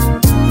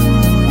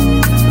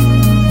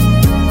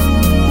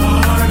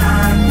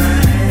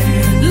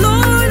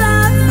 Lord,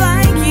 I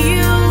thank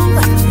you.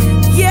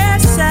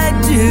 Yes, I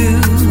do.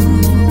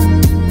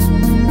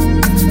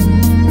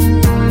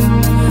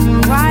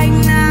 Right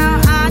now,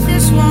 I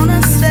just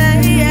wanna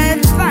say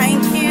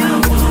thank you. I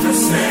wanna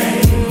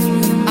say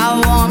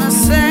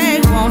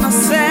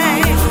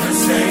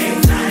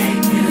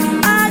thank you.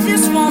 I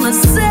just wanna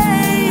say,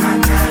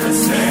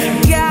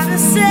 gotta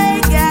say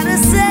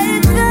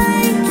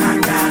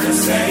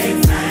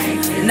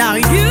thank you. Now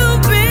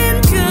you've been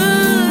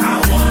good. I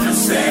wanna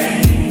say,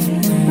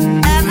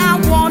 and I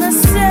wanna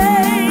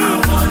say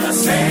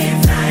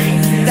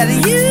thank you. That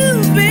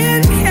you've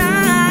been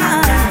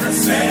kind.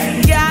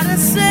 Gotta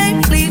say,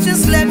 please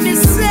just let me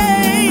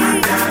say,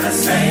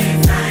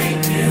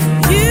 thank you.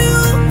 You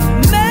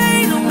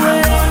made a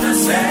way.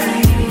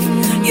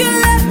 You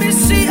let me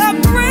see a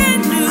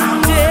brand new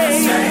day.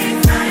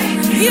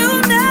 You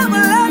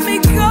never let me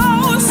go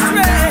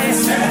astray.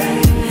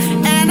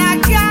 And I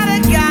gotta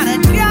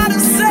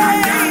say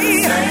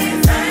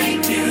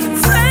thank you.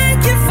 Thank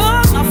you for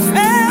my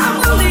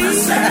family.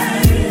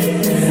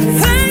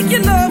 Thank you,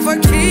 Lord, for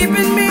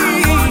keeping me.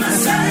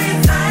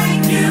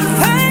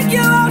 Thank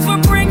you, Lord, for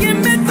bringing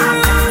me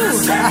through.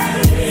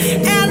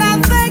 And I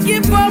thank you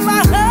for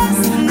my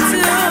husband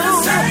too.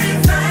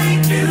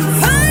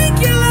 Thank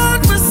you,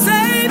 Lord, for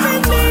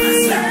saving me.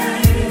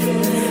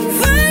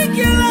 Thank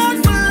you, Lord,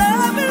 for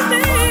loving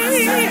me.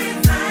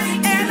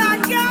 And I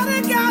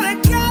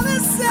gotta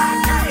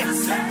say,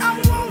 I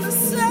wanna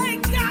say,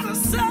 gotta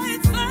say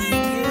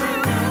thank you.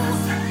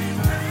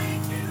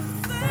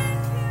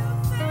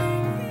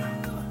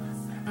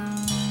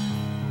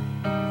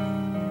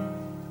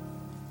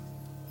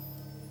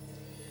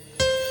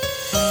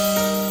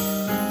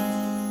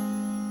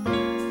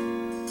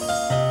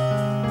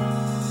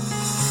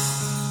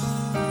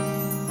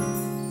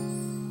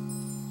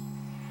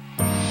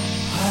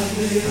 I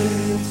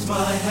lift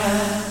my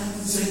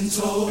hands in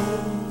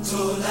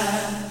total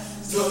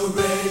adoration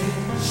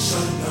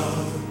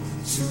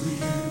unto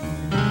you.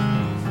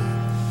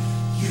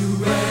 You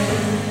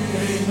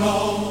reign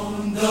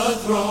on the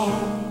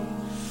throne,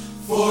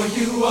 for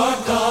you are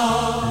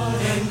God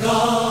and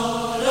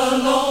God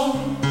alone.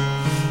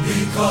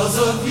 Because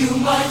of you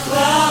my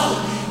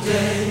cloudy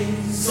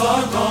days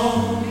are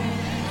gone.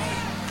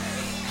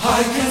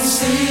 I can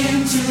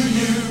sing to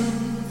you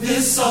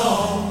this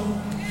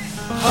song.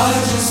 I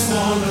just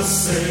wanna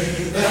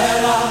say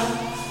that I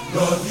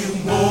love you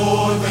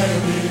more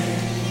than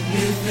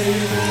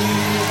anything.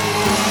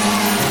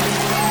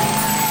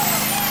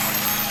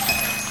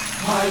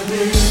 I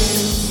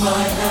lift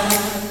my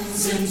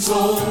hands in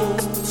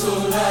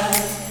total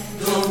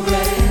adoration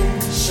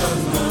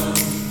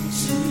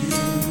unto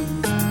you.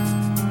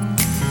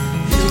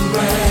 You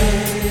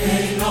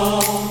reign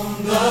on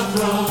the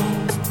throne,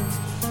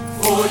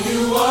 for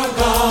you are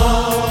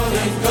God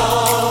and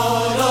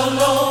God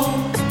alone.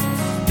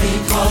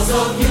 Because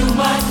of you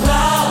my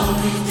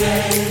cloudy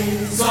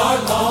days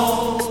are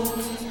gone.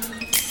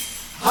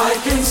 I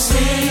can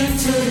sing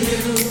to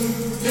you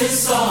this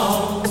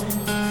song.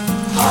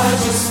 I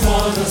just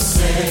wanna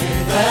say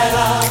that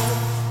I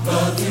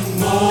love you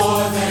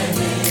more than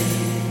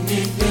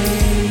anything.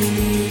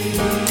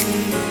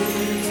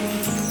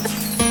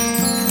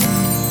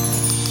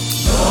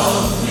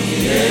 Love me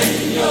in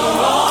your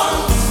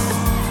arms.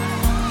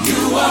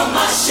 You are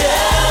my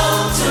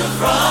shelter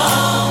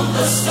from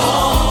the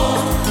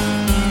storm.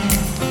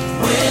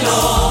 When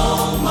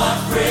all my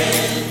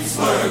friends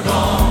were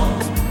gone,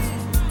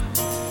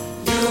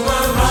 you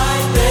were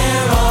right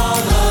there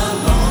all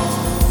along.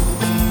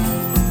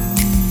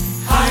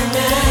 I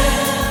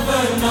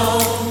never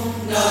known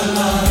a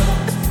love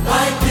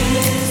like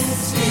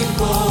this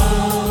before.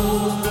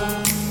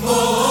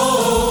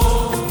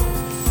 Oh,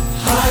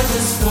 I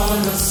just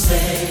wanna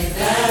say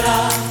that I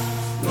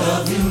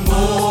love you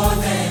more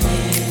than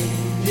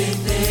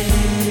anything.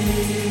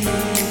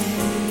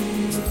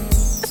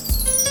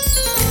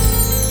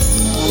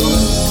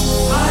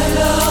 I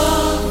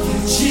love you,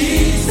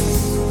 Jesus.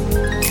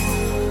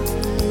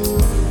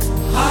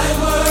 I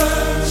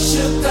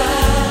worship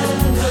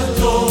and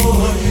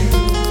adore you.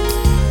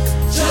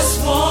 Just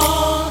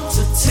want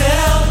to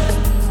tell you,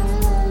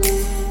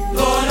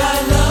 Lord, I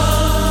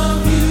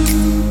love you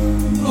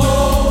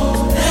more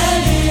than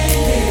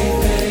anything.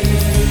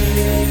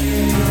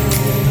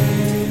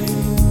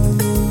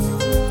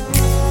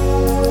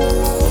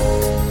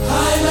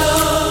 I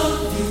love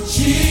you,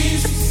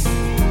 Jesus.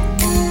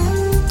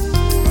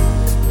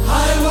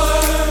 I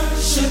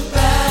worship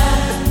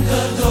and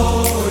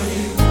adore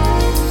you.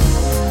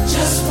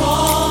 Just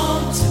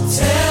want to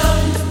tell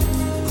you,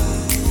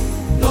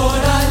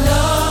 Lord, I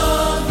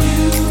love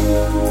you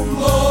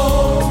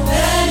more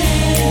than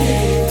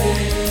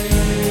anything.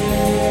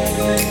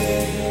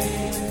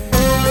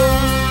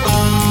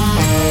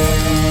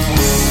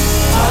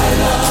 I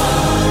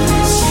love you,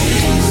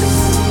 Jesus.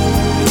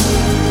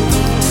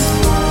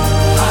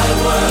 I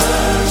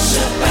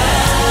worship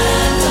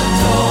and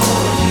adore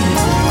you.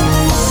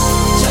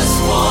 Just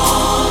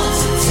want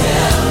to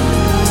tell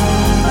you,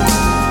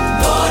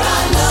 Lord,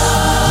 I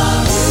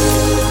love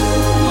you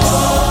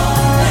more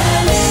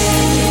than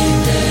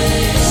anything.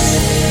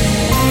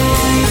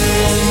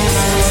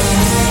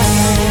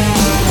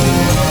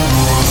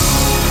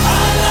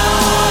 I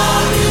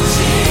love you,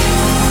 Jesus.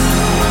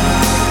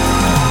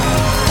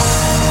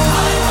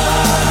 I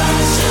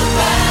worship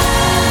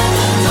and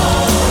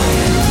adore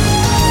you.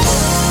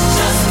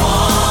 Just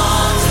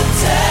want to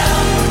tell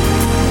you,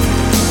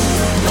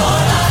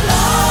 Lord, I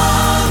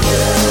love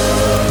you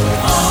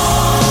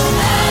more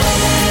than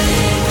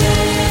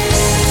anything.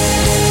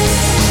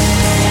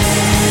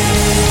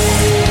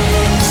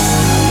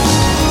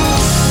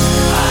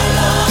 I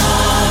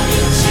love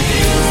you,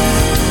 Jesus.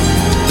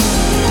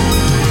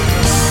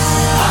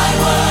 I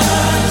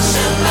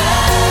worship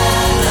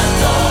and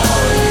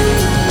adore you.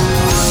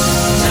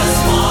 Just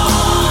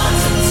want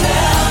to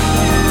tell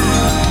you,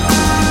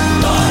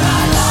 Lord,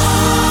 I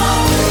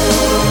love you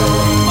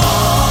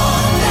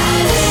more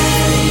than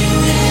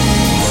anything.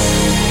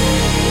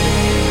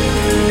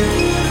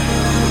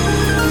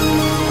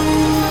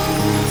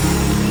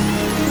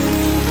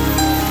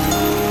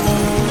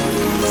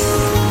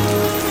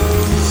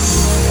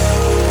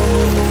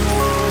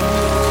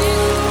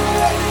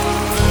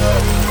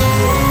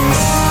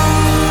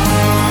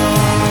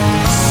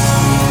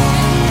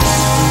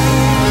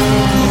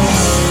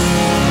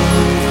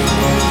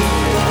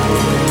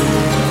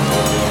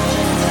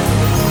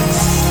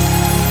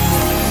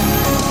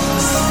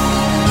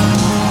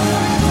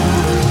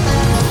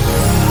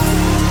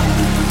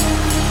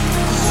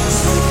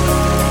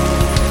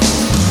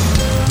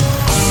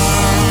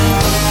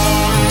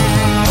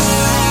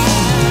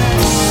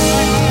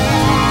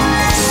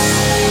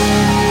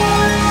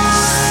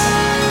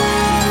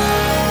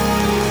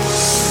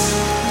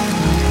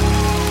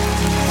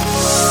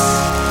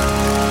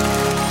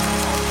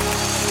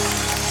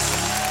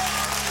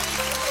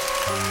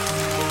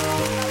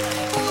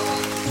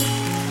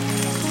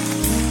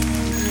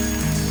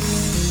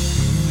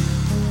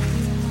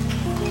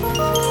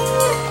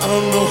 I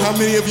don't know how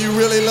many of you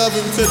really love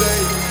him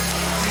today,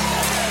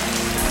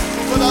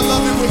 but I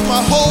love him with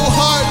my whole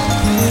heart,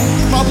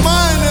 my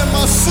mind, and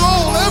my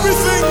soul,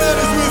 everything that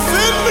is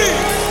within me.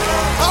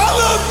 I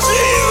love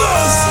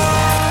Jesus.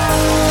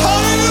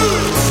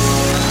 Hallelujah.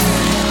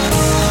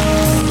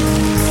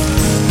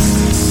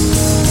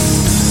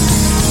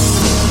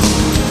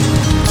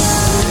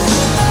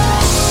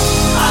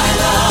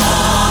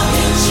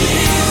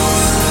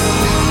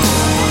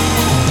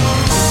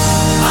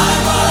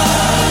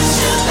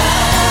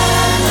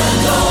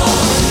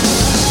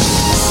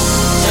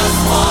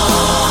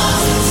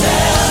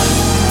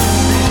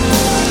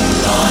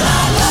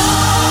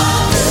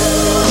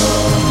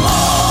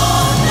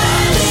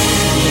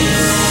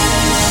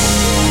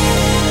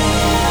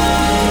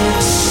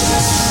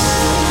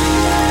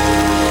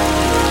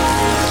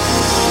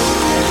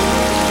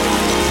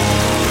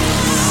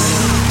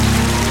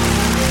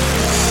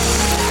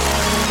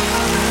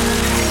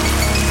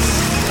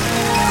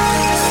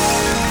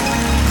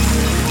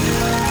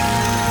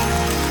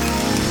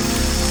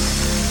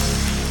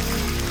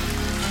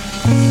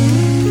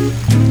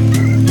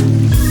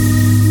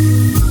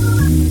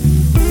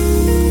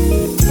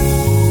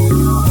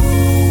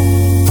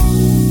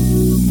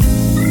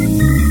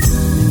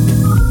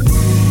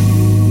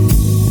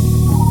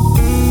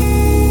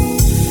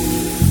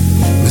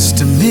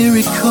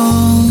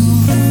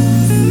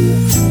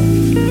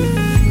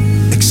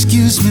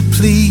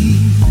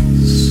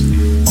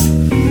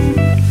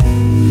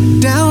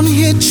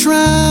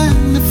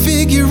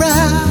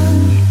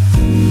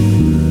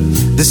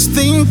 this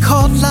thing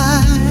called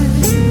life.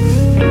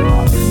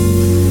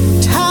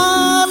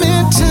 Time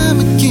and time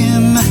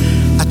again,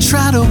 I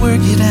try to work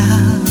it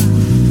out,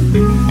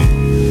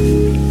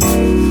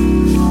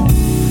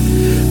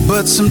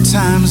 but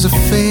sometimes I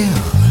fail.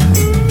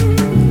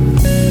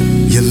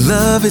 Your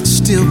love, it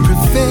still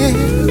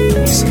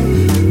prevails.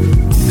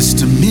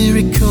 Mr.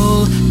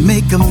 Miracle,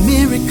 make a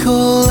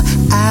miracle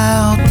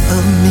out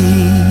of me.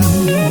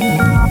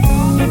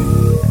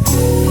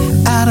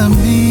 Out of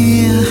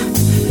me,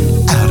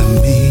 out of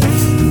me.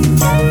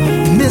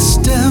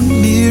 Mr.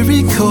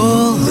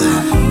 Miracle,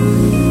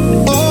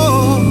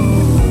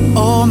 oh,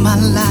 all my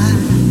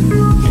life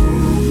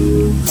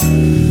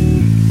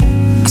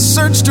I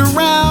searched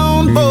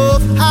around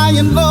both high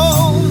and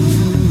low,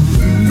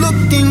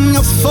 looking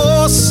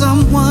for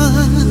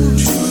someone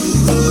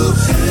to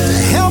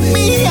help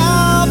me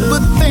out,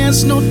 but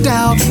there's no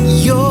doubt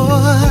you're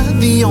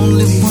the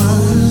only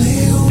one.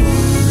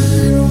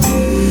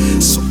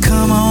 So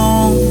come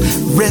on,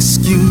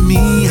 rescue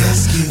me,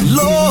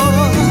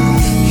 Lord,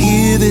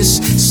 hear this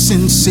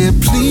sincere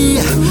plea.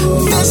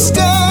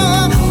 Mr.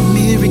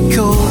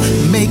 Miracle,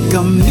 make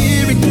a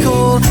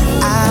miracle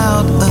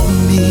out of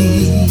me.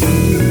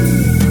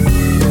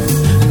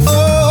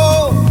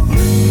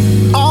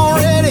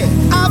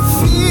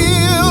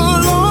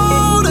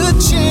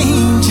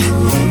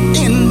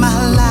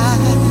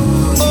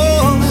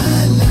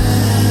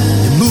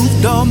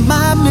 All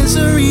my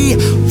misery,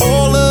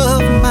 all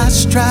of my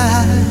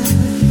strife.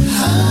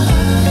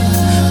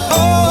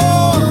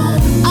 Oh,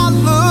 I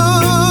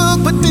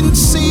looked but didn't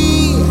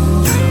see,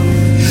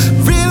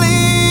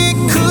 really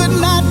could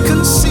not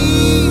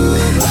conceive.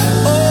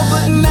 Oh,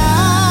 but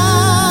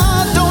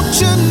now, don't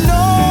you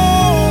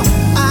know,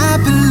 I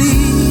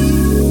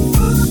believe.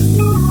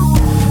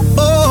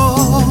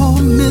 Oh,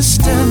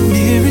 Mr.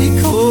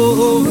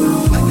 Miracle,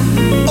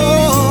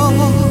 oh,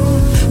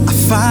 I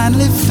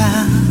finally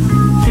found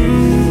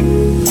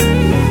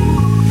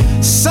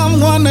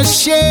someone to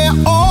share,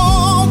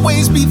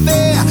 always be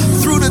there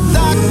through the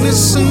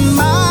darkness of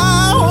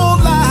my whole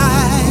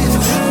life.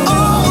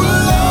 Oh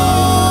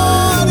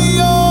Lord,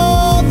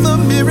 you're the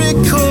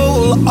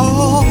miracle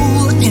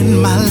all in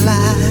my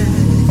life.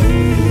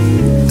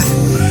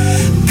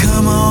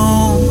 Come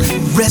on,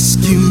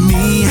 rescue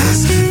me,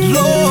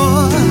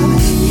 Lord,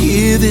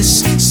 hear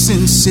this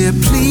sincere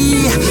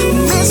plea.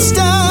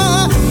 Mr.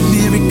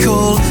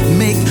 Miracle,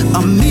 make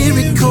a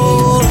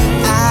miracle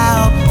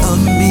out of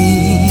me.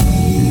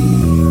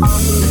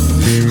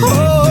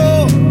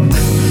 Oh,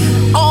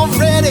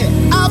 already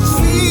I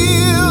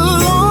feel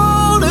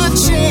all the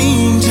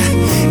change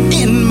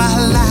in my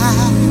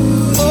life.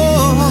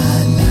 Oh,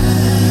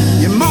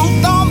 you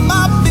moved all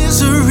my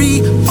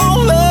misery,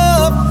 all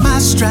of my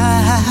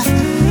strife.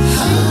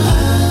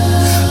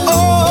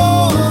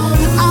 Oh,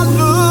 I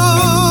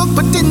looked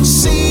but didn't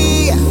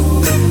see,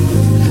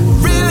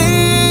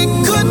 really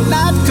could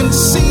not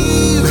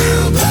conceive.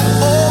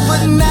 Oh,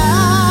 but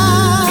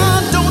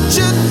now, don't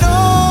you know,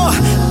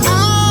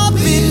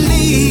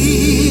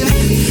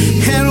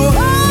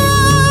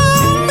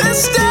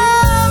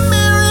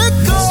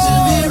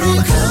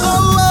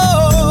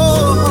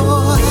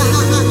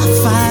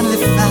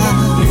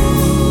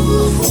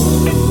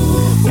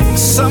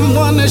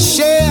 someone to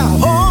share,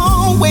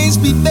 always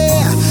be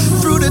there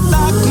through the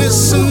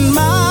darkness of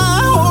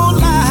my whole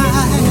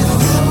life.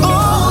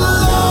 Oh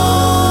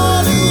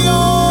Lord,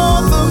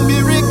 you're the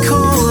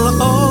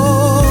miracle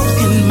all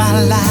in my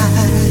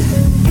life.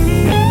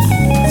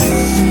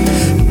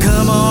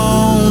 Come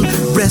on,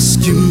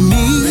 rescue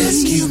me,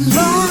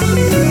 Lord,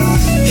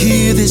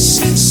 hear this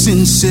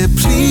sincere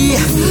plea.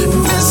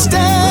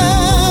 Mr.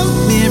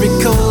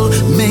 Miracle,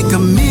 make a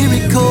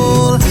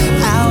miracle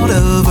out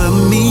of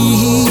me.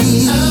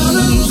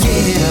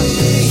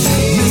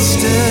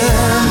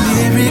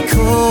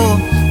 Miracle,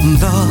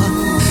 Lord.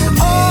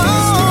 Oh,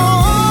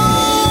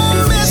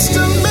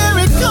 Mr.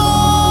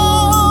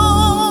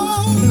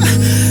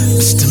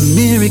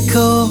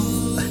 Miracle,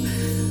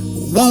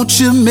 won't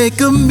you make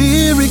a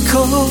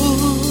miracle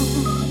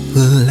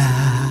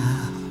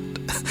out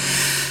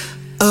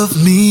of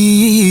me?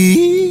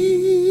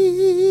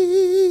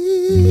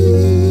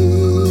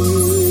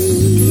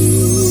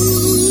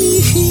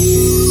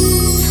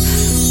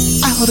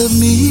 Out of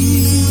me.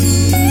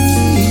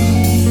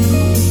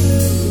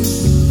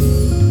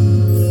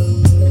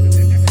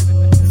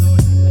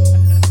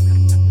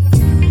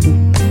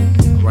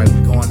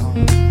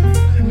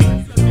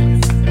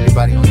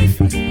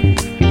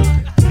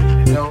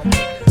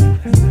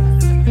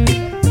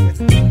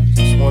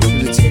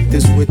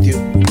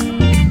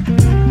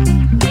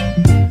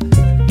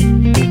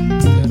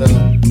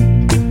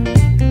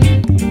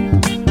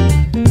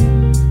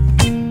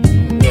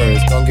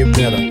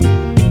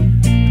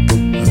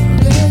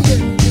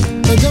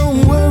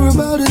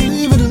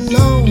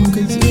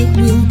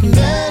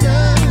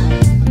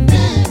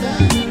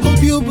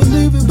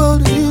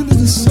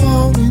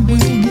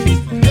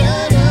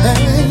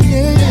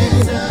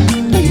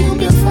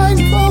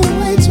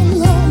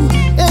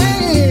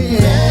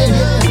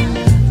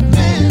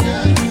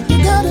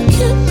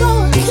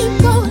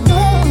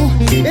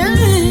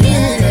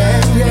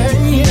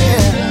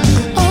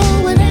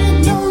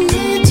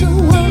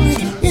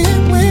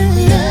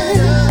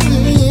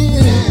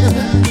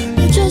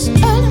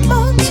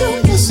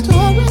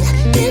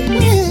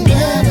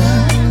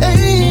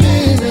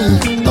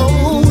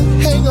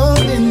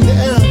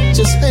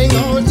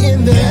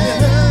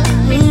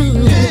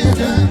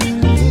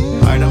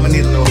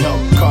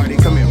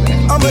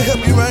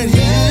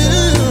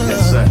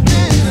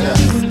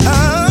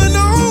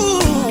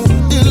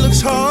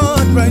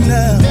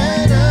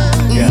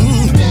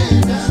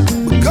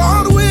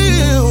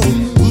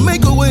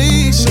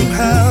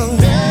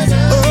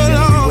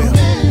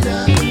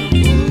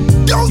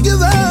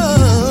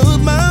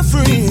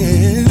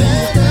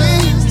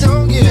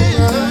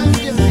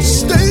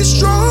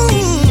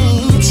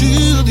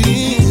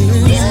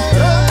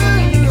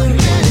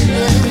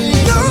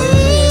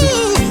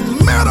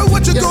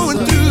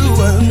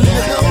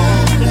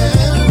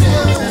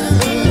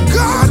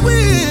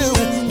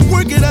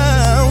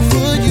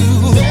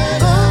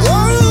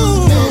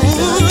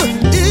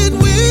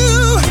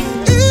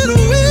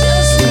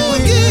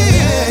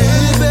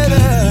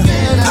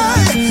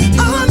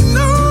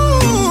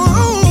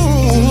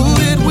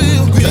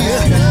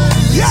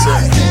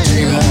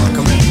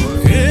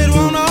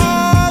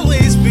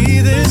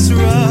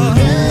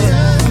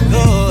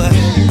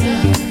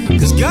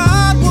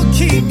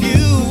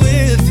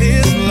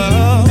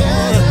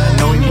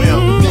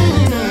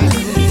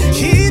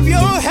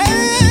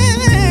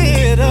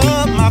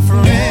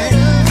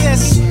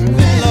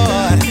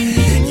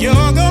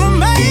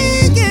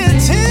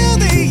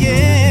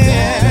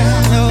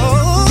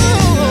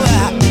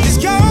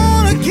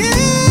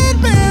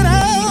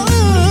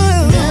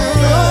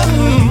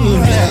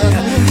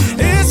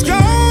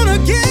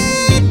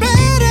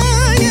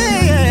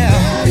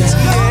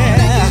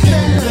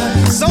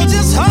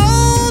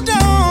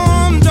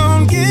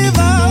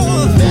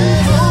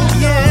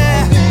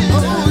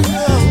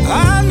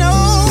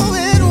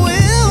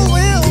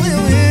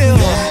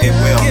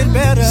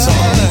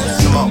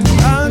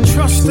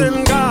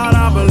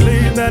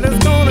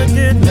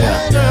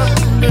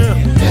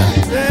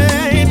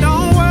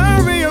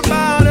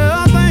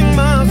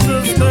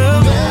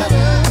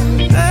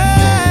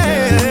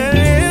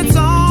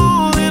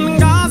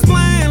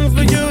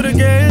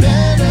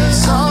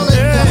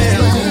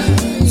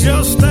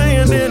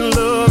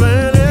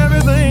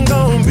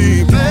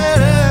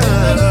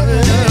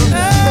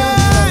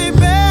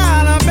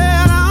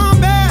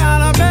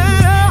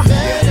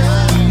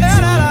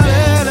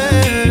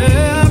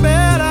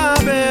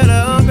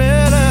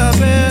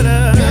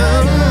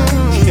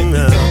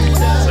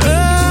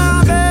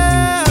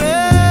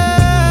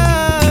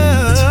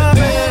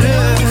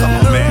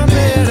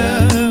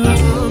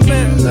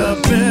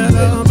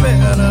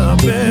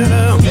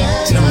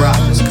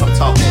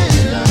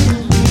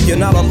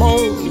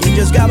 alone. You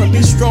just gotta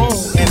be strong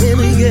and in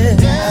the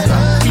end.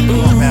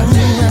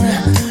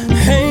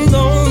 Hang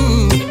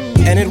on,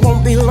 and it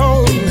won't be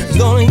long. It's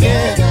gonna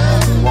get.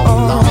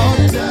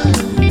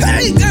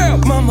 Hey girl,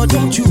 mama,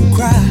 don't you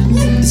cry.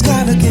 It's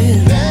gotta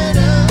get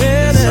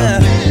better.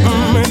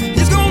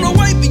 It's gonna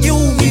wipe your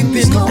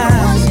weeping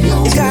eyes.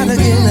 It's gotta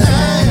get.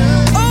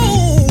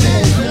 Oh,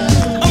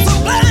 I'm so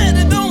glad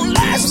it don't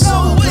last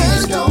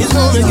always. It's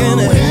gonna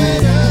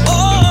get.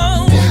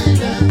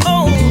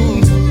 Oh,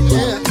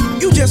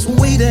 you just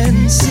wait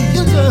and see.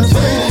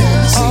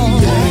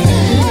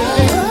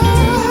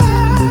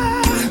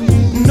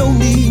 No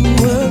need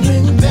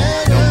worrying.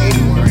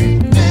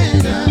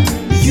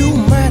 You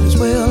might as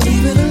well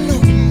leave it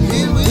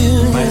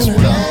alone. Might as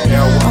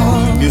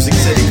well. Music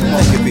City, come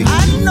on, Kippy. I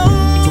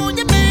know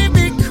you may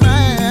be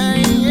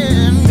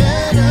crying,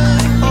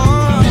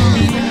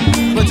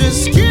 but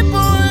just keep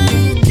on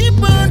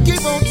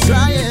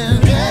trying.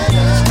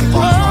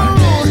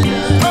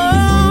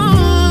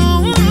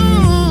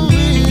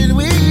 It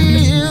will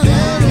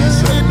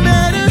get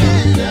better.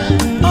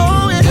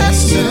 Oh, it has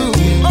to.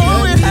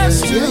 Oh, it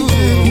has to.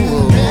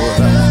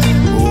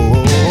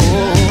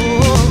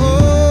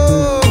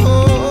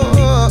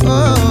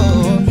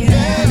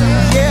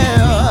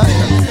 Yeah.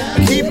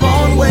 Keep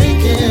on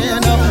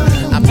waking up.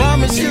 I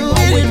promise you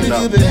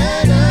it'll be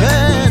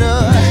better.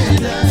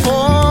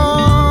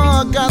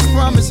 For God's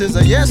promises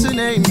are yes and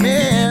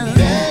amen.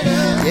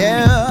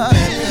 Yeah.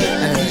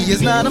 And he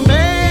is not a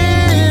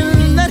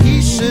man that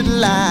he should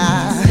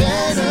lie.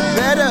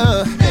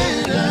 Better.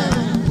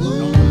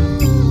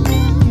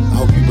 I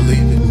hope you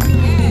believe it.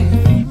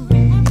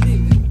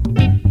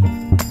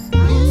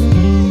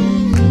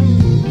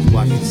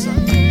 Watch this son.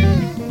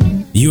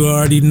 You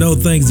already know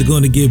things are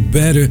going to get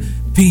better.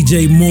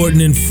 PJ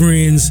Morton and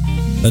Friends,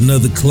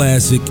 another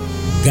classic,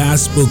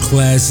 gospel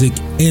classic,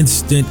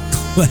 instant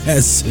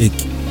classic.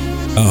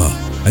 Oh,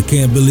 I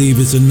can't believe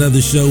it's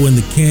another show in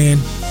the can.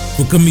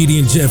 For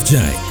comedian Jeff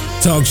Giant,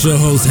 talk show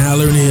host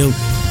Hallerin Hill,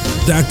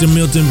 Dr.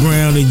 Milton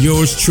Brown, and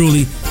yours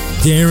truly,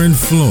 Darin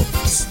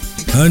Florence.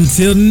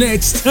 Until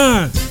next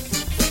time,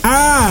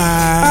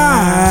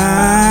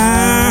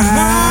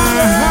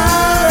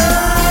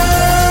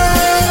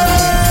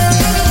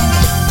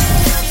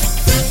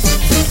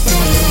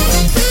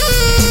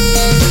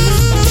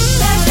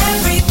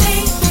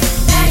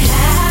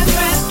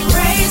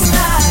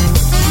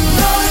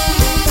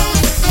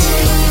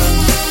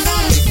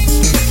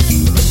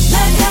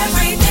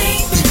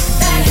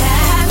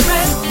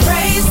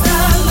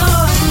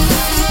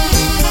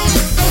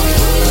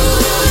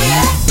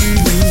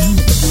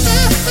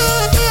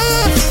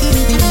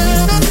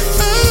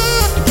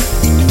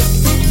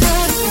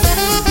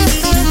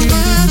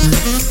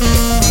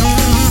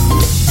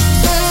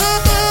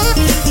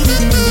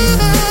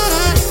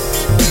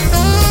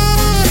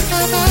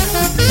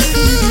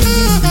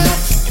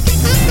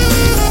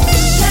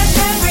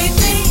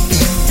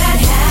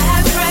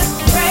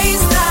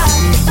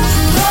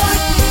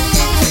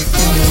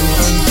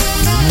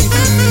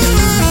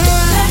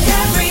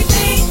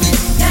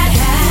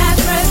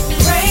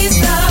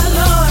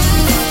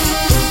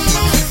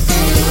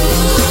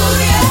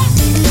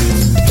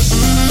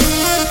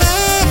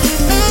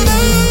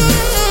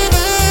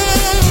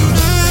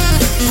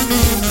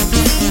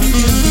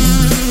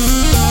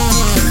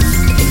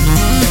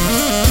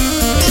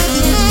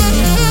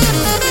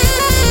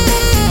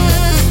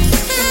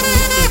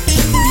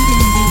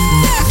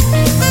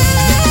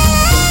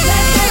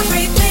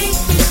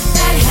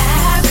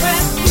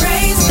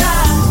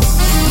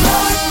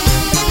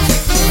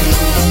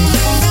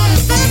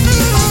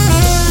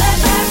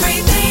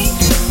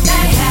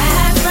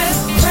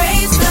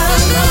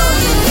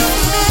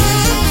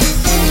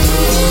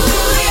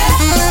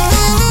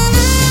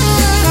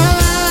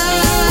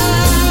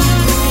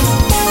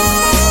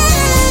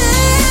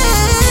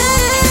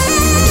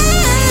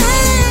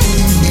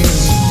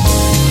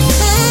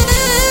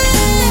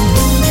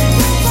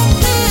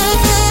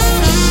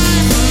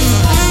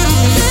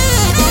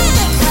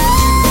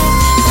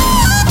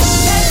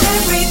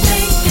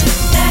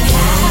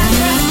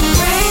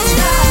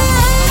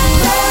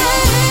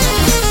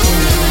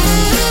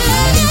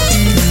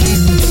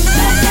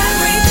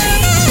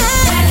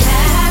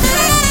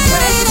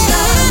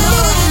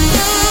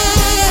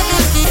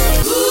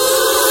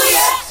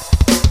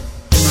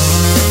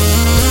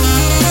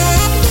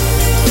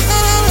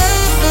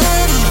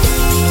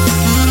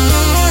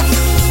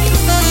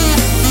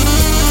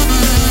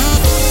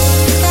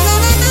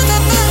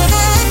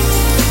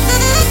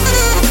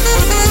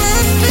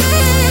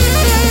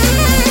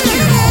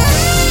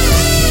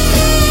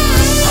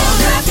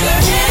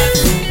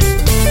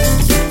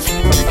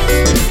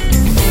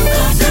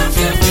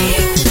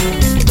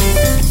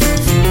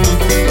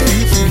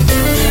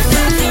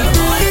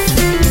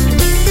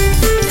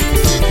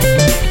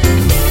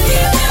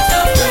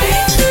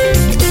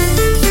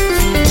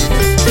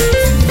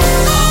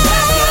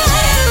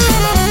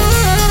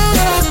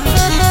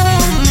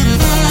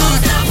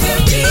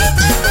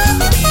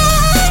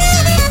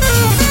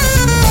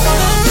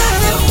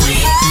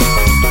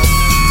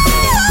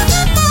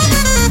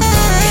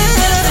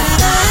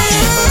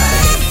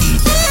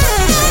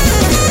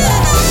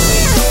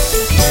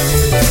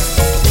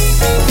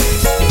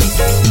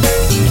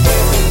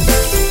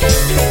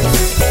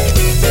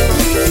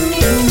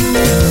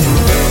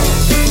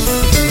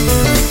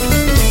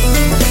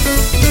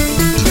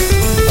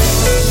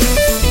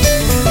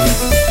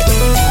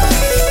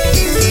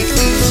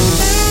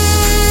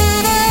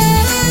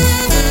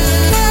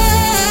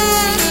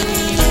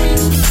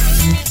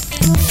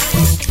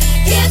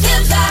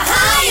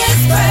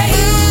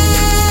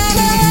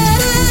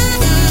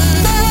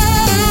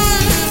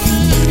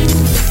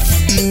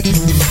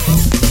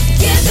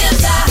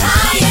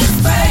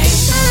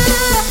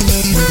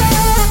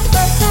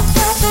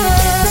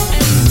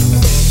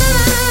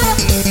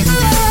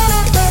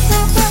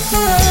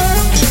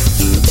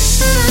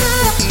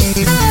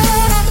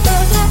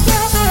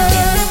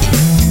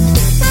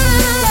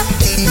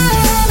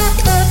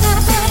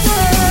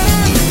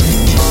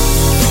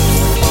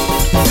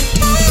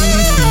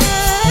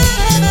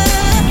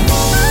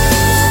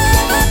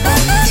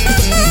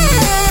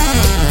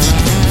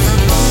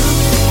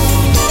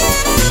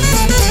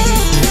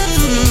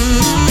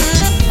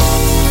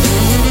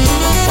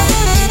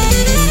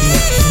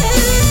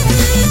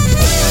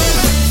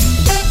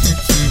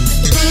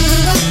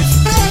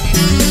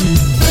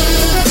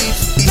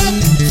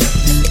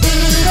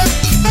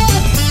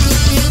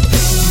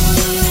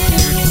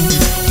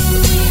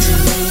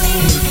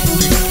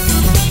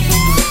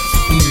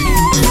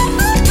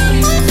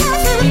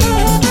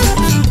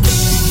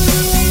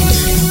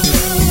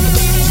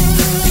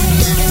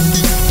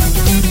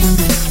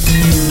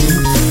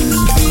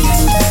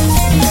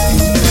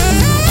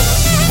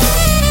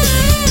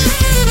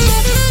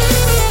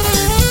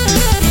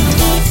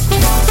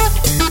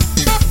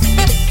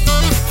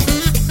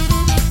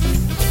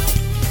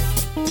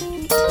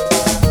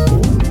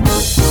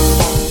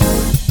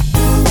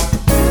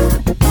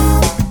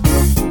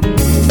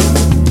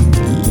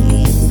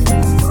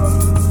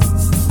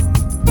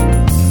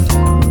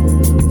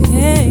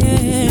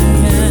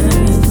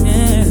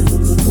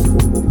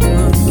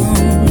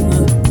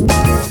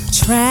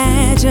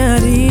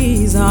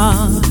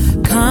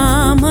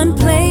 one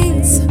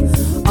place.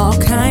 All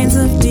kinds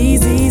of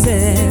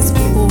diseases,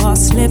 people are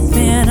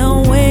slipping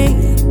away.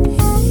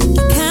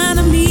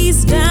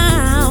 Economy's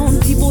down,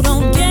 people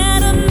don't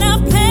get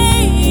enough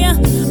pay.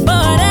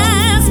 But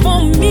as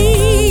for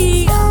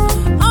me,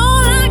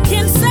 all I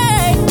can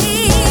say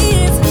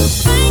is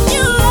thank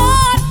you,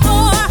 Lord,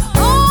 for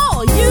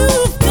all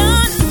you've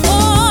done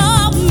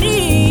for me.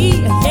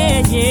 Yeah,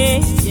 yeah,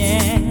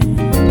 yeah.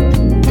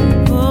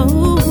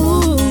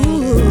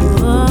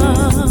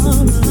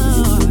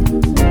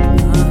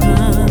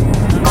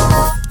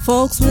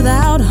 Folks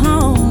without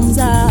homes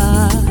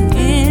are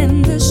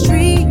in the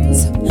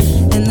streets,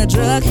 and the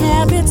drug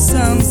habits,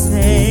 some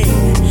say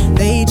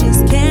they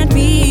just can't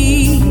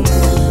be.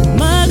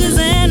 Muggers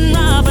and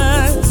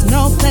robbers,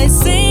 no place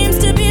seems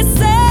to be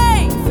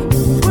safe.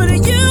 But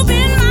you've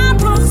been my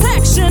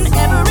protection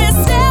every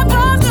step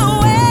of the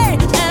way.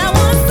 And I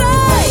want to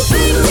say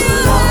thank you,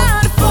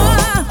 Lord, for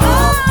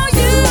all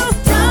you've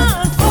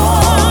done for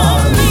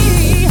me.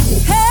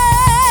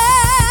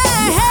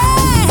 Hey,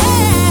 hey,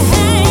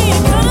 hey,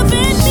 it could have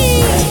been me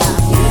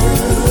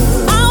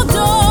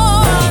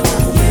outdoors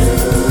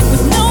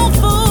with no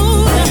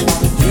food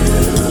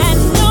and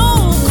no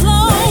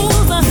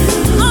clothes,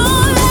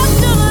 all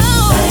left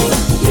alone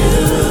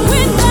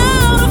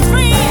without a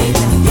friend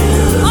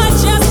or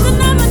just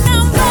another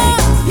number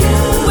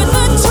with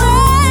a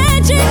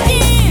tragic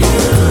end.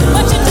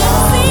 But you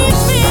didn't see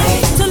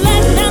fit to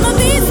let none of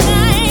these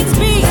things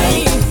be.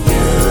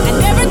 And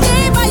every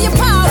day by your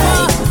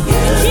power, you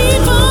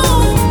keep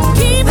on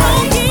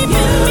keeping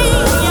me.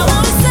 I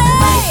want to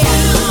say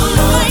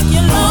thank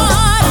you,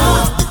 Lord.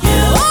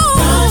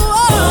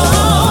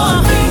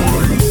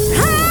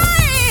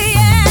 Hey,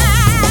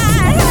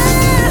 yeah,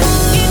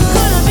 it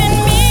could have been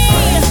me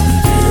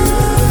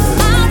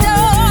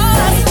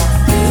outdoors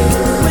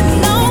with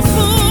no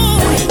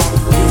food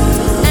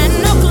and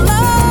no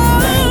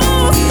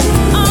clothes,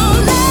 all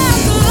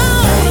left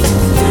alone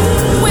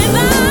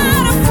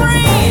without a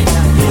friend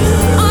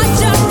or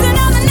just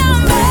another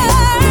number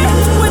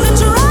with a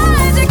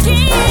tragic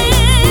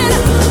end.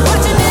 But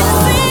you didn't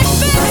see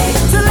fit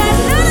to let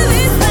none of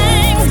these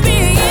things be.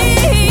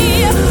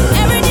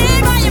 Every day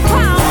by your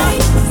power,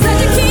 said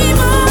you keep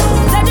on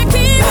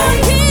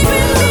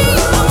keeping me.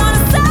 I want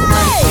to say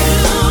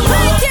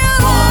thank you,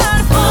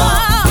 Lord, for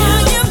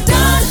all you've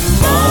done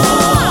for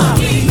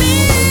me.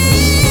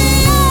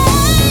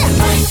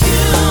 Thank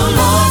you, Lord,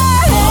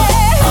 for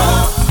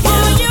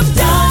all you've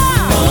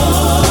done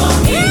for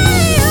me.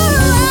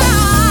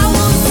 I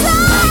will say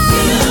thank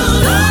you,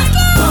 Lord,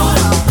 for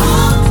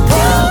all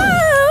you.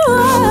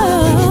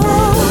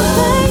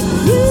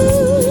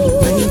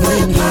 Thank you for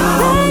your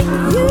power.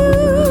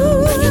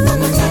 Thank you for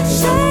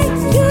protection.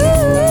 Thank you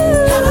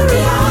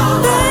every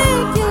hour.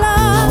 Thank you,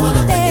 Lord.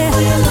 Thank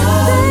you,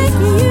 Lord.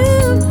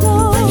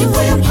 Thank you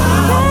for your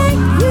power.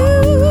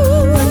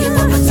 Thank you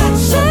for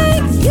protection.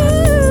 Thank you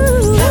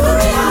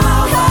every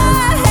hour.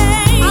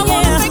 I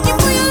want to thank you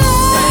for your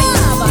love.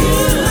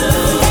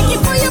 Thank you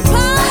for your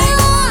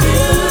power.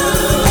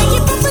 Thank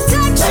you for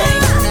protection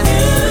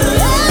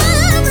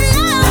every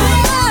hour.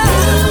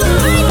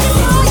 Thank you for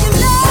your love.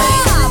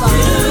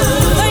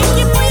 Thank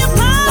you for your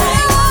power.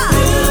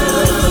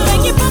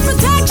 Thank you for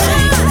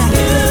protection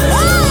every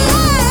hour.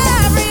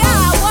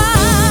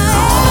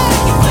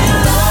 Thank you for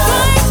your love.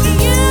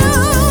 Thank you,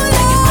 Lord.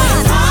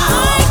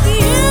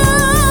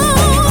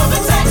 Thank you for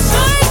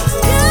protection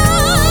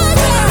every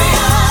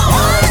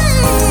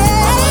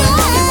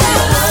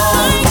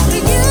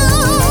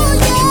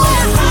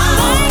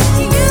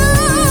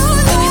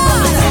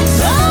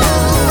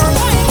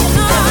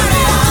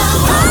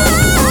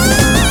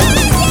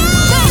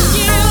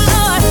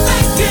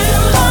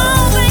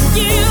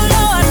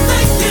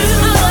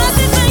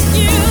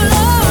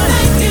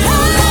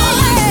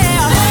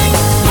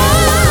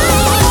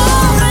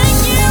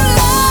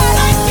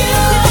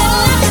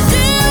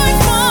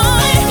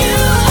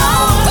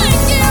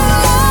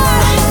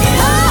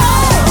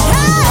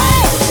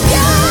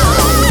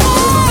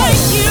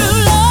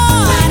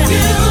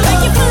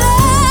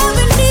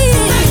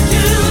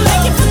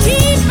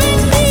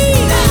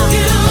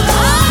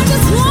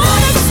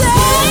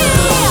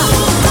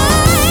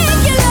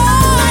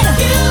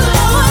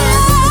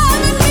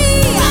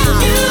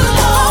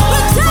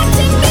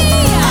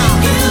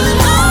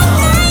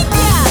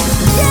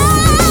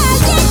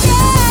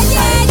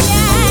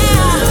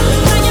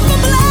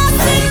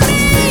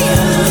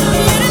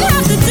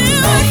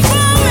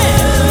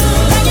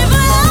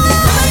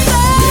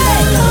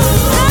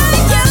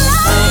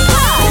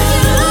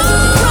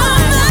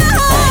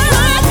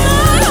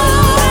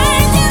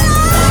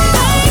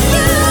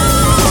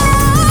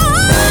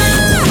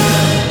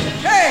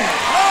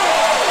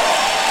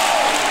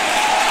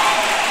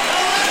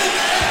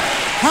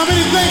How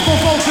many thankful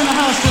folks in the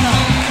house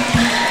tonight?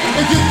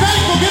 If you're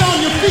thankful, get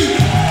on your feet.